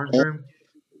entire arms room.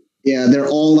 Yeah, they're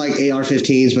all like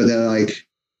AR-15s, but they're like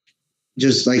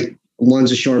just like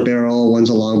one's a short barrel, one's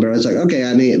a long barrel. It's like, okay,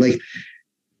 I mean, like,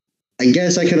 I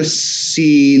guess I kind of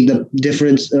see the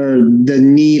difference or the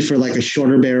need for like a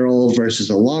shorter barrel versus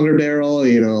a longer barrel,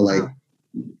 like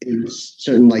in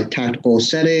certain like tactical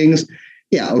settings.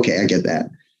 Yeah, okay, I get that.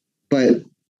 But,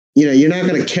 you're not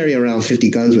going to carry around 50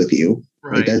 guns with you.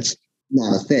 Right. Like, that's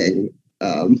not a thing.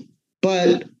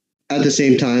 But at the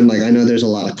same time, like, I know there's a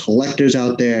lot of collectors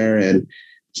out there, and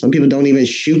some people don't even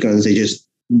shoot guns. They just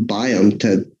buy them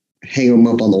to hang them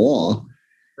up on the wall.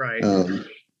 Right.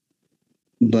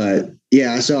 But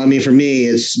yeah, so I mean, for me,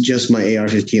 it's just my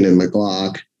AR-15 and my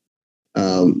Glock.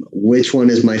 Which one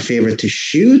is my favorite to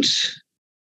shoot?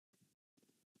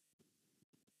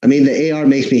 I mean, the AR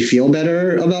makes me feel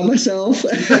better about myself,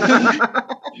 but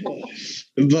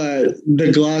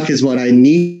the Glock is what I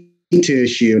need to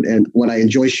shoot and what I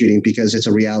enjoy shooting, because it's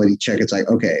a reality check. It's like,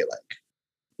 okay, like,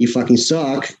 you fucking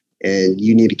suck and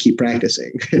you need to keep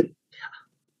practicing.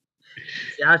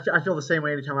 Yeah, I feel the same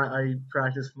way anytime I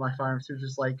practice my firearms. It's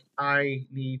just like, I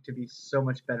need to be so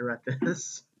much better at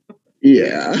this.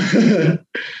 Yeah.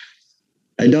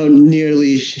 I don't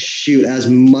nearly shoot as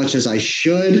much as I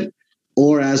should,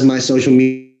 or as my social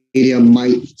media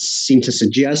might seem to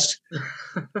suggest.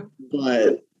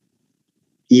 But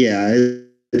yeah,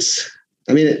 it's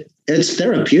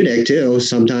therapeutic too.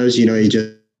 Sometimes, you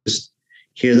just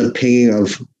hear the pinging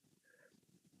of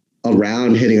a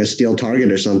round hitting a steel target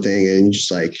or something, and you're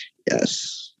just like,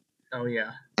 yes. Oh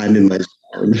yeah. I'm in my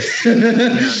zone.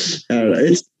 I don't know.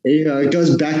 It's, it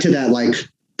goes back to that like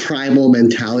primal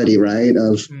mentality, right?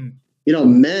 Of,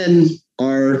 men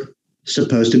are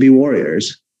supposed to be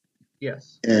warriors.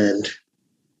 Yes. And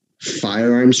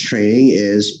firearms training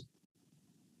is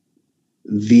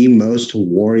the most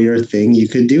warrior thing you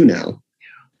could do now.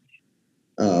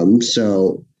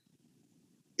 So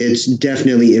it's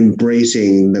definitely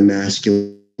embracing the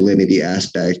masculinity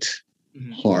aspect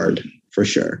hard for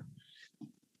sure.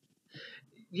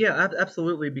 Yeah,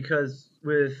 absolutely. Because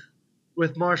with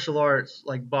martial arts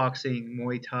like boxing,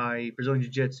 Muay Thai, Brazilian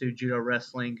Jiu Jitsu, judo,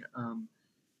 wrestling,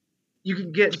 you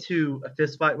can get into a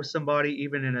fist fight with somebody,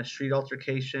 even in a street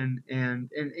altercation,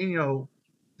 and you know,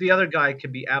 the other guy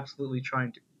could be absolutely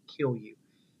trying to kill you.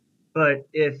 But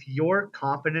if you're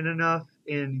confident enough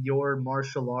in your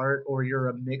martial art, or you're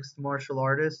a mixed martial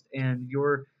artist, and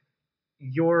you're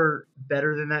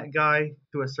better than that guy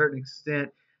to a certain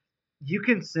extent, you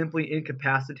can simply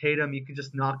incapacitate him. You can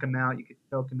just knock him out. You can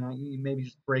choke him out. You can maybe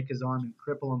just break his arm and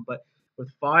cripple him. But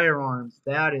with firearms,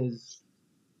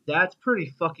 that's pretty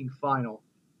fucking final.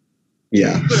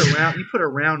 Yeah. You put a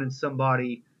round in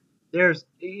somebody. There's,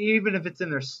 even if it's in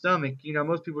their stomach, you know,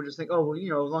 most people just think, oh well, you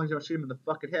know, as long as you don't shoot him in the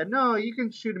fucking head. No, you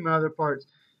can shoot him in other parts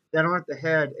that aren't the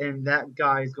head, and that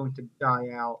guy is going to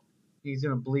die out. He's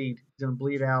gonna bleed. He's gonna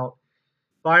bleed out.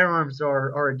 Firearms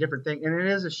are a different thing, and it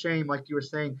is a shame, like you were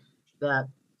saying, that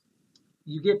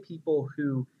you get people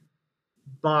who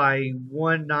buy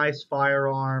one nice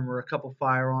firearm or a couple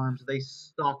firearms. They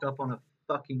stock up on a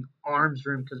fucking arms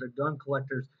room because they're gun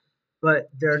collectors, but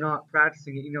they're not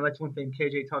practicing it. You know, that's one thing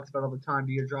KJ talks about all the time: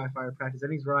 do your dry fire practice,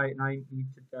 and he's right. And I need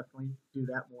to definitely do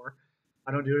that more.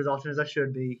 I don't do it as often as I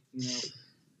should be, you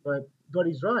know, but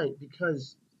he's right,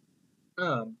 because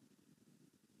um,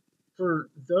 for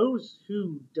those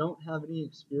who don't have any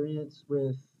experience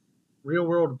with real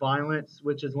world violence,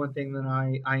 which is one thing that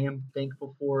I am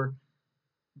thankful for,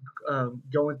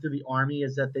 going through the army,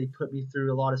 is that they put me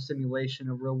through a lot of simulation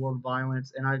of real world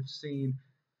violence, and I've seen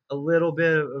a little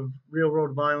bit of real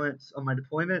world violence on my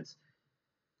deployments.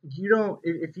 You don't,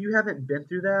 if you haven't been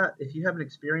through that, if you haven't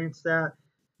experienced that,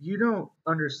 you don't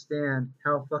understand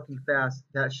how fucking fast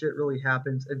that shit really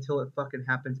happens until it fucking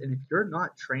happens. And if you're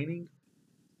not training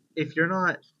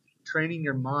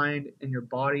your mind and your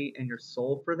body and your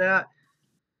soul for that,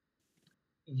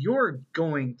 you're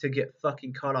going to get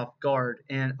fucking caught off guard.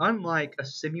 And unlike a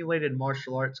simulated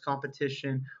martial arts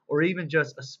competition, or even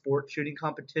just a sport shooting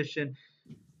competition,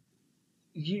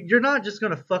 you're not just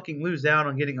going to fucking lose out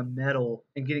on getting a medal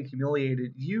and getting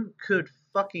humiliated. You could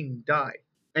fucking die.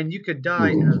 And you could die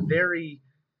in a Mhm. very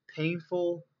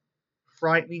painful,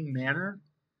 frightening manner.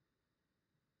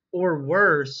 Or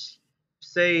worse,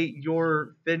 say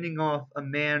you're fending off a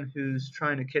man who's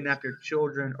trying to kidnap your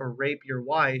children or rape your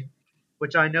wife,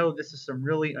 which I know this is some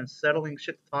really unsettling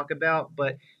shit to talk about,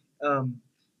 but um,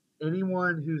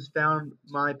 anyone who's found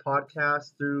my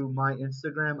podcast through my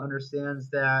Instagram understands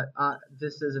that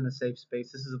this isn't a safe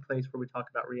space. This is a place where we talk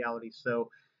about reality,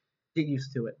 so get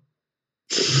used to it.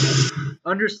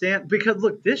 Understand, because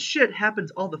look, this shit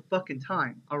happens all the fucking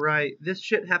time. All right, this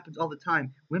shit happens all the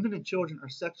time. Women and children are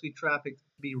sexually trafficked,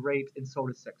 to be raped, and sold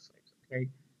as sex slaves. Okay,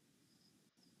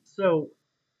 so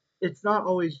it's not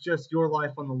always just your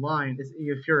life on the line.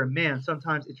 If you're a man,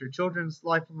 sometimes it's your children's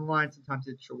life on the line. Sometimes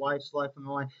it's your wife's life on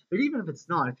the line. But even if it's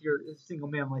not, if you're a single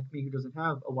man like me who doesn't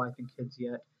have a wife and kids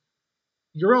yet,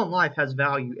 your own life has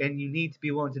value, and you need to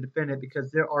be willing to defend it,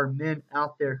 because there are men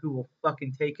out there who will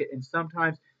fucking take it. And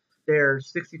sometimes they're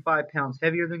 65 pounds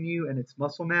heavier than you, and it's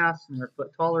muscle mass, and they're a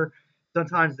foot taller.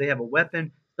 Sometimes they have a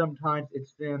weapon. Sometimes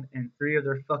it's them and three of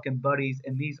their fucking buddies,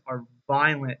 and these are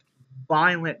violent,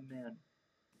 violent men.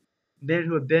 Men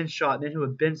who have been shot, men who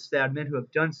have been stabbed, men who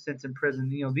have done stints in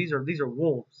prison. You know, these are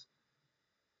wolves.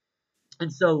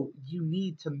 And so you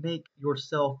need to make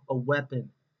yourself a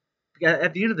weapon.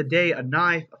 At the end of the day, a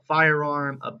knife, a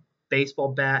firearm, a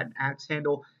baseball bat, an axe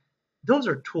handle, those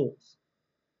are tools.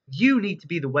 You need to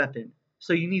be the weapon.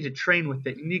 So you need to train with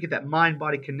it. You need to get that mind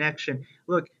body connection.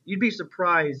 Look, you'd be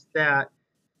surprised at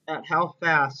how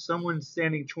fast someone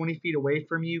standing 20 feet away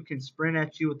from you can sprint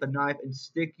at you with a knife and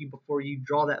stick you before you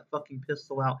draw that fucking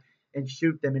pistol out and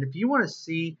shoot them. And if you want to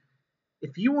see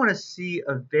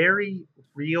a very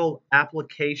real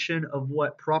application of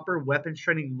what proper weapons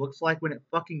training looks like when it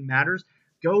fucking matters,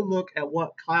 go look at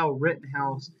what Kyle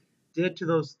Rittenhouse did to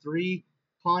those three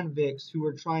convicts who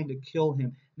were trying to kill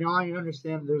him. Now, I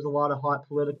understand there's a lot of hot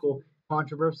political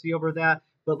controversy over that,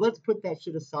 but let's put that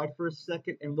shit aside for a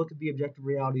second and look at the objective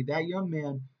reality. That young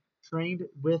man trained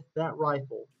with that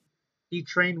rifle. He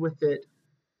trained with it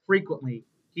frequently.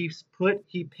 He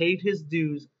paid his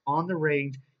dues on the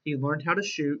range. He learned how to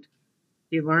shoot.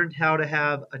 He learned how to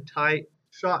have a tight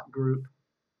shot group.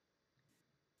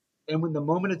 And when the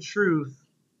moment of truth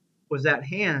was at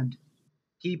hand,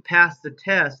 he passed the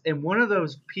test. And one of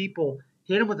those people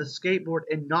hit him with a skateboard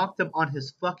and knocked him on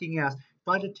his fucking ass,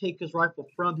 tried to take his rifle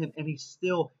from him, and he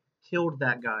still killed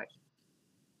that guy.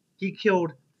 He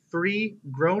killed three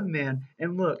grown men.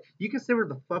 And look, you can say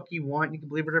whatever the fuck you want. You can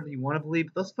believe whatever you want to believe.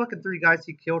 But those fucking three guys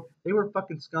he killed, they were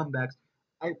fucking scumbags.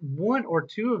 One or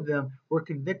two of them were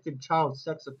convicted child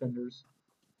sex offenders.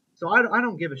 So I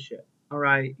don't give a shit. All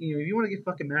right, if you want to get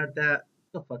fucking mad at that,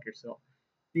 go fuck yourself.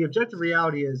 The objective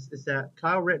reality is that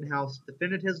Kyle Rittenhouse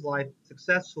defended his life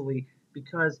successfully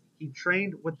because he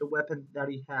trained with the weapon that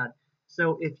he had.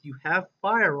 So if you have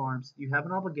firearms, you have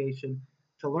an obligation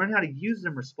to learn how to use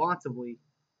them responsibly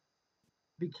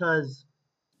because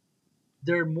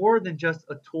they're more than just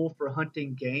a tool for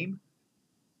hunting game.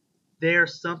 They're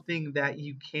something that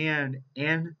you can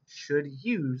and should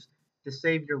use to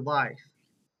save your life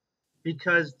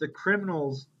because the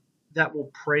criminals that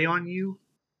will prey on you,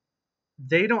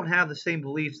 they don't have the same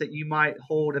beliefs that you might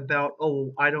hold about,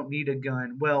 oh, I don't need a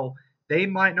gun. Well, they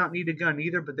might not need a gun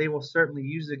either, but they will certainly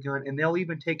use a gun, and they'll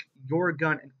even take your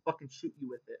gun and fucking shoot you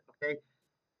with it, okay?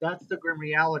 That's the grim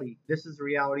reality. This is the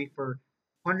reality for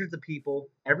hundreds of people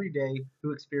every day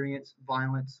who experience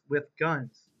violence with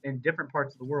guns in different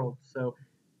parts of the world. So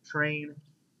train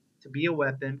to be a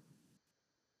weapon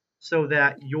so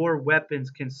that your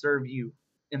weapons can serve you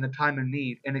in the time of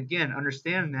need. And again,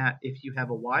 understand that if you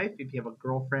have a wife, if you have a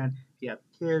girlfriend, if you have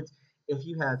kids, if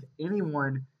you have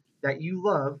anyone that you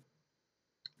love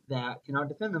that cannot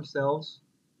defend themselves,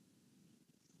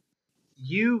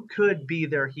 you could be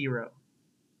their hero.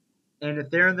 And if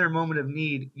they're in their moment of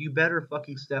need, you better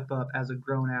fucking step up as a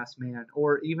grown ass man.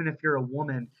 Or even if you're a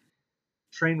woman,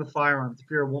 train with firearms. If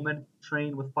you're a woman,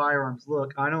 train with firearms.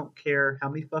 Look, I don't care how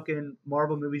many fucking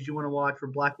Marvel movies you want to watch for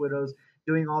Black Widows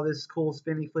doing all this cool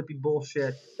spinny flippy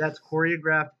bullshit. That's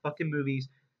choreographed fucking movies.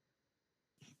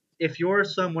 If you're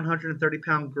some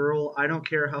 130-pound girl, I don't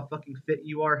care how fucking fit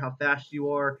you are, how fast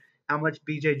you are, how much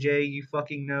BJJ you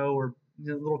fucking know, or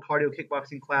little cardio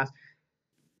kickboxing class.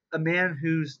 A man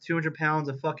who's 200 pounds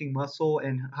of fucking muscle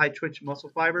and high twitch muscle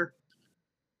fiber,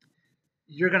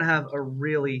 you're going to have a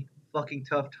really fucking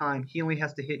tough time. He only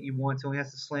has to hit you once, he only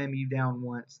has to slam you down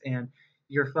once, and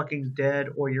you're fucking dead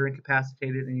or you're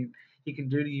incapacitated, and he can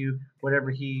do to you whatever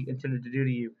he intended to do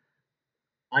to you.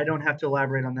 I don't have to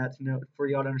elaborate on that to know for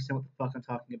y'all to understand what the fuck I'm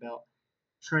talking about.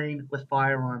 Train with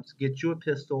firearms. Get you a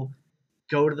pistol.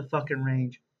 Go to the fucking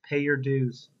range. Pay your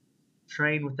dues.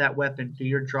 Train with that weapon. Do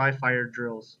your dry fire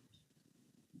drills.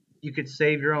 You could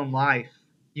save your own life.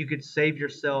 You could save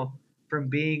yourself from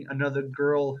being another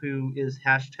girl who is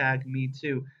hashtag me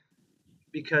too.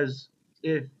 Because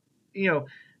if, you know,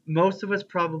 most of us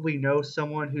probably know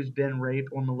someone who's been raped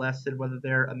or molested, whether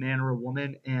they're a man or a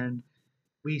woman, and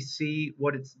we see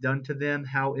what it's done to them,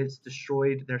 how it's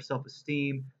destroyed their self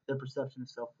esteem, their perception of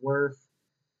self worth.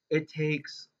 It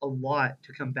takes a lot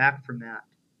to come back from that.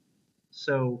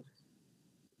 So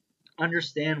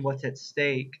understand what's at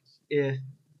stake if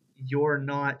you're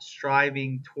not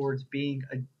striving towards being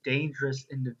a dangerous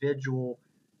individual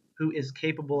who is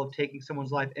capable of taking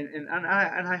someone's life. And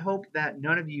I hope that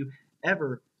none of you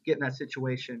ever get in that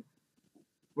situation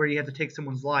where you have to take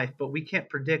someone's life, but we can't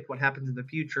predict what happens in the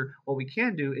future. What we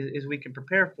can do is we can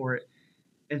prepare for it.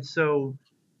 And so,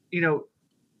 you know,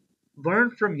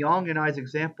 learn from Yang and I's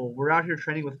example. We're out here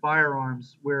training with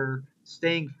firearms. We're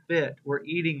staying fit. We're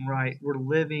eating right. We're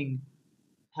living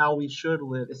how we should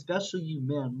live, especially you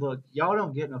men. Look, y'all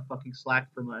don't get no fucking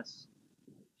slack from us.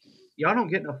 Y'all don't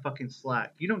get no fucking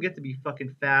slack. You don't get to be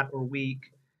fucking fat or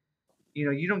weak. You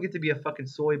know, you don't get to be a fucking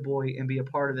soy boy and be a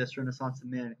part of this renaissance of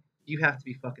men. You have to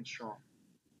be fucking strong.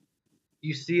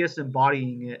 You see us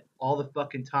embodying it all the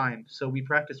fucking time, so we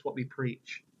practice what we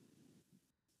preach.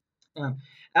 Um,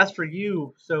 as for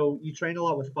you, so you train a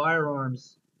lot with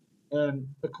firearms, and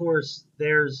of course,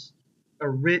 there's a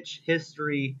rich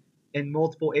history in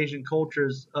multiple Asian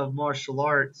cultures of martial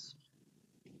arts.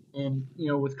 And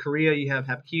with Korea, you have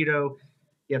Hapkido,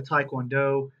 you have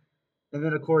Taekwondo, and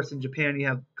then of course in Japan you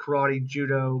have karate,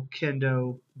 judo,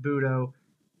 kendo, budo.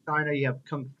 China you have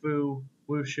kung fu,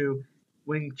 wushu,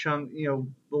 Wing Chun.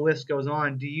 The list goes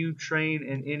on. Do you train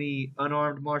in any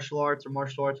unarmed martial arts or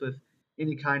martial arts with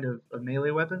any kind of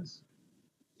melee weapons?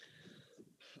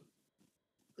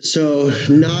 So,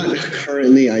 not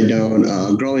currently, I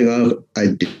don't. Growing up,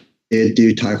 I did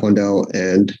do Taekwondo,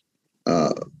 and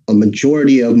a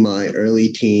majority of my early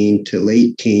teen to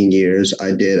late teen years,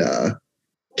 I did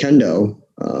Kendo,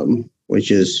 which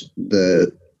is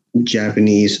the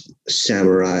Japanese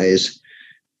samurais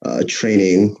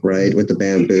training, right, with the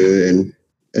bamboo and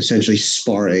essentially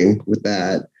sparring with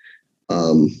that.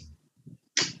 Um,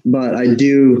 but I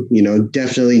do,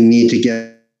 definitely need to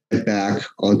get back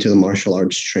onto the martial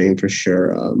arts train for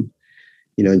sure.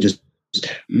 Just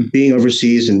being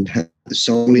overseas and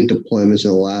so many deployments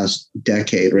in the last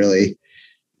decade, really,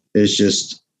 is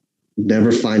just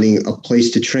never finding a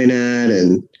place to train at,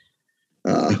 and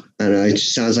I don't know, it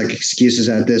just sounds like excuses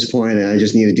at this point, and I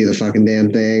just need to do the fucking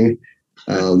damn thing.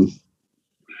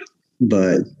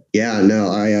 But yeah, no,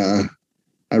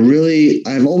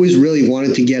 I've always really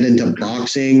wanted to get into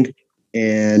boxing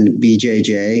and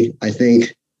BJJ.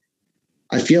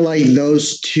 I feel like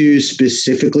those two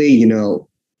specifically,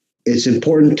 it's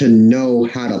important to know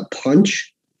how to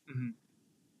punch,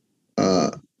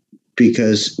 uh,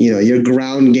 because, your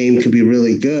ground game could be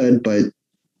really good, but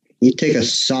you take a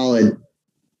solid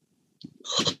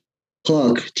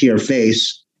hook to your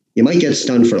face, you might get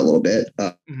stunned for a little bit.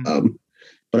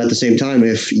 But at the same time,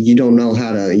 if you don't know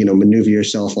how to, maneuver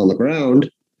yourself on the ground,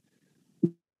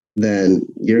 then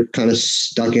you're kind of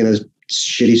stuck in a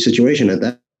shitty situation at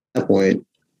that point.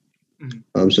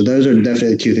 So those are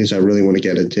definitely two things I really want to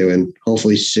get into, and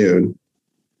hopefully soon.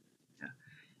 Yeah,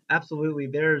 absolutely.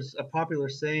 There's a popular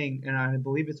saying, and I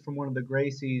believe it's from one of the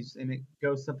Gracies, and it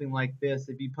goes something like this: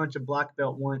 if you punch a black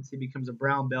belt once, he becomes a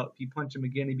brown belt. If you punch him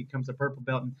again, he becomes a purple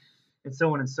belt, and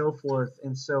so on and so forth.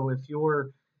 And so if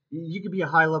you could be a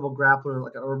high level grappler,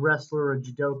 like a wrestler, a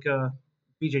judoka,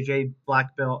 BJJ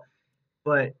black belt,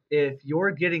 but if you're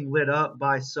getting lit up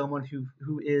by someone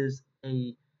who is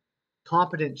a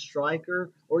competent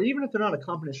striker, or even if they're not a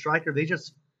competent striker, they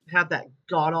just have that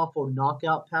god awful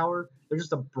knockout power. They're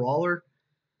just a brawler,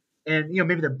 and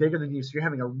maybe they're bigger than you, so you're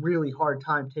having a really hard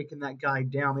time taking that guy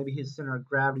down. Maybe his center of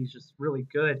gravity is just really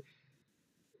good.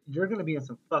 You're going to be in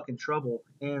some fucking trouble.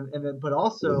 And then, but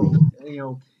also,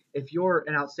 if you're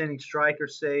an outstanding striker,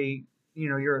 say,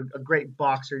 you're a great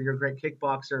boxer, you're a great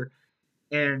kickboxer,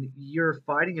 and you're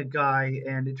fighting a guy,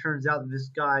 and it turns out that this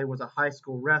guy was a high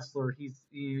school wrestler.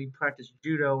 He practiced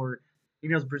judo, or he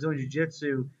knows Brazilian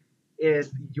jiu-jitsu. If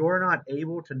you're not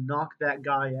able to knock that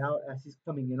guy out as he's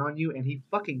coming in on you, and he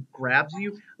fucking grabs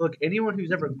you, look, anyone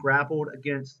who's ever grappled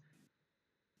against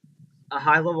a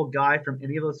high level guy from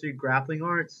any of those three grappling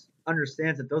arts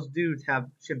understands that those dudes have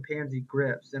chimpanzee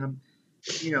grips. And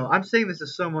I'm saying this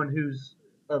as someone who's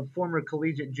a former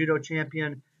collegiate judo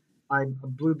champion. I'm a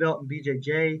blue belt in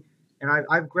BJJ, and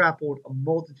I've grappled a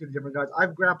multitude of different guys.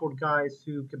 I've grappled guys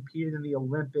who competed in the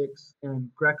Olympics in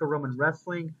Greco-Roman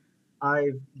wrestling.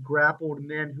 I've grappled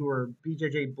men who are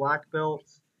BJJ black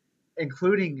belts,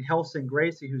 including Helson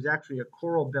Gracie, who's actually a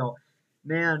coral belt.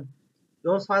 Man,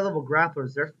 those high level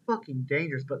grapplers, they're fucking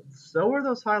dangerous, but so are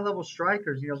those high level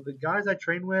strikers. The guys I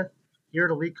train with here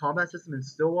at Elite Combat System in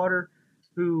Stillwater,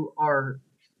 who are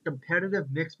competitive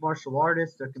mixed martial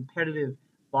artists, they're competitive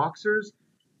boxers.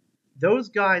 Those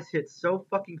guys hit so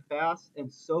fucking fast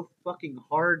and so fucking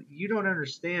hard, you don't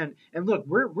understand. And look,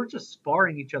 we're just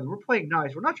sparring each other. We're playing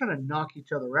nice. We're not trying to knock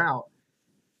each other out.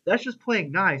 That's just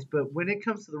playing nice. But when it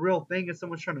comes to the real thing, and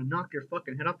someone's trying to knock your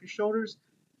fucking head off your shoulders,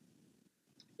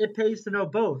 it pays to know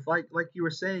both. Like you were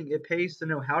saying, it pays to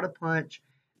know how to punch,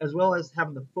 as well as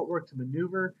having the footwork to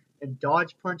maneuver and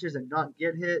dodge punches and not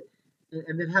get hit,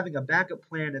 and then having a backup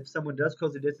plan if someone does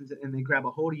close the distance and they grab a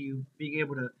hold of you, being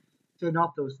able to fend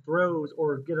off those throws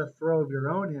or get a throw of your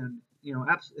own in.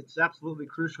 It's absolutely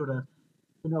crucial to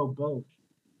know both.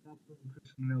 Absolutely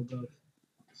crucial to know both.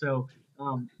 So,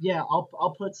 yeah,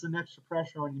 I'll put some extra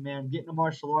pressure on you, man. Get into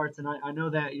martial arts, and I know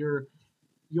that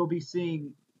you'll be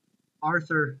seeing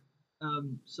Arthur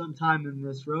sometime in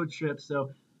this road trip. So,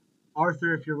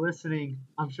 Arthur, if you're listening,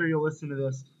 I'm sure you'll listen to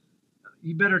this.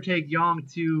 You better take Yong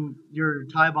to your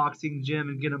Thai boxing gym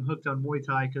and get him hooked on Muay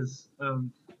Thai, because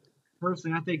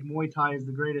personally, I think Muay Thai is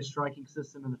the greatest striking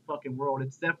system in the fucking world.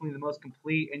 It's definitely the most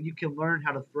complete, and you can learn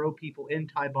how to throw people in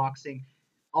Thai boxing.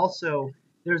 Also,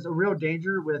 there's a real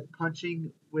danger with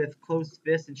punching with closed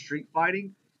fists and street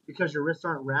fighting, because your wrists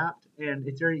aren't wrapped, and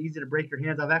it's very easy to break your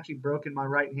hands. I've actually broken my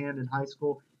right hand in high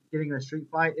school getting in a street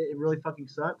fight. It really fucking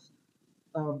sucks.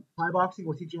 Thai boxing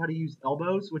will teach you how to use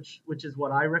elbows, which is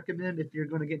what I recommend if you're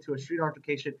going to get to a street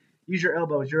altercation. Use your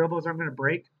elbows. Your elbows aren't going to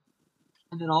break,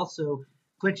 and then also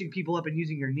clinching people up and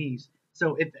using your knees.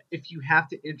 So if you have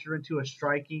to enter into a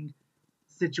striking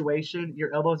situation,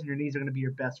 your elbows and your knees are going to be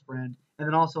your best friend. And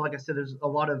then also, like I said, there's a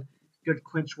lot of good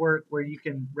clinch work where you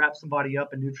can wrap somebody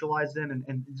up and neutralize them,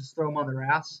 and just throw them on their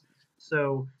ass.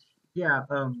 So yeah,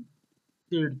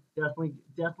 dude,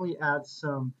 definitely add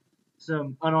some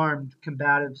unarmed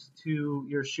combatives to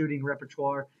your shooting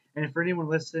repertoire. And for anyone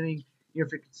listening,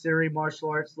 if you're considering martial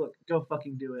arts, look, go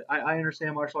fucking do it. I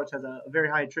understand martial arts has a very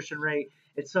high attrition rate.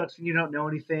 It sucks when you don't know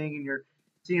anything and you're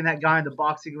seeing that guy in the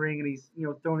boxing ring and he's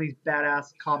throwing these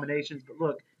badass combinations. But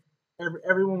look,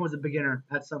 everyone was a beginner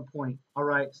at some point. All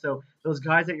right, so those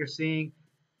guys that you're seeing,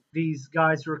 these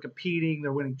guys who are competing,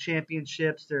 they're winning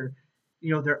championships, they're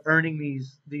earning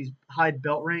these high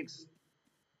belt ranks.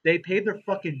 They pay their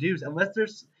fucking dues. Unless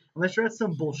you're at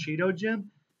some bullshito gym.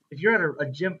 If you're at a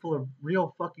gym full of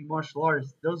real fucking martial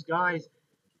artists, those guys,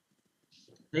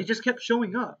 they just kept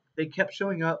showing up. They kept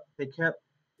showing up. They kept,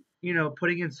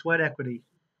 putting in sweat equity.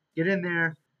 Get in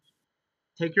there,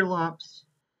 take your lumps,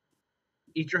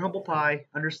 eat your humble pie.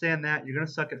 Understand that you're gonna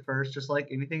suck at first, just like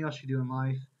anything else you do in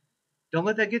life. Don't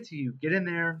let that get to you. Get in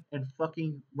there and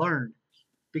fucking learn.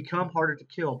 Become harder to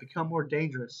kill. Become more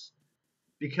dangerous.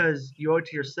 Because you owe it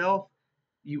to yourself.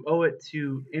 You owe it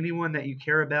to anyone that you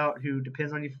care about who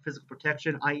depends on you for physical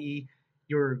protection, i.e.,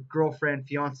 your girlfriend,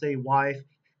 fiance, wife,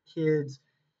 kids,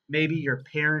 maybe your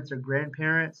parents or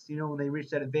grandparents. When they reach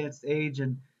that advanced age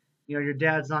and your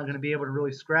dad's not going to be able to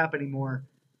really scrap anymore,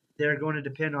 they're going to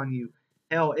depend on you.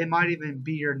 Hell, it might even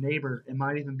be your neighbor. It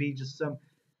might even be just some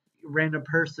random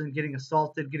person getting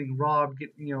assaulted, getting robbed,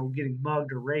 getting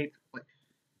mugged or raped. Like,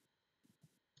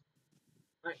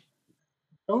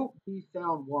 don't be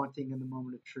found wanting in the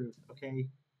moment of truth, okay?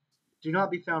 Do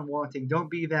not be found wanting. Don't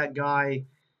be that guy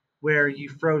where you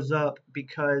froze up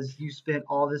because you spent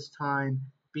all this time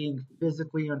being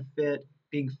physically unfit,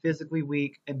 being physically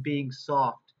weak, and being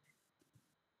soft.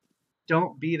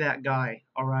 Don't be that guy,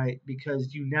 all right?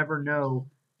 Because you never know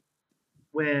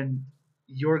when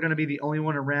you're going to be the only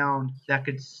one around that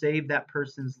could save that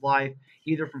person's life,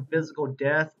 either from physical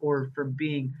death or from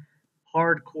being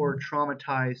hardcore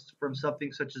traumatized from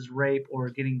something such as rape or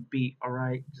getting beat. All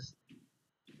right, just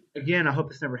again, I hope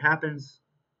this never happens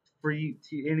for you,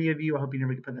 to any of you. I hope you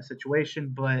never get put in that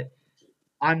situation. But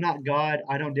I'm not God.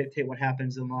 I don't dictate what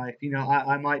happens in life.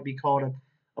 I might be called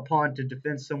upon to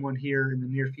defend someone here in the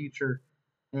near future,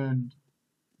 and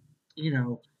you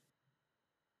know,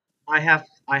 I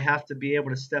have to be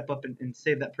able to step up and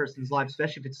save that person's life,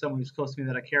 especially if it's someone who's close to me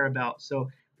that I care about. So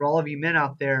for all of you men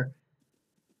out there,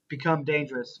 become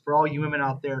dangerous. For all you women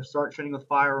out there, start training with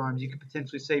firearms. You could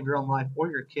potentially save your own life or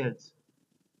your kids.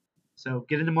 So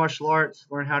get into martial arts,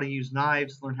 learn how to use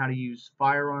knives, learn how to use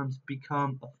firearms,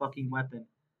 become a fucking weapon.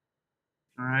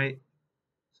 All right.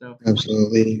 So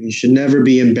Absolutely. You should never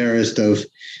be embarrassed of,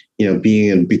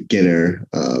 being a beginner.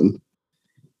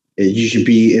 You should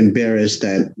be embarrassed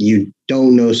that you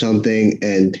don't know something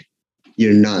and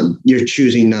you're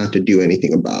choosing not to do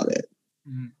anything about it.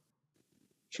 mhm,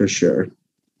 For sure.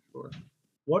 sure.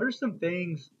 What are some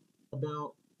things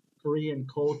about Korean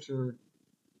culture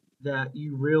that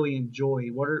you really enjoy?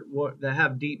 What that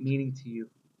have deep meaning to you?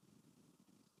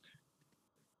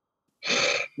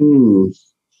 Hmm.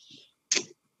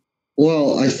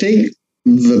 Well, I think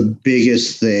the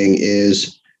biggest thing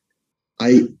is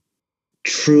I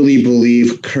truly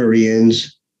believe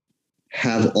Koreans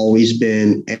have always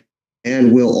been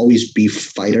and will always be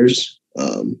fighters.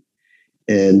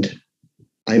 And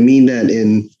I mean that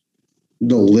in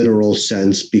the literal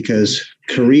sense because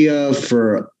Korea,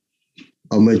 for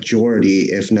a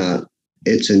majority, if not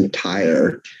its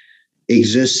entire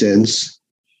existence,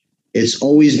 it's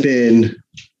always been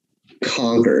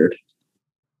conquered,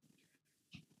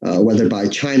 whether by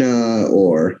China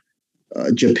or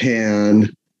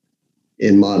Japan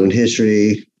in modern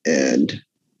history. And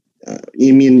I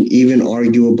mean, even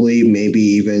arguably, maybe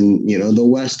even, the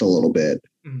West a little bit,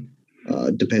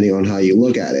 Mm, depending on how you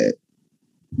look at it.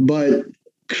 But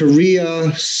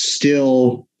Korea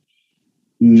still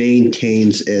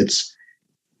maintains its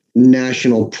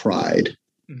national pride.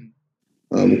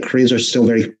 mm, Koreans are still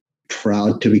very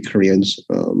proud to be Koreans.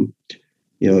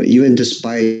 Even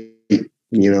despite,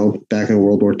 back in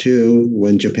World War II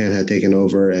when Japan had taken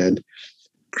over and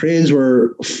Koreans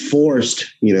were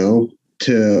forced,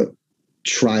 to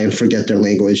try and forget their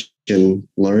language and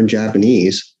learn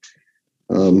Japanese.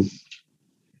 Um,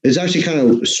 it's actually kind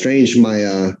of strange.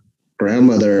 My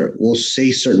grandmother will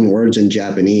say certain words in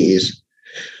Japanese,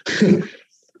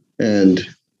 and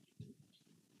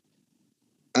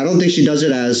I don't think she does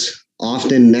it as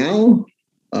often now.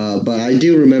 But I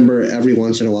do remember every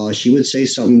once in a while she would say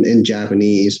something in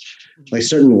Japanese, like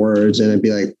certain words, and I'd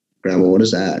be like, "Grandma, what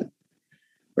is that?"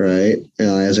 Right?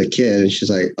 As a kid, and she's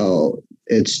like, "Oh,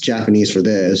 it's Japanese for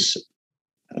this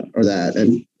or that."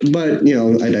 And but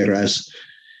I digress.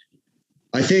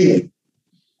 I think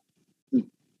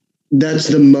that's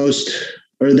the most,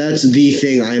 or that's the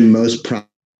thing I'm most proud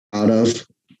of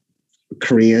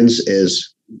Koreans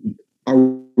is our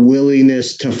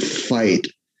willingness to fight,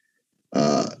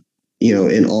 uh,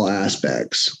 in all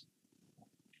aspects.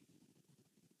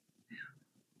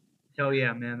 hell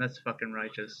yeah, man, that's fucking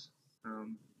righteous.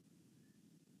 Um,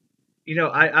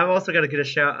 I've also got to give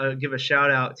a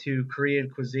shout out to Korean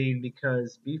cuisine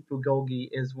because beef bulgogi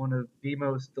is one of the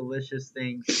most delicious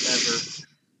things ever.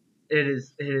 It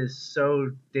is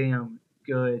so damn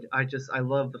good. I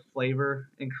love the flavor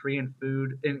in Korean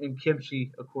food and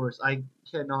kimchi, of course. I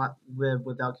cannot live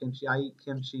without kimchi. I eat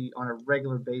kimchi on a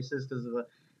regular basis because of the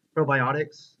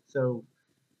probiotics. So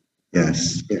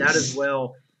Yes, that as yes.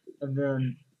 well. And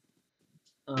then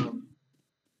um,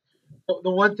 the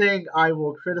one thing I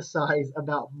will criticize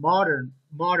about modern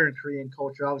Korean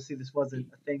culture, obviously this wasn't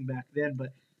a thing back then,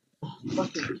 but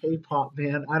fucking K-pop,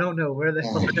 man. I don't know where the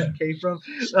hell Oh, that came from.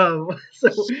 So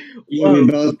we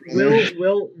both, brother.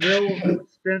 Will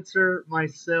Spencer,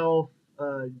 myself,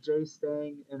 Jay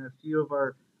Stang, and a few of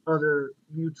our other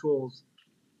mutuals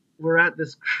were at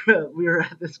this we were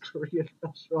at this Korean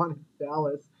restaurant in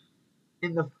Dallas,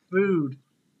 and the food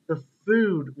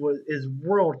is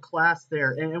world class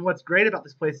there. And what's great about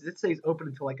this place is it stays open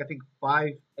until like I think 5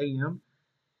 a.m.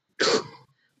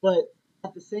 But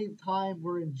at the same time,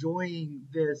 we're enjoying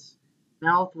this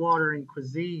mouth-watering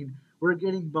cuisine. We're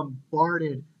getting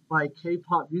bombarded by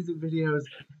K-pop music videos,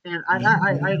 and I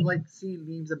had like seen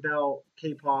memes about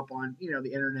K-pop on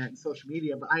the internet and social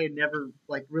media, but I had never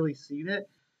like really seen it.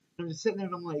 I'm just sitting there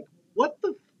and I'm like, what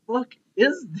the fuck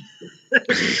is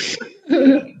this?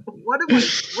 What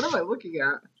am I looking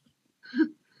at?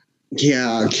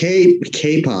 Yeah,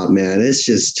 K-pop, man. It's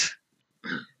just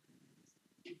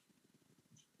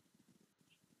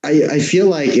I feel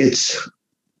like it's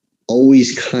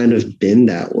always kind of been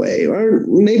that way, or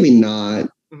maybe not.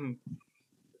 Mhm.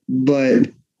 But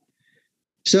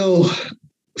so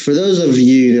for those of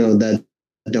you that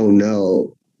don't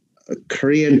know,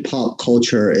 Korean pop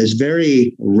culture is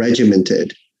very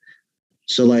regimented.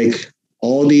 So like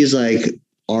all these like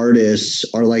artists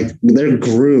are like they're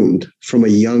groomed from a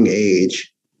young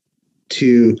age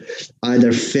to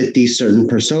either fit these certain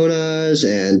personas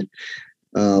and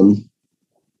um,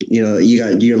 you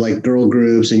got your like girl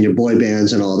groups and your boy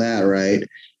bands and all that, right?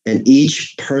 And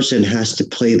each person has to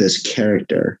play this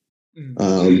character. Mhm.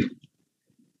 Um,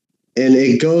 and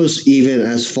it goes even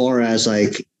as far as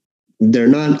like they're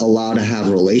not allowed to have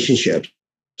relationships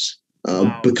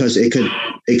Wow. because it could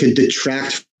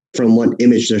detract from what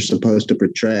image they're supposed to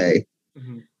portray.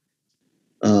 Mhm.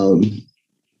 Um,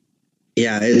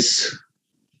 yeah, it's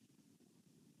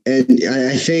and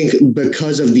I think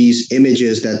because of these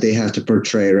images that they have to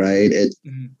portray, right?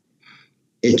 Mhm.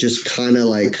 It just kind of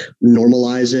like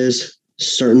normalizes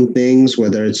certain things,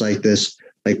 whether it's like this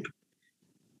like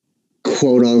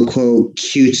quote unquote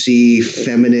cutesy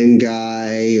feminine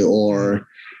guy, Mhm. or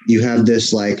you have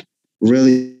this like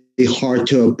really hard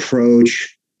to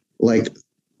approach like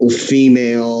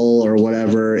female or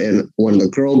whatever in one of the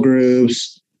girl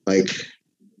groups. Like,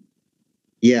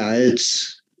 yeah,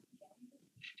 it's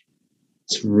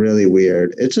really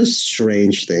weird. It's a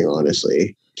strange thing,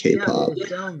 honestly. Yeah, K-pop.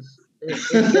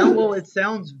 it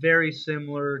sounds very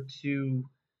similar to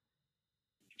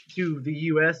the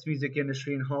U.S. music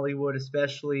industry in Hollywood,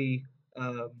 especially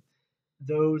um,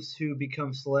 those who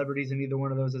become celebrities in either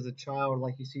one of those as a child.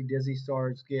 Like you see Disney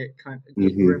stars get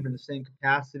Mm-hmm. groomed in the same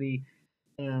capacity,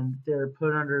 and they're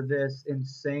put under this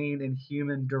insane and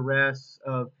human duress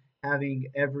of having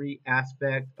every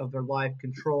aspect of their life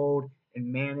controlled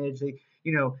and managed.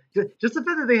 Just the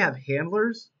fact that they have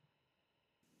handlers,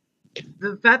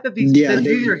 the fact that Yeah,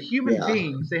 these are human yeah,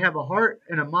 beings, they have a heart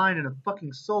and a mind and a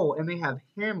fucking soul, and they have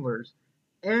handlers.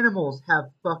 Animals have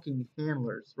fucking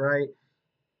handlers, right?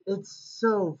 It's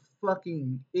so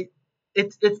fucking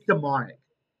it's demonic.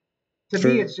 To me,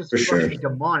 for, it's just for sure. fucking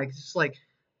demonic. It's just like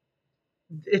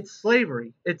it's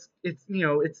slavery. It's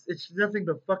nothing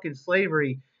but fucking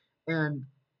slavery. And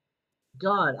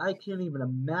God, I can't even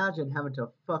imagine having to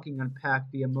fucking unpack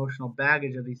the emotional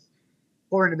baggage of these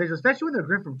poor individuals, especially when they're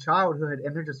groomed from childhood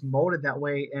and they're just molded that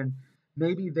way, and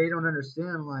maybe they don't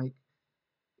understand like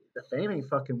the fame ain't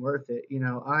fucking worth it.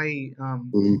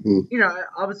 Mm-hmm.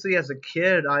 Obviously as a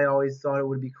kid, I always thought it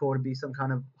would be cool to be some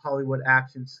kind of Hollywood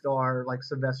action star like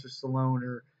Sylvester Stallone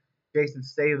or Jason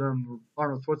Statham or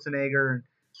Arnold Schwarzenegger, and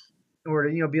or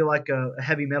to be like a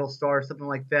heavy metal star or something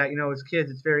like that. As kids,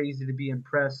 it's very easy to be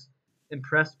impressed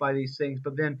by these things,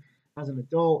 but then as an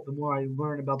adult, the more I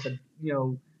learn about the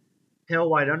pale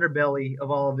white underbelly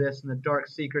of all of this and the dark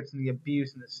secrets and the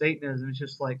abuse and the Satanism. It's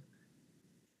just like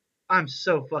I'm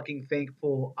so fucking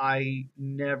thankful I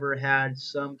never had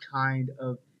some kind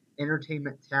of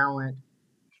entertainment talent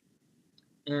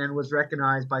and was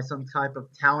recognized by some type of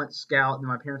talent scout. And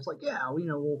my parents like, yeah,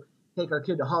 we'll take our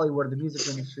kid to Hollywood or the music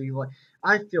industry. Like,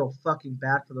 I feel fucking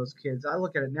bad for those kids. I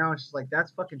look at it now and it's just like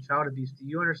that's fucking child abuse. Do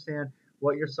you understand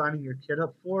what you're signing your kid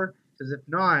up for? Because if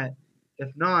not,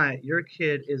 your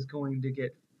kid is going to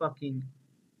get fucking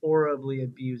horribly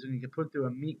abused and you get put through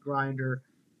a meat grinder.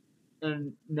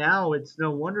 And now it's no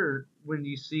wonder when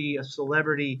you see a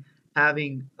celebrity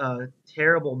having a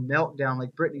terrible meltdown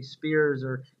like Britney Spears,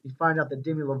 or you find out that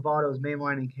Demi Lovato is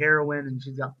mainlining heroin and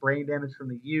she's got brain damage from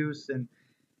the use, and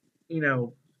you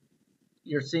know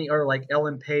you're seeing, or like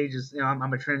Ellen Page is, I'm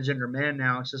a transgender man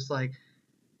now. It's just like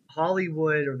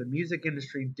Hollywood or the music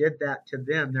industry did that to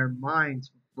them.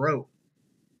 Broke.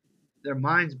 Their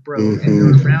minds broke, and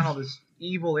they're Hmm. around all this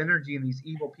evil energy and these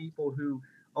evil people who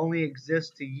only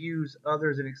exist to use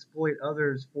others and exploit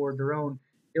others for their own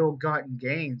ill-gotten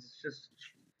gains.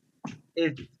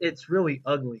 It's really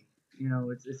ugly.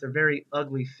 It's a very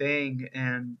ugly thing,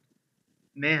 and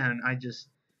man, I just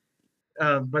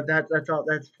but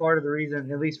that's part of the reason,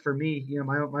 at least for me,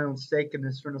 my own stake in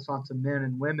this renaissance of men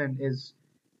and women is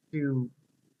to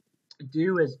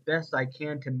do as best I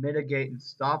can to mitigate and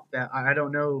stop that. I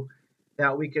don't know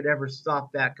that we could ever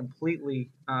stop that completely.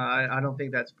 I don't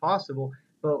think that's possible,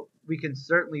 but we can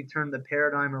certainly turn the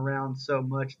paradigm around so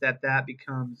much that that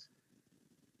becomes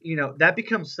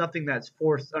something that's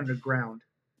forced underground.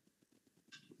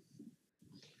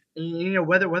 And,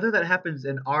 whether that happens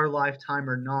in our lifetime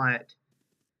or not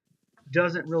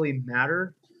doesn't really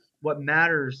matter. What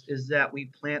matters is that we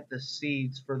plant the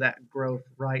seeds for that growth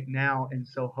right now, and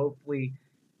so hopefully,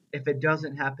 if it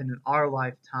doesn't happen in our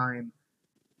lifetime,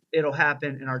 it'll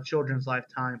happen in our children's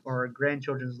lifetime or our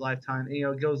grandchildren's lifetime. And,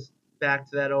 it goes back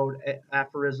to that old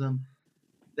aphorism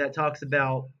that talks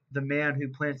about the man who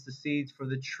plants the seeds for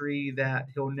the tree that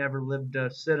he'll never live to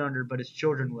sit under, but his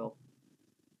children will.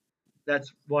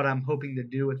 That's what I'm hoping to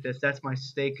do with this. That's my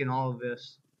stake in all of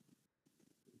this.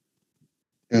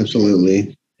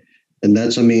 Absolutely. And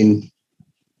that's, I mean,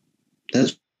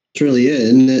 that's really it,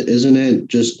 isn't it? Isn't it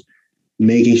just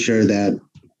making sure that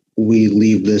we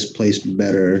leave this place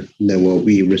better than what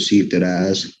we received it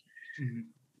as? Mm-hmm.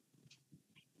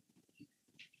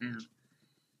 Yeah.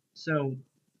 So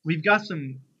we've got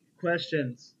some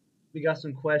questions. We got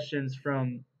some questions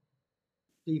from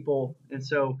people, and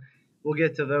so we'll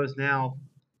get to those now.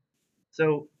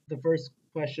 So the first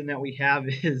question that we have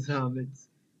is, it's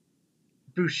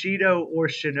Bushido or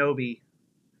Shinobi.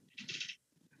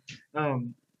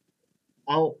 Um,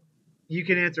 I'll You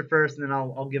can answer first, and then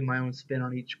I'll give my own spin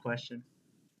on each question.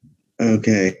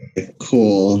 Okay,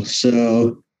 cool.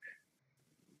 So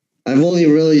I've only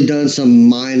really done some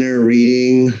minor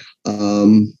reading,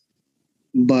 um,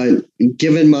 but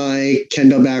given my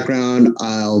kendo background,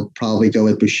 I'll probably go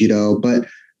with Bushido. But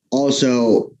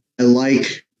also,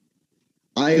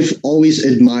 I've always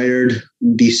admired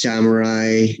the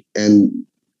samurai and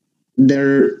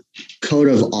their code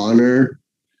of honor.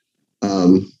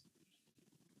 Um,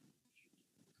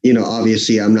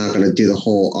 Obviously, I'm not going to do the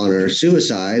whole honor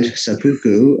suicide,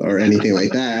 seppuku, or anything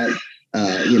like that.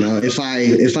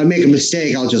 If I make a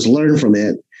mistake, I'll just learn from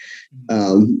it.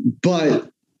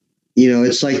 But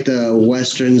it's like the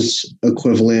Western's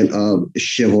equivalent of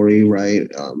chivalry, right?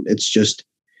 It's just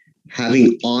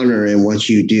having honor in what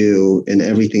you do and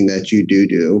everything that you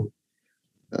do.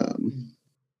 Um,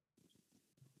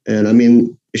 and I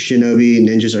mean, shinobi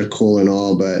ninjas are cool and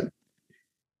all, but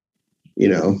you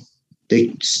know,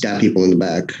 they stab people in the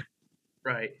back,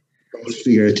 Right. both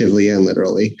figuratively and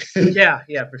literally. Yeah,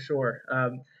 for sure.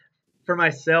 For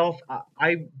myself,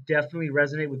 I definitely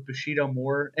resonate with Bushido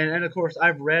more, and of course,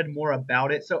 I've read more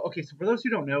about it. So, okay, so for those who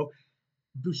don't know,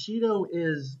 Bushido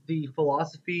is the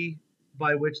philosophy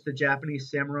by which the Japanese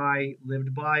samurai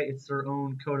lived by. It's their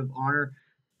own code of honor.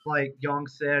 Like Yang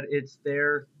said, it's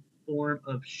their form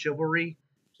of chivalry,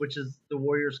 which is the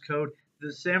warrior's code.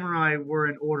 The samurai were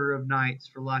an order of knights,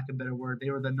 for lack of a better word.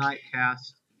 They were the knight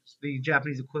caste, the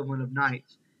Japanese equivalent of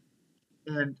knights.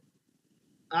 And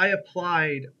I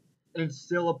applied and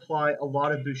still apply a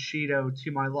lot of Bushido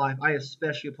to my life. I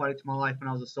especially applied it to my life when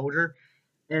I was a soldier,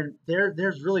 and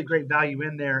there's really great value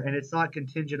in there, and it's not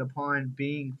contingent upon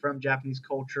being from Japanese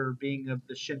culture, being of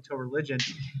the Shinto religion.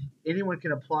 Anyone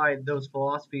can apply those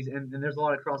philosophies, and there's a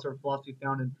lot of crossover philosophy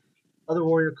found in other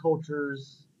warrior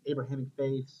cultures, Abrahamic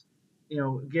faiths.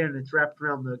 Again, it's wrapped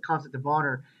around the concept of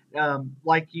honor.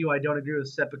 Like you, I don't agree with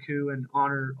seppuku and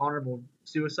honorable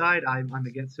suicide. I'm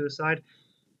against suicide.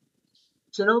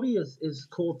 Shinobi is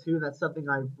cool too. That's something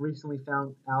I've recently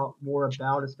found out more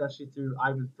about, especially through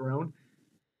Ivan Throne.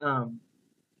 Um,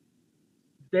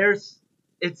 there's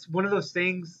It's one of those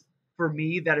things for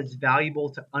me that is valuable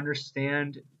to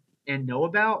understand and know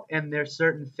about, and there's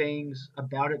certain things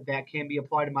about it that can be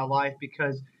applied to my life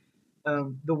because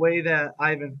the way that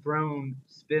Ivan Throne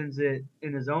spins it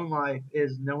in his own life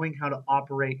is knowing how to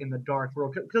operate in the dark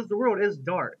world, because the world is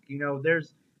dark.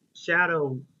 There's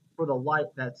shadow for the light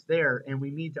that's there, and we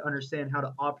need to understand how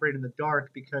to operate in the dark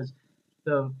because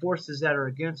the forces that are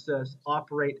against us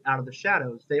operate out of the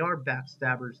shadows. They are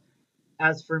backstabbers.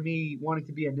 as for me wanting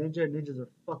to be a ninja, ninjas are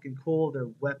fucking cool. Their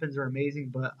weapons are amazing,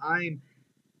 but I'm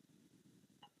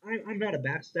not a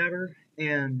backstabber,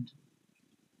 and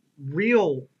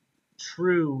real,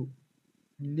 true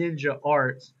ninja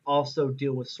arts also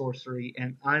deal with sorcery,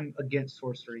 and I'm against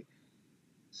sorcery.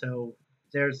 So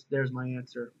there's my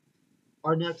answer.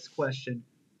 Our next question: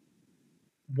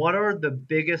 what are the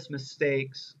biggest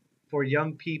mistakes for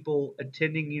young people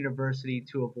attending university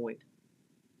to avoid?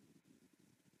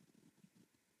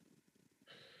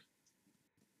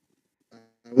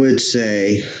 I would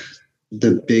say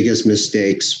the biggest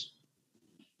mistakes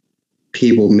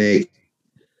people make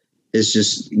is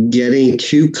just getting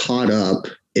too caught up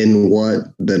in what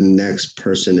the next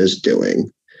person is doing.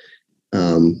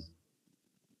 Um,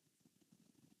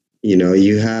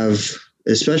 you have,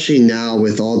 especially now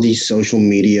with all these social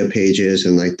media pages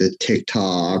and like the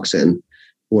TikToks and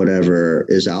whatever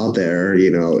is out there,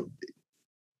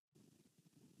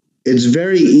 it's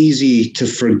very easy to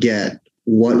forget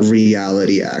what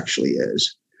reality actually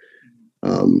is.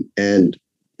 And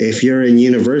if you're in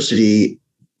university,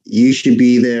 you should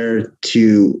be there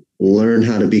to learn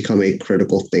how to become a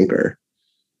critical thinker.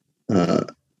 Uh,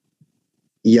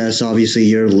 yes, obviously,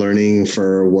 you're learning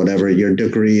for whatever your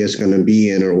degree is going to be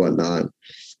in or whatnot.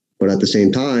 But at the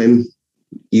same time,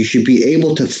 you should be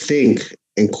able to think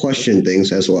and question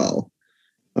things as well.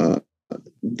 Uh,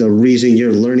 the reason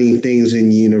you're learning things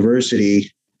in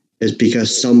university is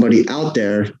because somebody out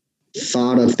there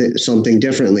thought of something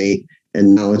differently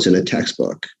and now it's in a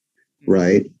textbook,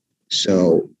 right?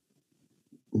 So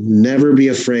never be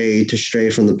afraid to stray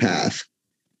from the path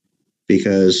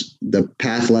because the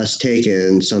path less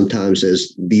taken sometimes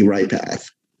is the right path.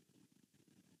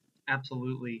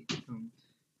 Absolutely.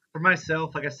 For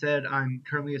myself, like I said, I'm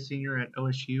currently a senior at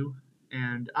OSU,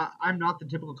 and I'm not the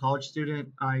typical college student.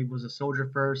 I was a soldier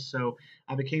first, so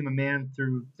I became a man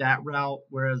through that route,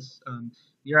 whereas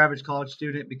your average college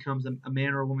student becomes a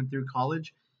man or a woman through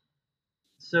college.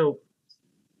 So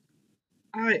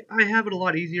I have it a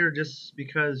lot easier just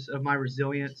because of my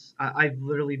resilience. I've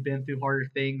literally been through harder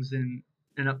things in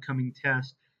an upcoming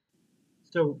test.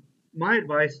 So my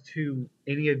advice to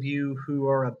any of you who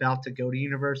are about to go to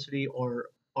university or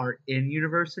are in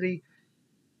university: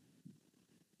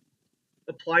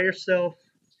 apply yourself,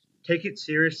 take it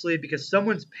seriously because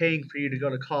someone's paying for you to go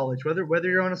to college. Whether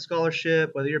you're on a scholarship,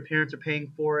 whether your parents are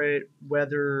paying for it,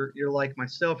 whether you're like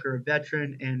myself, you're a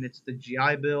veteran and it's the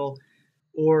GI Bill,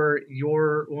 or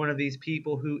you're one of these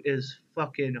people who is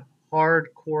fucking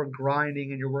hardcore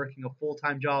grinding and you're working a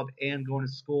full-time job and going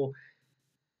to school.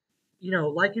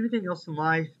 Like anything else in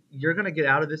life, you're going to get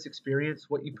out of this experience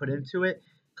what you put into it.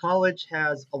 College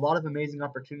has a lot of amazing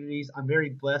opportunities. I'm very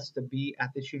blessed to be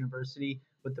at this university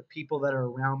with the people that are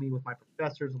around me, with my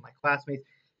professors, with my classmates,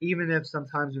 even if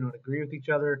sometimes we don't agree with each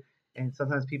other and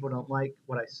sometimes people don't like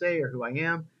what I say or who I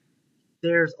am.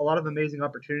 There's a lot of amazing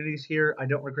opportunities here. I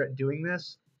don't regret doing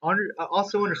this. I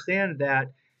also understand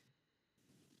that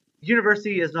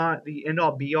university is not the end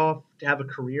all be all to have a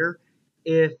career.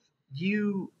 If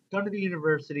you come to the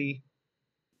university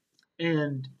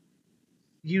and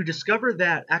you discover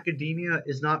that academia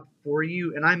is not for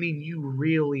you, and I mean you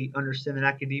really understand that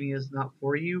academia is not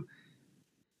for you,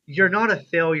 you're not a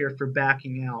failure for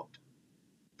backing out.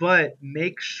 But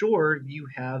make sure you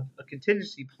have a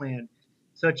contingency plan,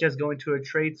 such as going to a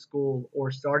trade school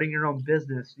or starting your own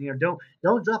business. Don't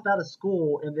drop out of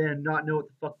school and then not know what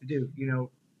the fuck to do.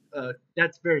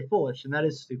 That's very foolish and that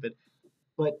is stupid.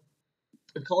 But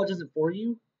if college isn't for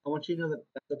you, I want you to know that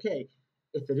that's okay.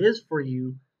 If it is for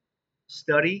you,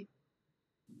 study,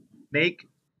 make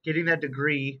getting that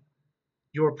degree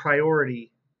your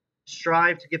priority.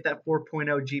 Strive to get that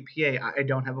 4.0 GPA. I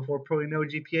don't have a 4.0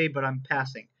 GPA, but I'm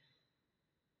passing.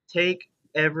 Take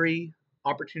every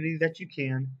opportunity that you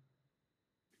can.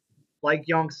 Like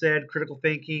Young said, critical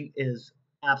thinking is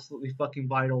absolutely fucking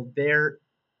vital.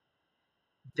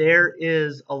 There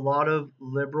is a lot of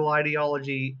liberal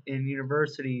ideology in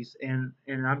universities, and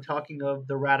I'm talking of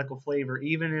the radical flavor.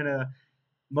 Even in a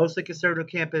mostly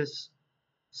conservative campus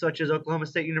such as Oklahoma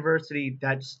State University,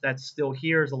 that's still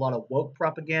here. There's a lot of woke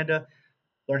propaganda.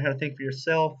 Learn how to think for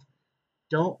yourself.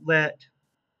 Don't let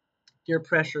peer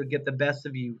pressure get the best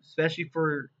of you, especially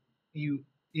for you,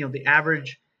 the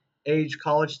average age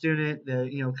college student,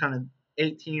 the kind of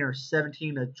 18 or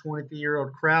 17 to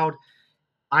 23-year-old crowd.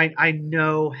 I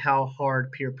know how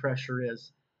hard peer pressure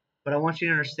is, but I want you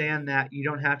to understand that you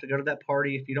don't have to go to that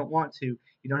party if you don't want to.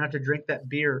 You don't have to drink that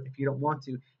beer if you don't want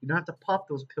to. You don't have to pop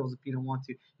those pills if you don't want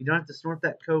to. You don't have to snort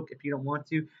that coke if you don't want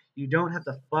to. You don't have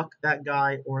to fuck that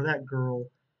guy or that girl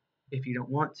if you don't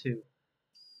want to.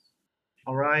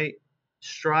 All right?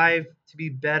 Strive to be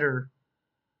better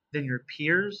than your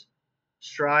peers.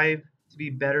 Strive to be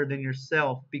better than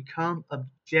yourself. Become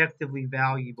objectively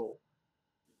valuable.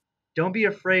 Don't be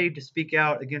afraid to speak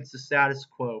out against the status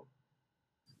quo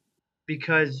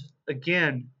because,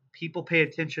 again, people pay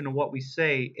attention to what we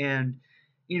say. And,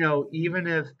 even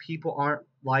if people aren't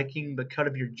liking the cut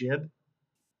of your jib,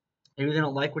 maybe they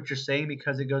don't like what you're saying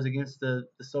because it goes against the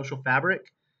social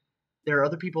fabric, there are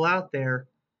other people out there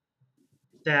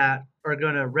that are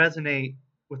going to resonate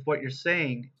with what you're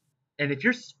saying. And if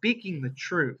you're speaking the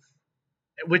truth,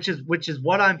 which is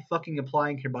what I'm fucking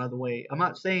applying here, by the way. I'm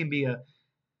not saying be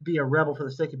a rebel for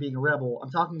the sake of being a rebel.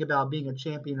 I'm talking about being a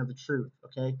champion of the truth,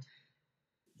 okay?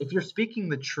 If you're speaking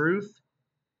the truth,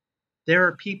 there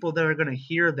are people that are going to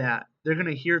hear that. They're going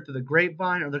to hear it through the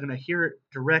grapevine, or they're going to hear it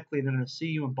directly, and they're going to see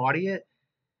you embody it.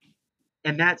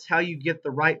 And that's how you get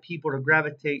the right people to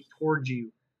gravitate towards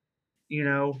you.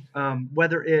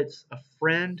 Whether it's a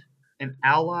friend, an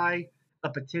ally, a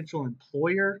potential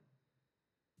employer,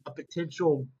 a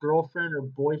potential girlfriend or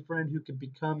boyfriend who could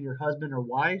become your husband or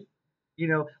wife.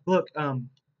 Look,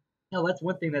 that's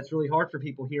one thing that's really hard for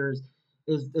people here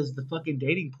is the fucking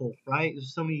dating pool, right?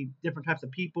 There's so many different types of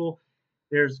people.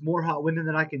 There's more hot women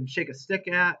than I can shake a stick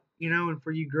at, and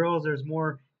for you girls, there's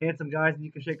more handsome guys than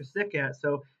you can shake a stick at.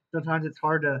 So sometimes it's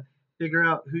hard to figure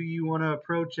out who you want to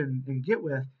approach and get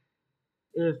with.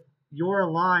 If you're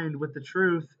aligned with the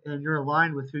truth and you're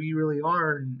aligned with who you really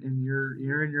are, and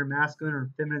you're in your masculine or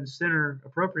feminine center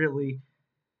appropriately,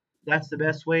 that's the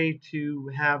best way to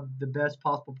have the best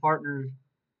possible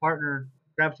partner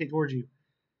gravitate towards you.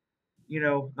 You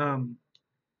know, um,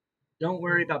 don't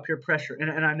worry about peer pressure.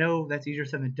 And I know that's easier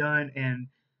said than done. And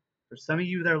for some of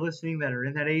you that are listening that are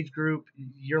in that age group,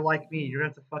 you're like me. You're gonna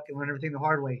have to fucking learn everything the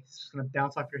hard way. It's just gonna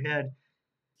bounce off your head.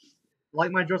 Like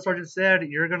my drill sergeant said,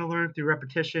 you're gonna learn through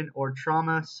repetition or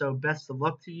trauma. So best of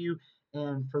luck to you.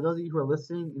 And for those of you who are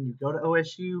listening and you go to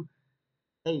OSU,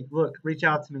 hey, look, reach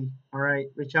out to me. All right,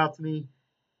 reach out to me.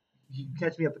 You can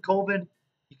catch me at the Colvin.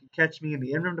 You can catch me in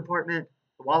the interim department,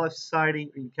 the Wildlife Society,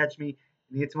 or you can catch me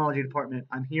in the entomology department.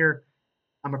 I'm here.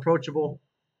 I'm approachable.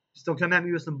 Just don't come at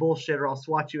me with some bullshit, or I'll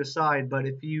swat you aside. But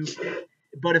if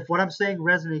what I'm saying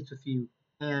resonates with you,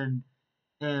 and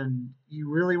you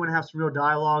really want to have some real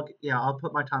dialogue, yeah, I'll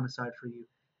put my time aside for you.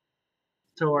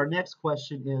 So our next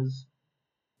question is,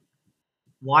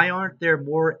 why aren't there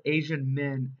more Asian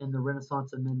men in the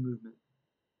Renaissance of Men movement?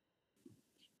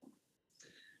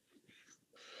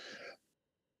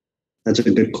 That's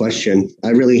a good question. I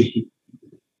really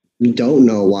don't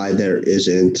know why there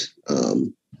isn't.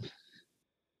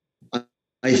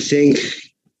 I think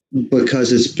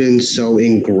because it's been so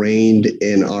ingrained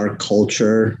in our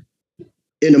culture,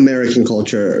 in American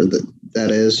culture,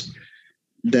 that is,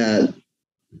 that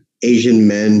Asian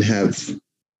men have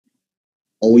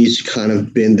always kind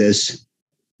of been this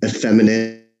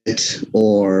effeminate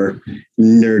or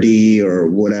nerdy or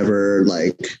whatever,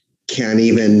 like can't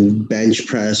even bench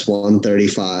press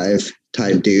 135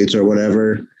 type dudes or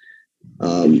whatever.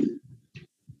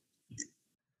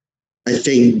 I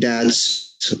think that's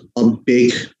a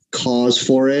big cause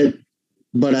for it.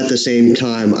 But at the same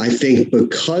time, I think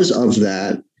because of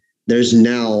that, there's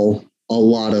now a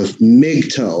lot of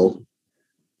MGTOW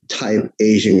type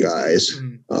Asian guys,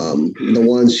 the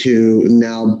ones who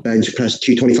now bench press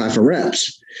 225 for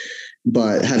reps,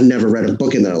 but have never read a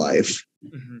book in their life,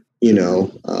 and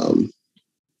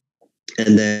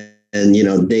then,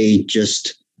 they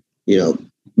just,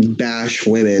 bash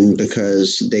women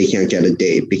because they can't get a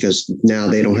date because now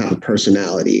they don't have a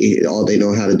personality. All they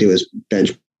know how to do is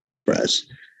bench press.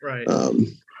 Right.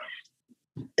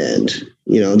 And,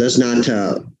 that's not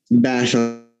to bash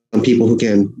on people who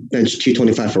can bench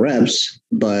 225 for reps,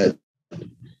 but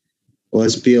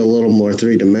let's be a little more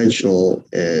three-dimensional.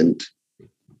 And,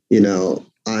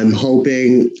 I'm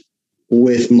hoping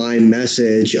with my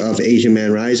message of Asian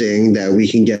Man Rising that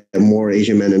we can get more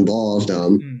Asian men involved.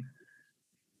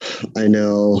 I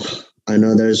know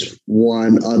there's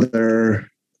one other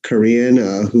Korean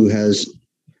who has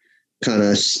kind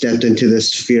of stepped into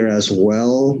this sphere as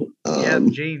well.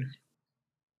 Gene.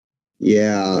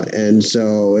 Yeah, and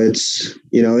so it's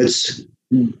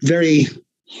very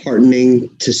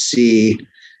heartening to see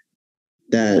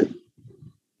that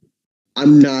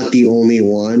I'm not the only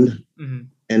one,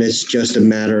 and it's just a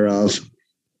matter of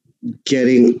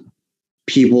getting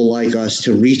people like us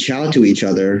to reach out to each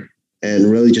other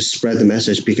and really just spread the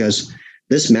message, because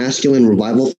this masculine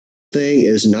revival thing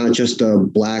is not just a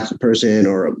black person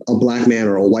or a black man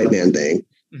or a white man thing.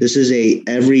 This is a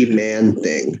every man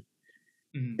thing.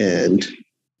 And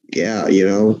yeah,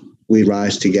 we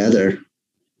rise together.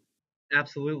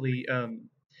 Absolutely.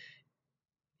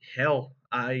 Hell,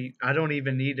 I don't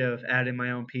even need to add in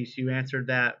my own piece. You answered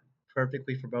that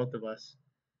perfectly for both of us.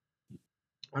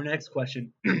 Our next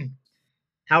question: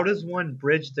 how does one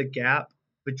bridge the gap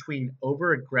between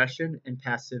overaggression and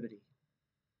passivity?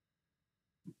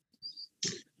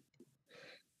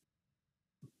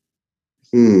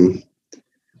 Hmm.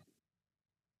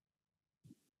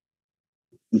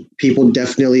 People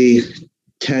definitely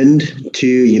tend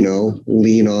to,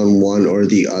 lean on one or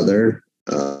the other.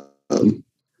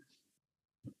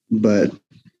 But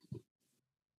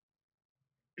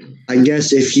I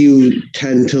guess if you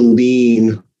tend to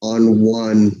lean on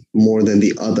one more than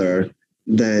the other,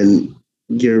 then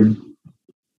your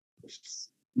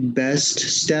best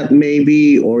step,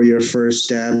 maybe, or your first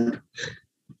step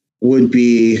would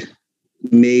be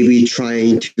maybe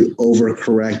trying to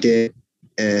overcorrect it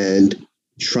and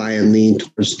try and lean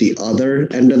towards the other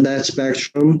end of that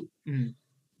spectrum. Mm,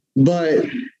 But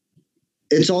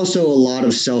it's also a lot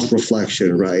of self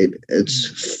reflection, right? It's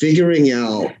mm, figuring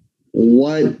out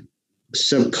what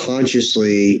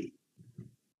subconsciously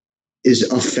is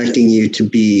affecting you to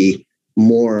be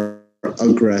more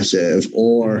aggressive mm,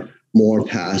 or more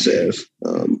passive.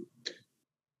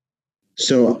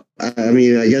 So, I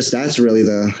mean, I guess that's really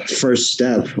the first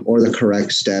step or the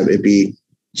correct step. It'd be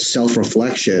self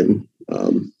reflection.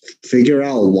 Figure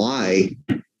out why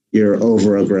you're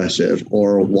over aggressive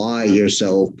or why you're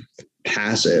so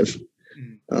passive.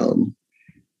 mm. Um,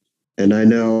 and I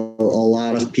know a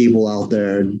lot of people out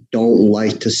there don't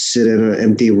like to sit in an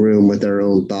empty room with their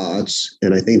own thoughts.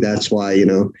 And I think that's why,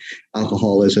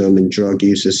 alcoholism and drug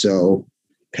use is so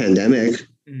pandemic,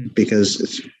 Mm.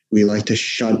 because we like to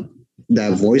shut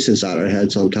that voice inside our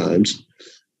head sometimes.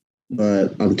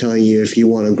 But I'm telling you, if you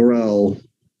want to grow,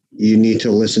 you need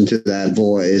to listen to that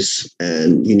voice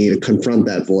and you need to confront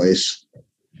that voice.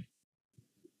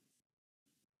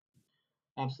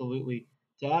 Absolutely.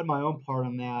 To add my own part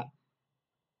on that,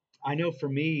 I know for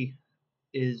me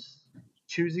is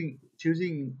choosing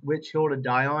which hill to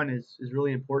die on is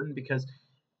really important because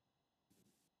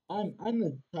I'm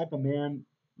the type of man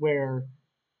where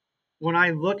when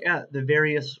I look at the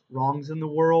various wrongs in the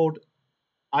world,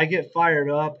 I get fired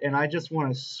up and I just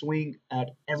want to swing at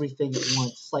everything at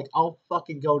once. Like I'll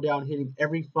fucking go down hitting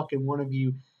every fucking one of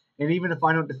you. And even if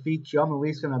I don't defeat you, I'm at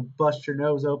least gonna bust your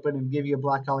nose open and give you a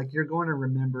black eye. Like you're going to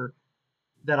remember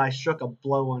that I struck a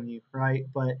blow on you, right?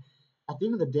 But at the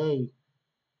end of the day,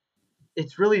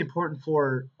 it's really important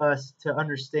for us to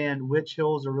understand which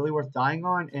hills are really worth dying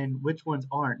on and which ones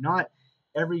aren't. Not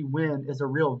every win is a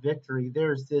real victory.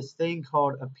 There's this thing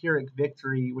called a Pyrrhic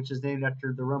victory, which is named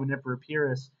after the Roman Emperor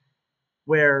Pyrrhus,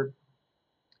 where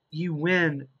you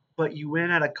win, but you win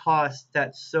at a cost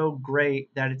that's so great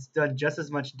that it's done just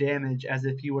as much damage as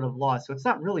if you would have lost. So it's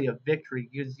not really a victory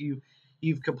because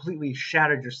you've completely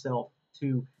shattered yourself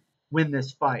to win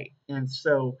this fight. And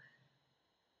so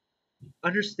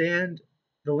understand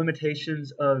the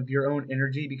limitations of your own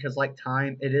energy because like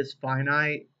time, it is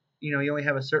finite. You only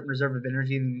have a certain reserve of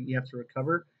energy and you have to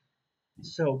recover.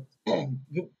 So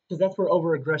because that's where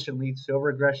overaggression leads to.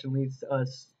 Overaggression leads to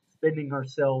us spending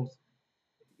ourselves,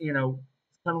 it's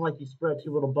kind of like you spread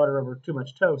too little butter over too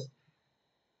much toast.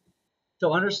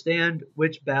 So understand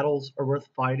which battles are worth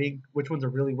fighting, which ones are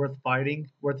really worth fighting,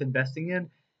 worth investing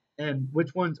in, and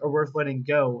which ones are worth letting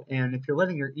go. And if you're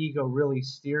letting your ego really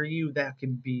steer you, that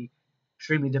can be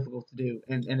extremely difficult to do.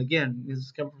 And again, this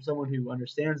is coming from someone who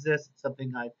understands this. It's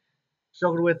something I've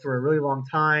struggled with for a really long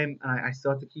time, and I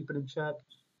still have to keep it in check.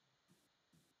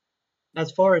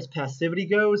 As far as passivity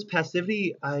goes,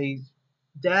 passivity, I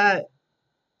that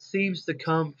seems to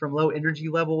come from low energy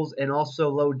levels and also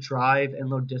low drive and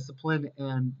low discipline.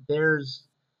 And there's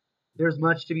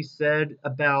much to be said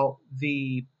about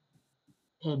the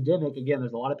pandemic. Again,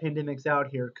 there's a lot of pandemics out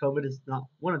here. COVID is not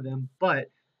one of them, but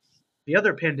the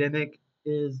other pandemic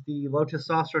is the low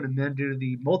testosterone in men due to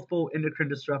the multiple endocrine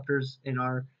disruptors in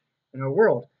our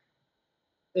world.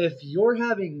 If you're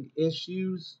having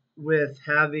issues with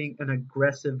having an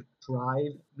aggressive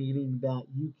drive, meaning that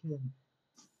you can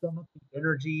stomach the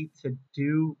energy to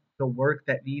do the work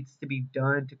that needs to be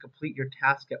done, to complete your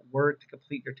task at work, to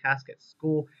complete your task at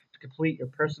school, to complete your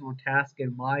personal task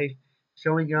in life,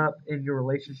 showing up in your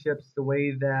relationships the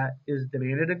way that is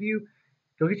demanded of you,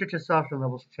 go get your testosterone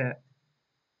levels checked.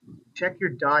 Check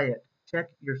your diet, check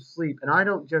your sleep. And I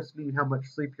don't just mean how much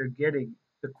sleep you're getting,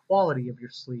 the quality of your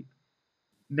sleep.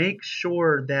 Make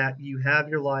sure that you have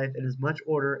your life in as much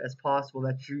order as possible,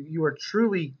 that you are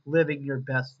truly living your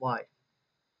best life.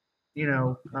 You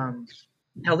know,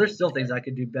 hell, there's still things I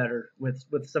could do better with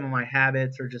some of my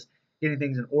habits or just getting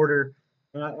things in order,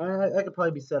 and I could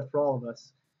probably be said for all of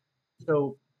us.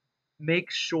 So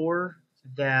make sure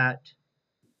that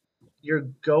you're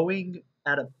going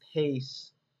at a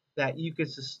pace that you can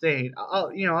sustain.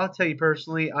 I'll tell you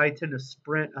personally, I tend to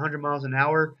sprint 100 miles an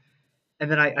hour,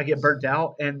 and then I get burnt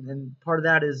out, and part of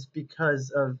that is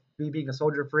because of me being a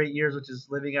soldier for 8 years, which is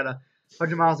living at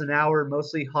 100 miles an hour,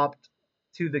 mostly hopped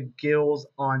to the gills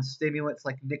on stimulants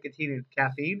like nicotine and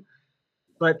caffeine.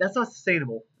 But that's not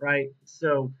sustainable, right?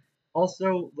 So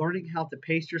also learning how to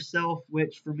pace yourself,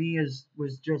 which for me is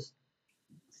was just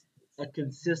a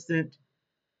consistent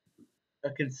a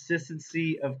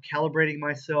consistency of calibrating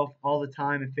myself all the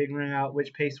time and figuring out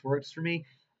which pace works for me.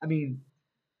 I mean,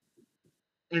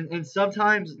 and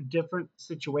sometimes different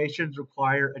situations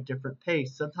require a different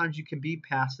pace. Sometimes you can be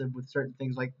passive with certain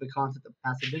things, like the concept of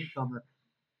passive income, or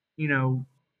you know,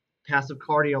 passive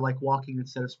cardio, like walking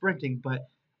instead of sprinting. But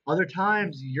other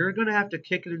times you're gonna have to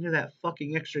kick it into that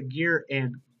fucking extra gear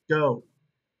and go.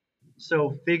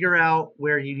 So figure out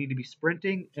where you need to be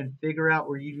sprinting and figure out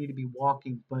where you need to be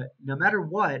walking. But no matter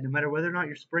what, no matter whether or not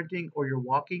you're sprinting or you're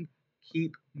walking,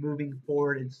 keep moving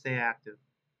forward and stay active.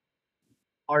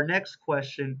 Our next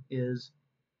question is,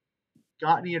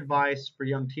 got any advice for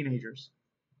young teenagers?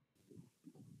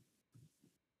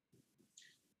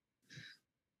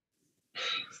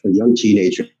 For young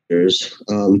teenagers,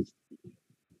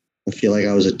 I feel like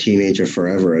I was a teenager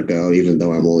forever ago, even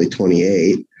though I'm only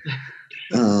 28.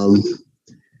 Um,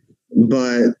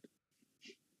 but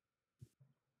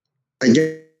I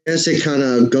guess it kind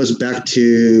of goes back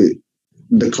to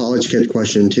the college kid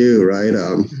question too, right?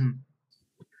 Mhm.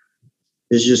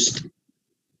 It's just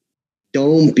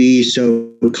don't be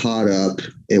so caught up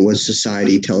in what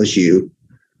society tells you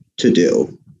to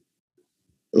do.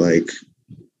 Like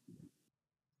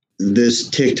this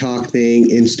TikTok thing,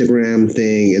 Instagram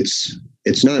thing,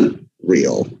 it's not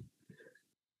real.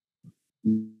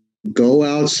 Go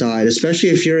outside, especially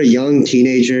if you're a young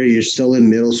teenager, you're still in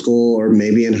middle school or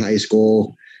maybe in high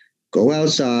school. Go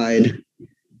outside,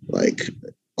 like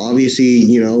obviously,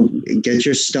 get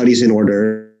your studies in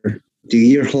order, do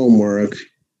your homework,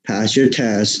 pass your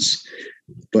tests,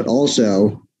 but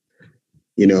also,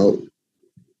 you know,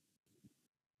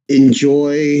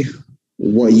 enjoy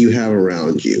what you have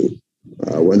around you,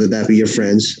 whether that be your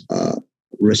friends.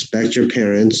 Respect your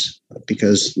parents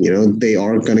because they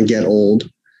are going to get old,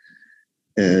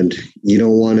 and you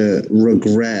don't want to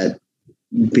regret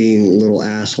being little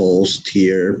assholes to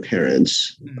your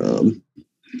parents.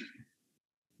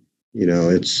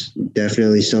 It's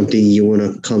definitely something you want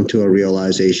to come to a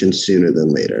realization sooner than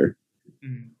later.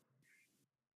 Mhm.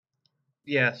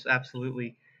 Yes,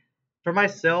 absolutely. For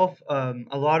myself,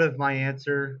 a lot of my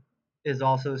answer is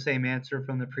also the same answer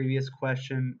from the previous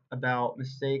question about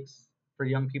mistakes for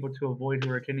young people to avoid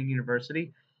who are attending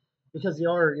university, because you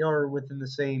are within the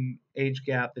same age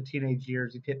gap, the teenage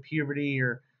years. You hit puberty,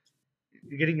 you're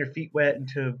getting your feet wet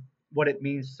into what it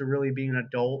means to really be an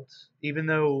adult, even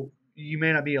though you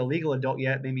may not be a legal adult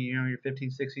yet. Maybe you're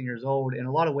 15, 16 years old. In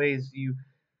a lot of ways, you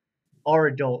are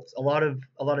adults. A lot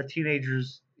of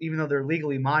teenagers, even though they're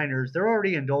legally minors, they're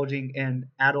already indulging in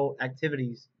adult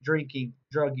activities, drinking,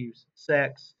 drug use,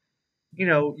 sex.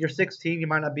 You're 16, you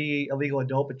might not be a legal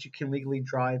adult, but you can legally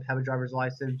drive, have a driver's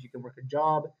license, you can work a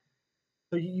job.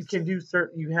 So you can do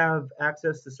certain, you have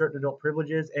access to certain adult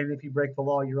privileges, and if you break the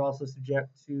law, you're also subject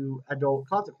to adult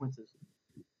consequences.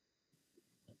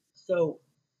 So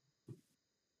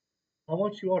I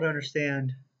want you all to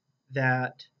understand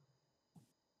that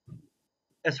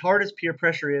as hard as peer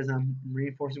pressure is, and I'm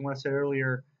reinforcing what I said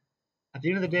earlier, at the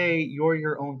end of the day, you're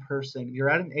your own person. You're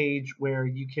at an age where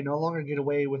you can no longer get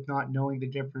away with not knowing the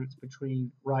difference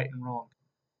between right and wrong.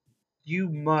 You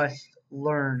must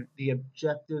learn the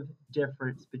objective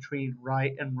difference between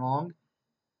right and wrong,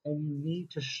 and you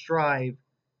need to strive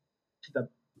to the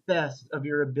best of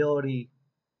your ability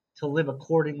to live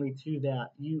accordingly to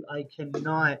that.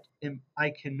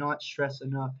 I cannot stress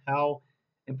enough how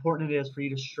important it is for you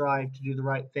to strive to do the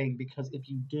right thing, because if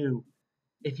you do,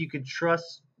 if you could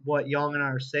trust what Yang and I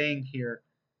are saying here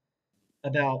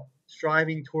about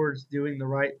striving towards doing the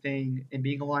right thing and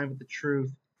being aligned with the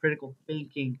truth, critical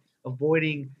thinking,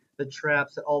 avoiding the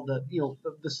traps that all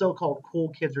the so-called cool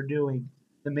kids are doing,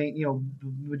 the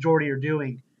majority are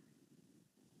doing,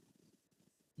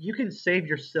 you can save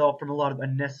yourself from a lot of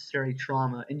unnecessary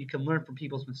trauma, and you can learn from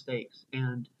people's mistakes.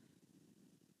 And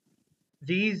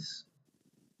these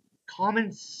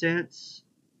common sense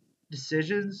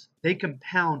decisions, they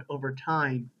compound over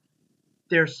time.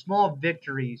 They're small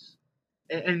victories,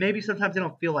 and maybe sometimes they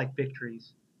don't feel like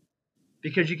victories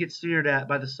because you get sneered at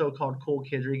by the so-called cool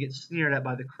kids, or you get sneered at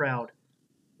by the crowd.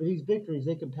 But these victories,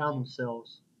 they compound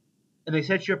themselves, and they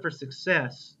set you up for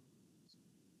success.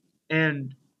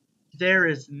 And There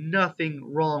is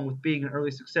nothing wrong with being an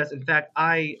early success. In fact,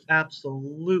 I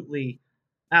absolutely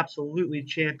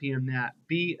champion that.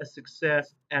 Be a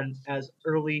success and as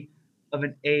early of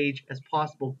an age as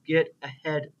possible. Get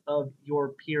ahead of your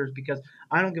peers because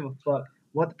I don't give a fuck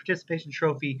what the participation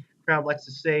trophy crowd likes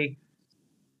to say.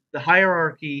 The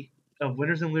hierarchy of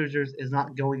winners and losers is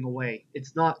not going away.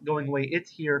 It's not going away. It's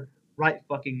here right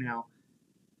fucking now.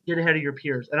 Get ahead of your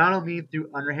peers. And I don't mean through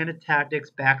underhanded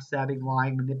tactics, backstabbing,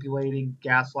 lying, manipulating,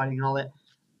 gaslighting, and all that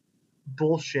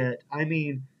bullshit. I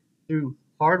mean through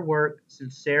hard work,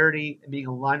 sincerity, and being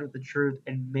aligned with the truth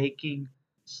and making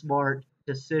smart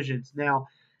decisions. Now,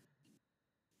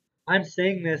 I'm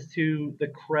saying this to the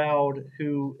crowd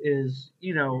who is,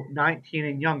 19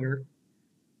 and younger.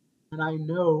 And I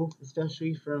know,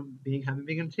 especially from having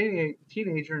been a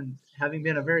teenager and having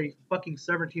been a very fucking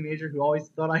stubborn teenager who always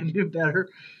thought I knew better,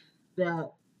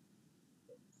 that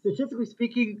statistically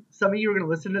speaking, some of you are going to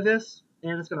listen to this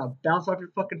and it's going to bounce off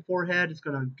your fucking forehead. It's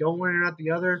going to go one and out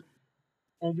the other.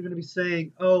 And you're going to be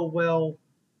saying, oh, well,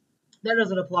 that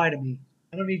doesn't apply to me.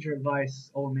 I don't need your advice,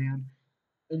 old man.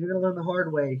 And you're going to learn the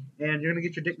hard way. And you're going to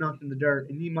get your dick knocked in the dirt.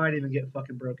 And you might even get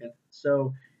fucking broken.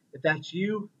 So if that's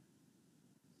you,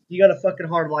 you got a fucking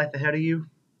hard life ahead of you.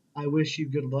 I wish you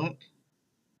good luck.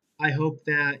 I hope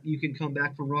that you can come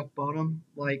back from rock bottom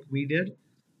like we did.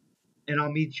 And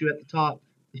I'll meet you at the top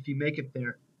if you make it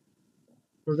there.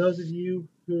 For those of you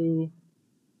who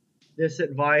this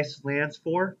advice lands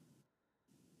for,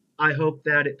 I hope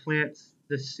that it plants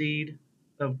the seed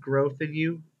of growth in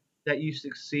you, that you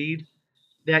succeed,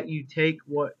 that you take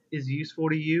what is useful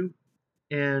to you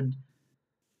and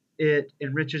it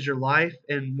enriches your life.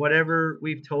 And whatever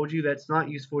we've told you that's not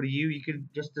useful to you, you can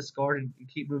just discard and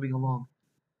keep moving along.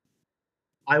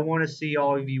 I want to see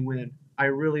all of you win. I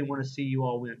really want to see you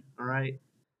all win. All right.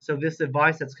 So this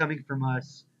advice that's coming from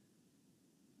us,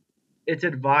 it's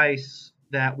advice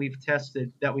that we've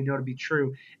tested that we know to be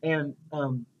true. And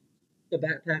to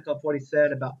backpack off what he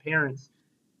said about parents,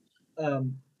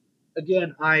 um,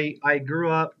 again, I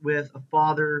grew up with a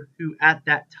father who at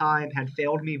that time had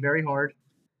failed me very hard.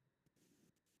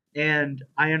 And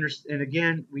I understand. And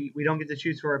again, we don't get to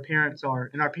choose who our parents are,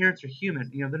 and our parents are human.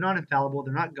 They're not infallible.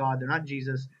 They're not God. They're not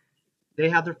Jesus. They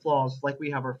have their flaws, like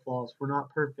we have our flaws. We're not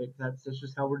perfect. That's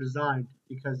just how we're designed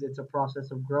because it's a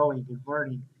process of growing and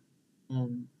learning,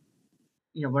 and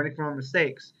learning from our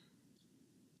mistakes.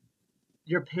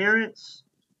 Your parents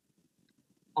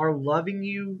are loving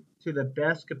you to the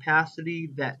best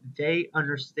capacity that they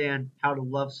understand how to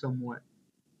love someone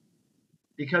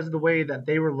because of the way that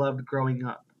they were loved growing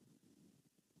up.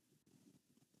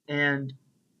 And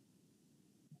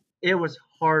it was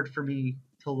hard for me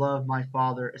to love my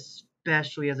father,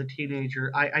 especially as a teenager.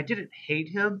 I didn't hate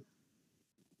him,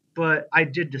 but I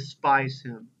did despise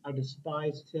him. I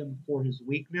despised him for his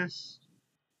weakness.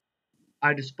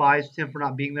 I despised him for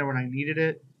not being there when I needed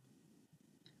it.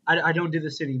 I don't do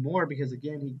this anymore because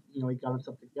again he got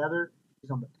himself together.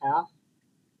 He's on the path,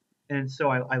 and so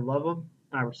I love him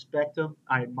and I respect him.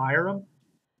 I admire him.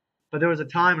 But there was a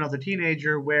time when I was a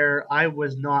teenager where I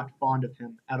was not fond of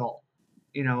him at all.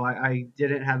 I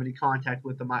didn't have any contact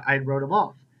with him. I wrote him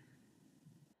off.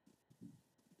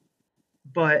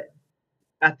 But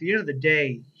at the end of the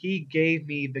day, he gave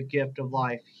me the gift of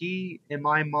life. He and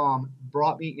my mom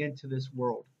brought me into this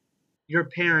world. Your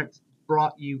parents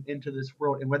brought you into this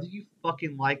world. And whether you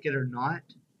fucking like it or not,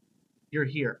 you're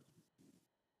here.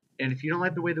 And if you don't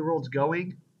like the way the world's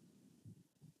going,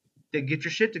 then get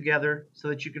your shit together so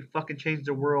that you can fucking change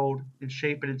the world and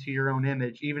shape it into your own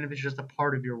image, even if it's just a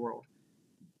part of your world.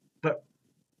 But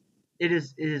it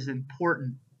is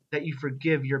important that you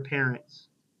forgive your parents,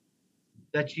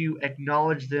 that you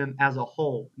acknowledge them as a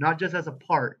whole, not just as a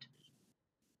part.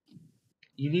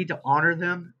 You need to honor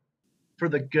them for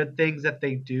the good things that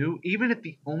they do, even if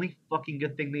the only fucking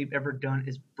good thing they've ever done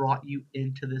is brought you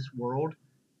into this world.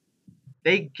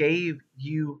 They gave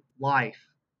you life.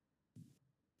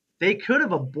 They could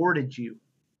have aborted you.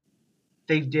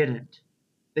 They didn't.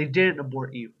 They didn't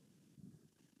abort you.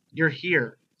 You're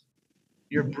here.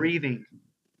 You're breathing.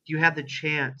 You have the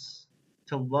chance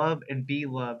to love and be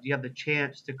loved. You have the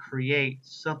chance to create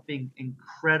something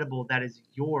incredible that is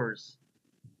yours.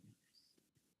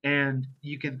 And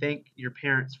you can thank your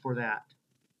parents for that.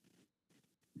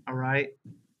 All right?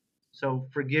 So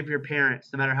forgive your parents.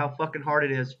 No matter how fucking hard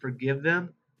it is, forgive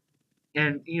them.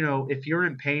 And, if you're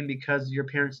in pain because your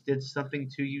parents did something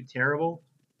to you terrible,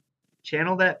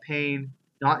 channel that pain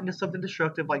not into something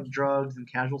destructive like drugs and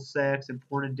casual sex and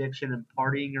porn addiction and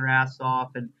partying your ass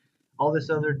off and all this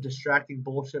other distracting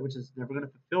bullshit which is never going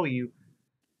to fulfill you.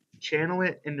 Channel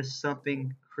it into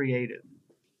something creative.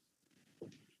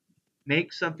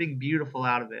 Make something beautiful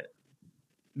out of it.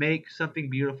 Make something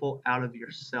beautiful out of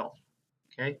yourself.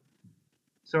 Okay?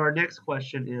 So our next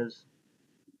question is,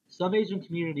 some Asian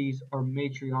communities are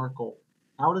matriarchal.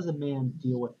 How does a man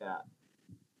deal with that?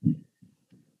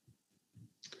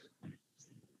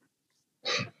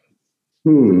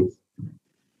 Hmm.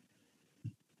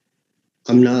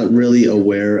 I'm not really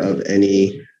aware of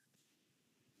any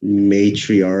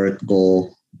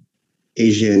matriarchal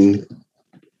Asian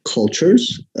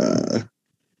cultures.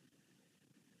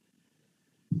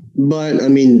 But I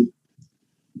mean,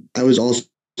 I was also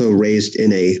raised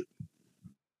in a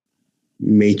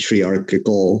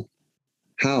matriarchal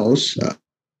house,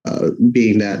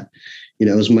 being that,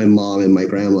 it was my mom and my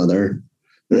grandmother.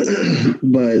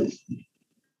 But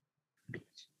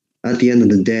at the end of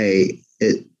the day,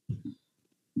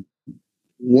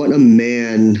 what a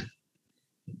man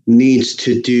needs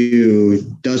to do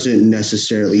doesn't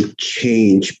necessarily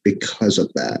change because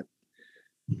of that.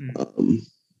 Um,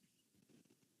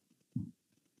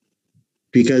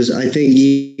 because I think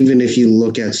even if you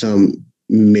look at some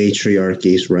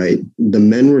matriarchies, right, the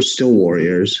men were still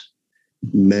warriors,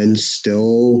 men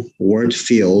still worked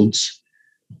fields,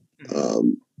 or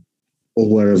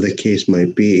whatever the case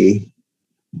might be.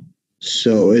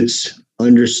 So it's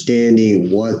understanding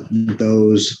what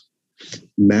those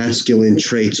masculine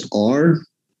traits are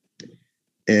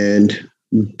and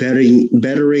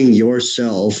bettering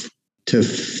yourself to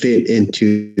fit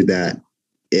into that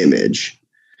image.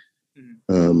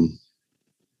 Um,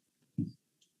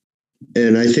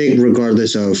 and I think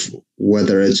regardless of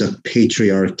whether it's a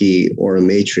patriarchy or a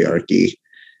matriarchy,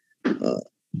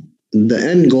 the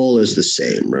end goal is the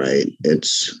same, right?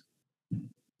 It's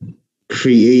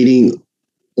creating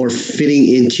or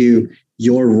fitting into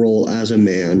your role as a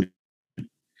man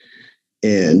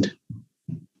and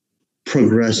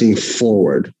progressing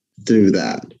forward through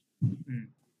that.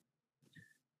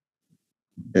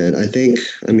 And I think,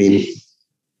 I mean,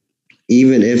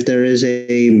 even if there is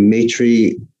a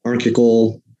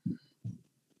matriarchal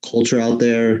culture out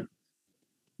there,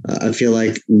 I feel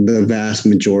like the vast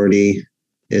majority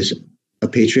is a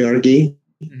patriarchy.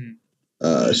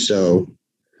 So,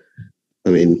 I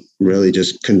mean, really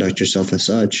just conduct yourself as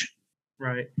such.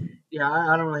 Right. Yeah,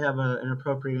 I don't really have an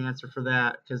appropriate answer for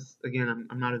that because, again,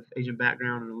 I'm not of Asian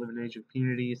background and I live in an Asian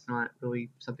community. It's not really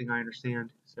something I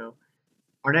understand. So,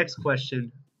 our next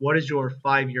question, what is your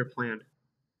 5-year plan?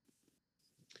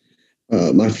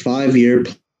 My 5-year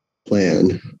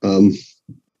plan,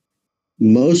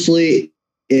 mostly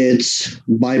it's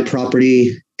buy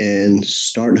property and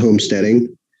start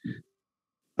homesteading.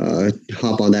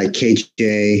 Hop on that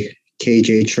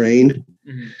KJ train.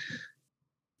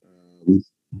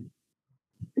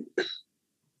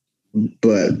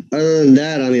 But other than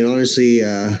that, I mean, honestly,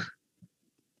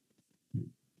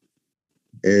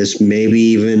 is maybe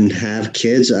even have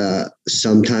kids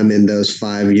sometime in those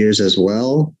 5 years as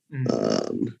well.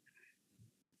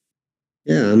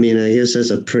 Yeah, I mean, I guess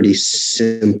that's a pretty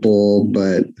simple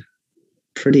but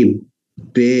pretty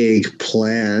big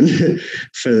plan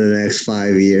for the next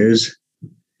 5 years.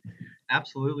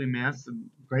 Absolutely, man. That's a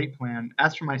great plan.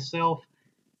 As for myself,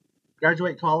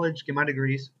 graduate college, get my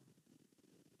degrees,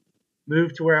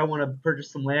 move to where I want to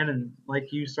purchase some land and,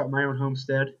 like you, start my own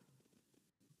homestead,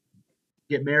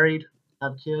 get married,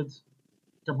 have kids,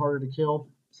 become harder to kill,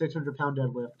 600-pound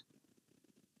deadlift.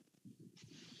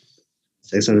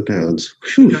 600 pounds.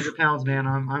 600 pounds, man.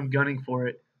 I'm gunning for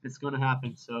it. It's going to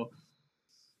happen. So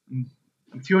I'm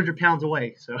 200 pounds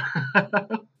away. So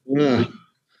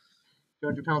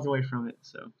 200 pounds away from it.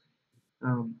 So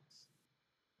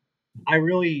I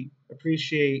really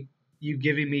appreciate you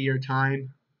giving me your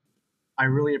time. I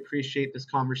really appreciate this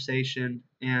conversation,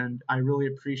 and I really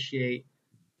appreciate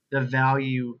the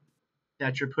value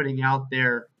that you're putting out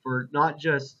there for not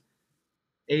just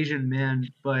Asian men,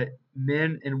 but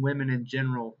men and women in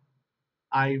general.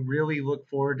 I really look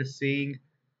forward to seeing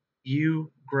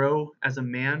you grow as a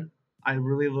man. I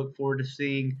really look forward to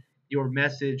seeing your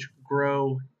message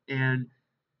grow and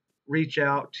reach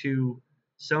out to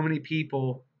so many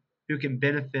people who can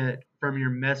benefit from your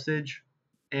message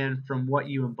and from what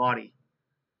you embody.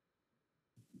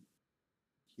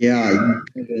 Yeah,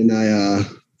 and I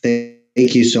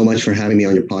thank you so much for having me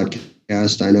on your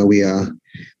podcast. I know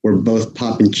we're both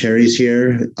popping cherries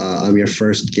here. I'm your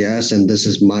first guest, and this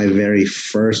is my very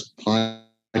first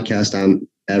podcast I'm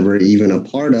ever even a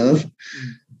part of.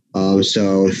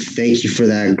 So thank you for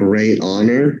that great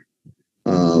honor.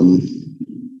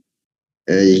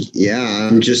 Yeah,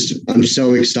 I'm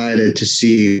so excited to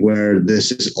see where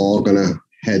this is all gonna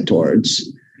head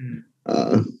towards,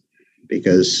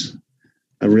 because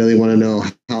I really want to know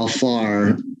how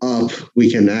far up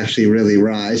we can actually really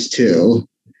rise to.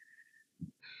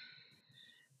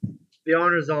 The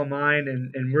honor is all mine,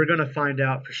 and we're going to find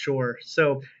out for sure.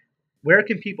 So, where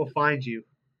can people find you?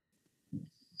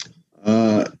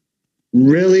 Uh,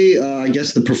 really, I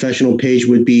guess the professional page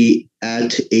would be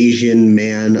at Asian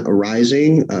Man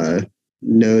Rising.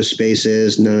 No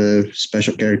spaces, no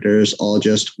special characters, all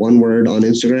just one word on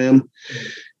Instagram.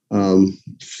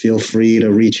 Feel free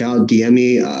to reach out, DM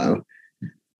me.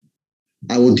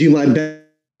 I will do my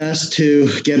best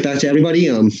to get back to everybody.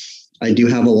 I do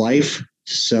have a life,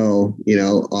 so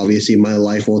obviously my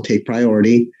life will take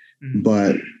priority,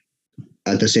 but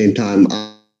at the same time,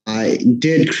 I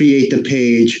did create the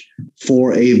page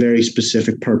for a very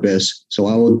specific purpose. So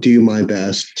I will do my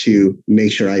best to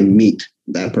make sure I meet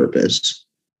that purpose.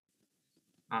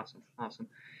 Awesome. Awesome.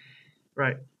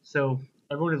 Right. So,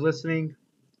 everyone who's listening,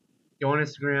 go on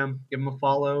Instagram, give him a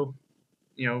follow,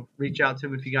 reach out to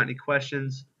him if you got any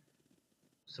questions.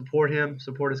 Support him,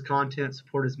 support his content,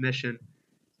 support his mission.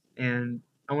 And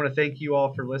I want to thank you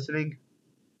all for listening.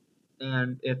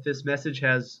 And if this message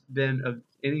has been of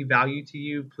any value to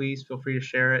you, please feel free to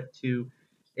share it to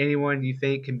anyone you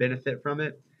think can benefit from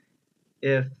it.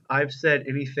 If I've said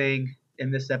anything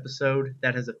in this episode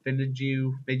that has offended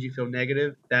you, made you feel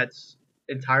negative, that's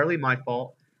entirely my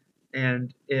fault.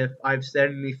 And if I've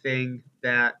said anything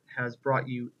that has brought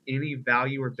you any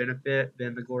value or benefit,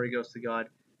 then the glory goes to God.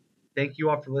 Thank you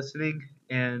all for listening,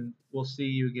 and we'll see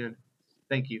you again.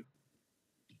 Thank you.